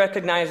category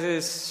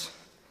recognizes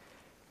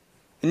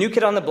the new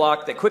kid on the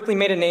block that quickly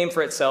made a name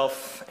for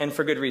itself, and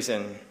for good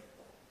reason.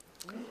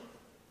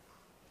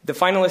 The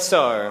finalists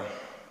are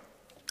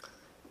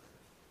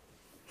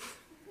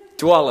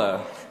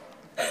Dwolla.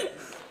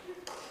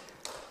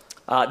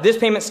 This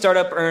payment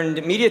startup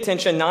earned media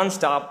attention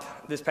nonstop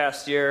this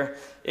past year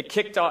It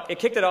kicked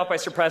it off by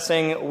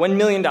surpassing $1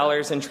 million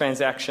in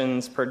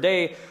transactions per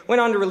day,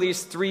 went on to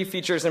release 3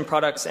 features and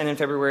products, and in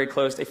February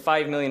closed a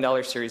 $5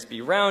 million Series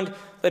B round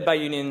led by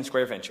Union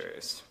Square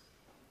Ventures.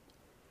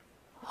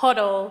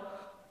 Huddle.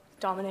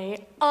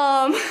 Dominate.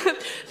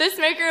 This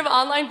maker of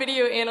online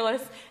video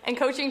analysts and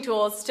coaching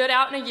tools stood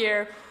out in a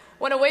year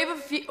when a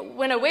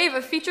wave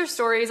of feature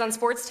stories on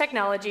sports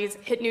technologies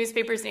hit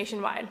newspapers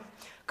nationwide.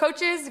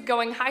 Coaches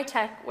going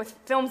high-tech with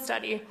film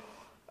study,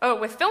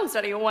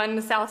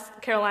 one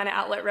South Carolina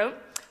outlet wrote.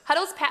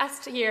 Huddle's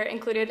past year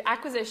included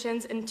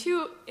acquisitions in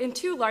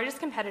two largest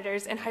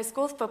competitors in high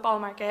school football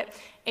market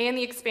and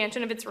the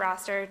expansion of its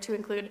roster to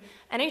include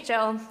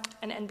NHL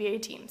and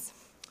NBA teams.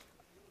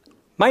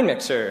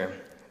 MindMixer.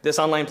 This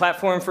online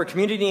platform for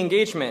community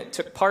engagement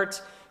took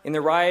part in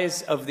the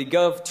rise of the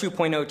Gov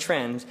 2.0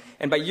 trend,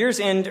 and by year's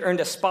end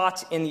earned a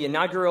spot in the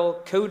inaugural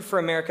Code for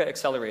America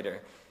Accelerator.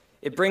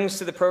 It brings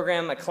to the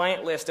program a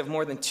client list of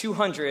more than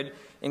 200,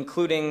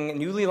 including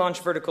newly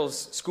launched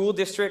verticals, school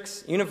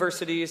districts,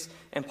 universities,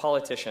 and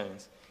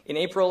politicians. In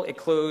April, it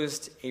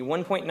closed a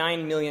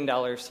 $1.9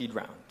 million seed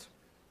round.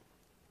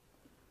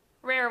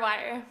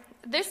 RareWire.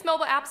 This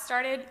mobile app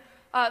startup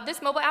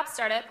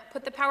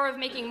put the power of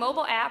making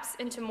mobile apps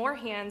into more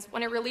hands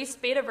when it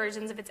released beta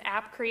versions of its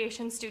app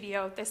creation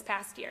studio this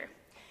past year.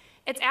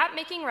 Its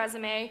app-making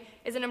resume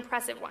is an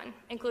impressive one,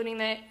 including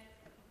the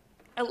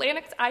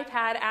Atlantic's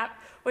iPad app,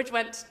 which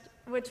went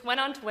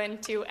on to win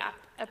 2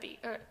 Appy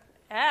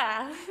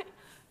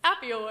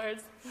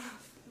Awards.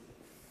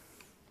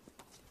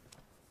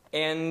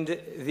 And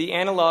the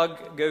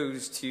analog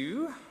goes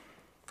to...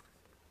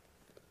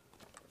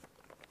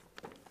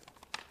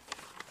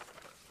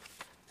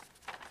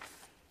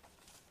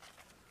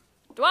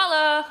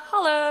 Dwolla,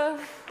 holla.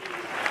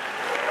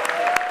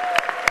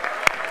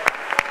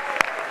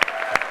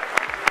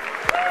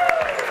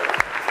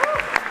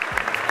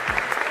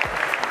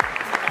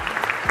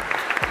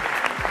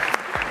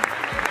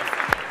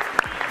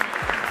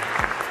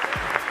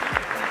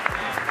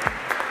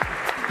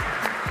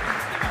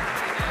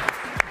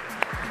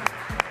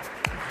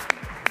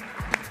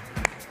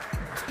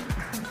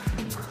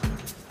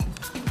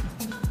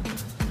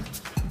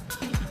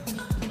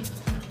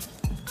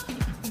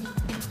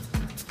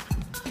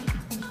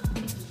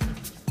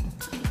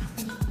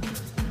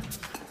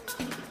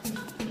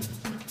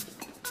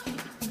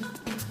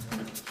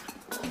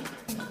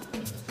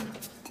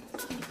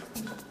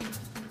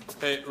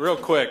 Hey, real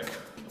quick,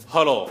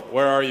 Huddle,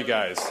 where are you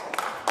guys?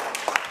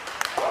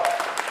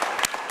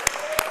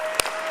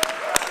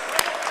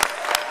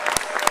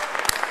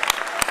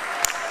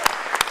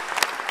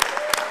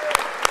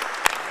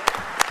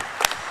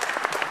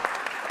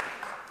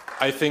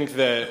 I think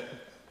that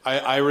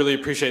I really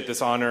appreciate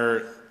this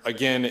honor.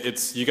 Again,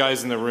 it's you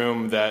guys in the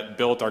room that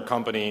built our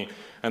company,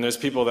 and there's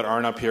people that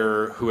aren't up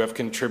here who have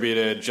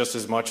contributed just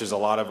as much as a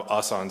lot of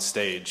us on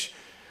stage.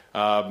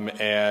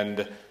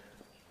 And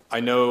I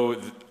know,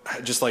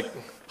 just like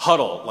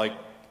Huddle, like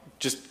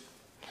just,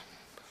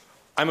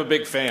 I'm a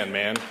big fan,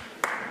 man.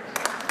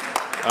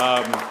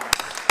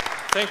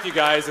 Thank you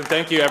guys, and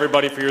thank you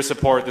everybody for your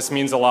support. This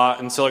means a lot,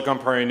 and Silicon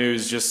Prairie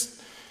News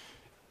just,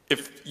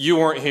 if you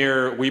weren't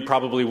here, we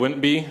probably wouldn't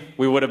be.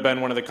 We would have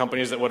been one of the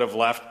companies that would have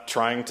left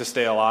trying to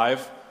stay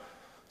alive.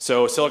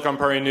 So Silicon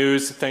Prairie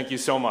News, thank you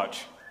so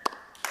much.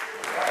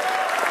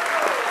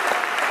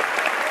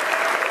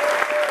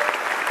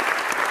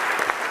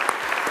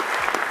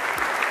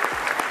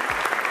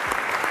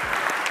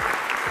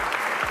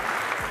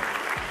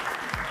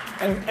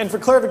 And for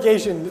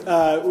clarification,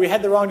 we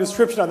had the wrong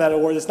description on that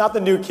award. It's not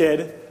the new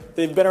kid.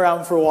 They've been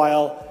around for a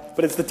while,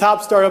 but it's the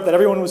top startup that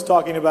everyone was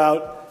talking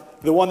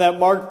about, the one that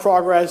marked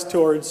progress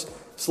towards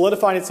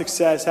solidifying its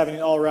success, having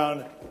an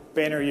all-around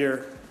banner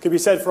year. Could be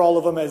said for all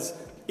of them, as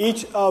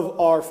each of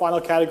our final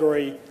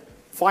category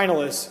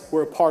finalists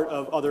were a part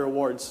of other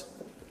awards.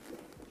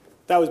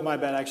 That was my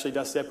bad, actually,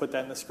 Dusty. I put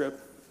that in the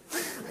script.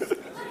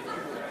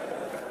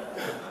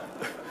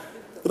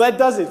 Well, that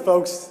does it,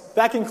 folks.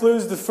 That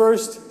concludes the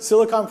first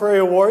Silicon Prairie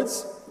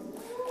Awards.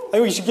 I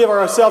think we should give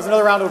ourselves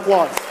another round of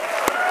applause.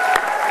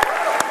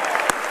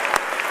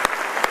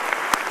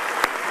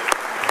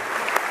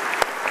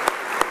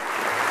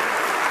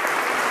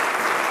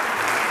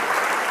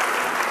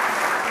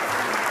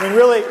 And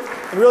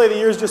really, the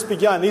year's just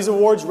begun. These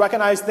awards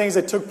recognize things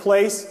that took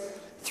place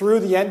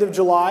through the end of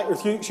July, or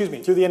through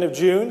the end of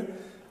June.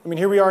 I mean,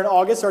 here we are in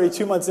August, already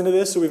 2 months into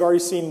this, so we've already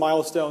seen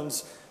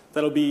milestones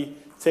that'll be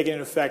taking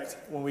into effect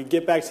when we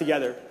get back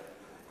together.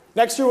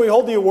 Next year, when we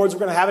hold the awards,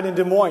 we're going to have it in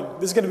Des Moines.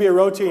 This is going to be a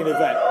rotating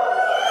event.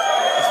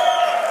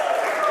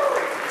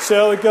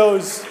 So it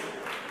goes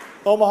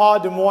Omaha,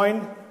 Des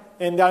Moines,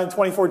 and down in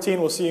 2014,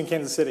 we'll see you in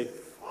Kansas City.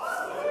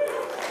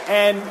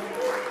 And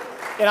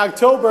in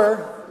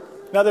October,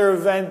 another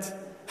event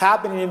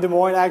happening in Des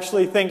Moines,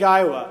 actually, Think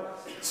Iowa.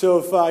 So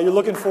if you're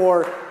looking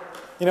for,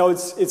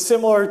 it's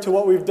similar to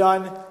what we've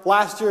done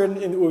last year,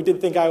 and we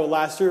did Think Iowa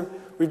last year.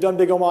 We've done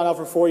Big Omaha now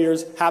for 4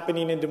 years,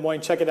 happening in Des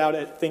Moines. Check it out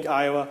at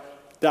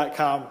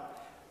thinkiowa.com.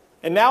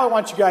 And now I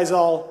want you guys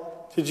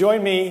all to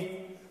join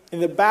me in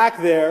the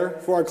back there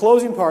for our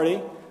closing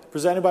party,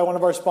 presented by one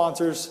of our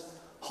sponsors,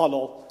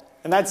 Huddle.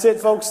 And that's it,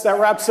 folks. That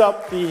wraps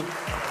up the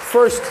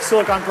first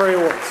Silicon Prairie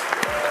Awards.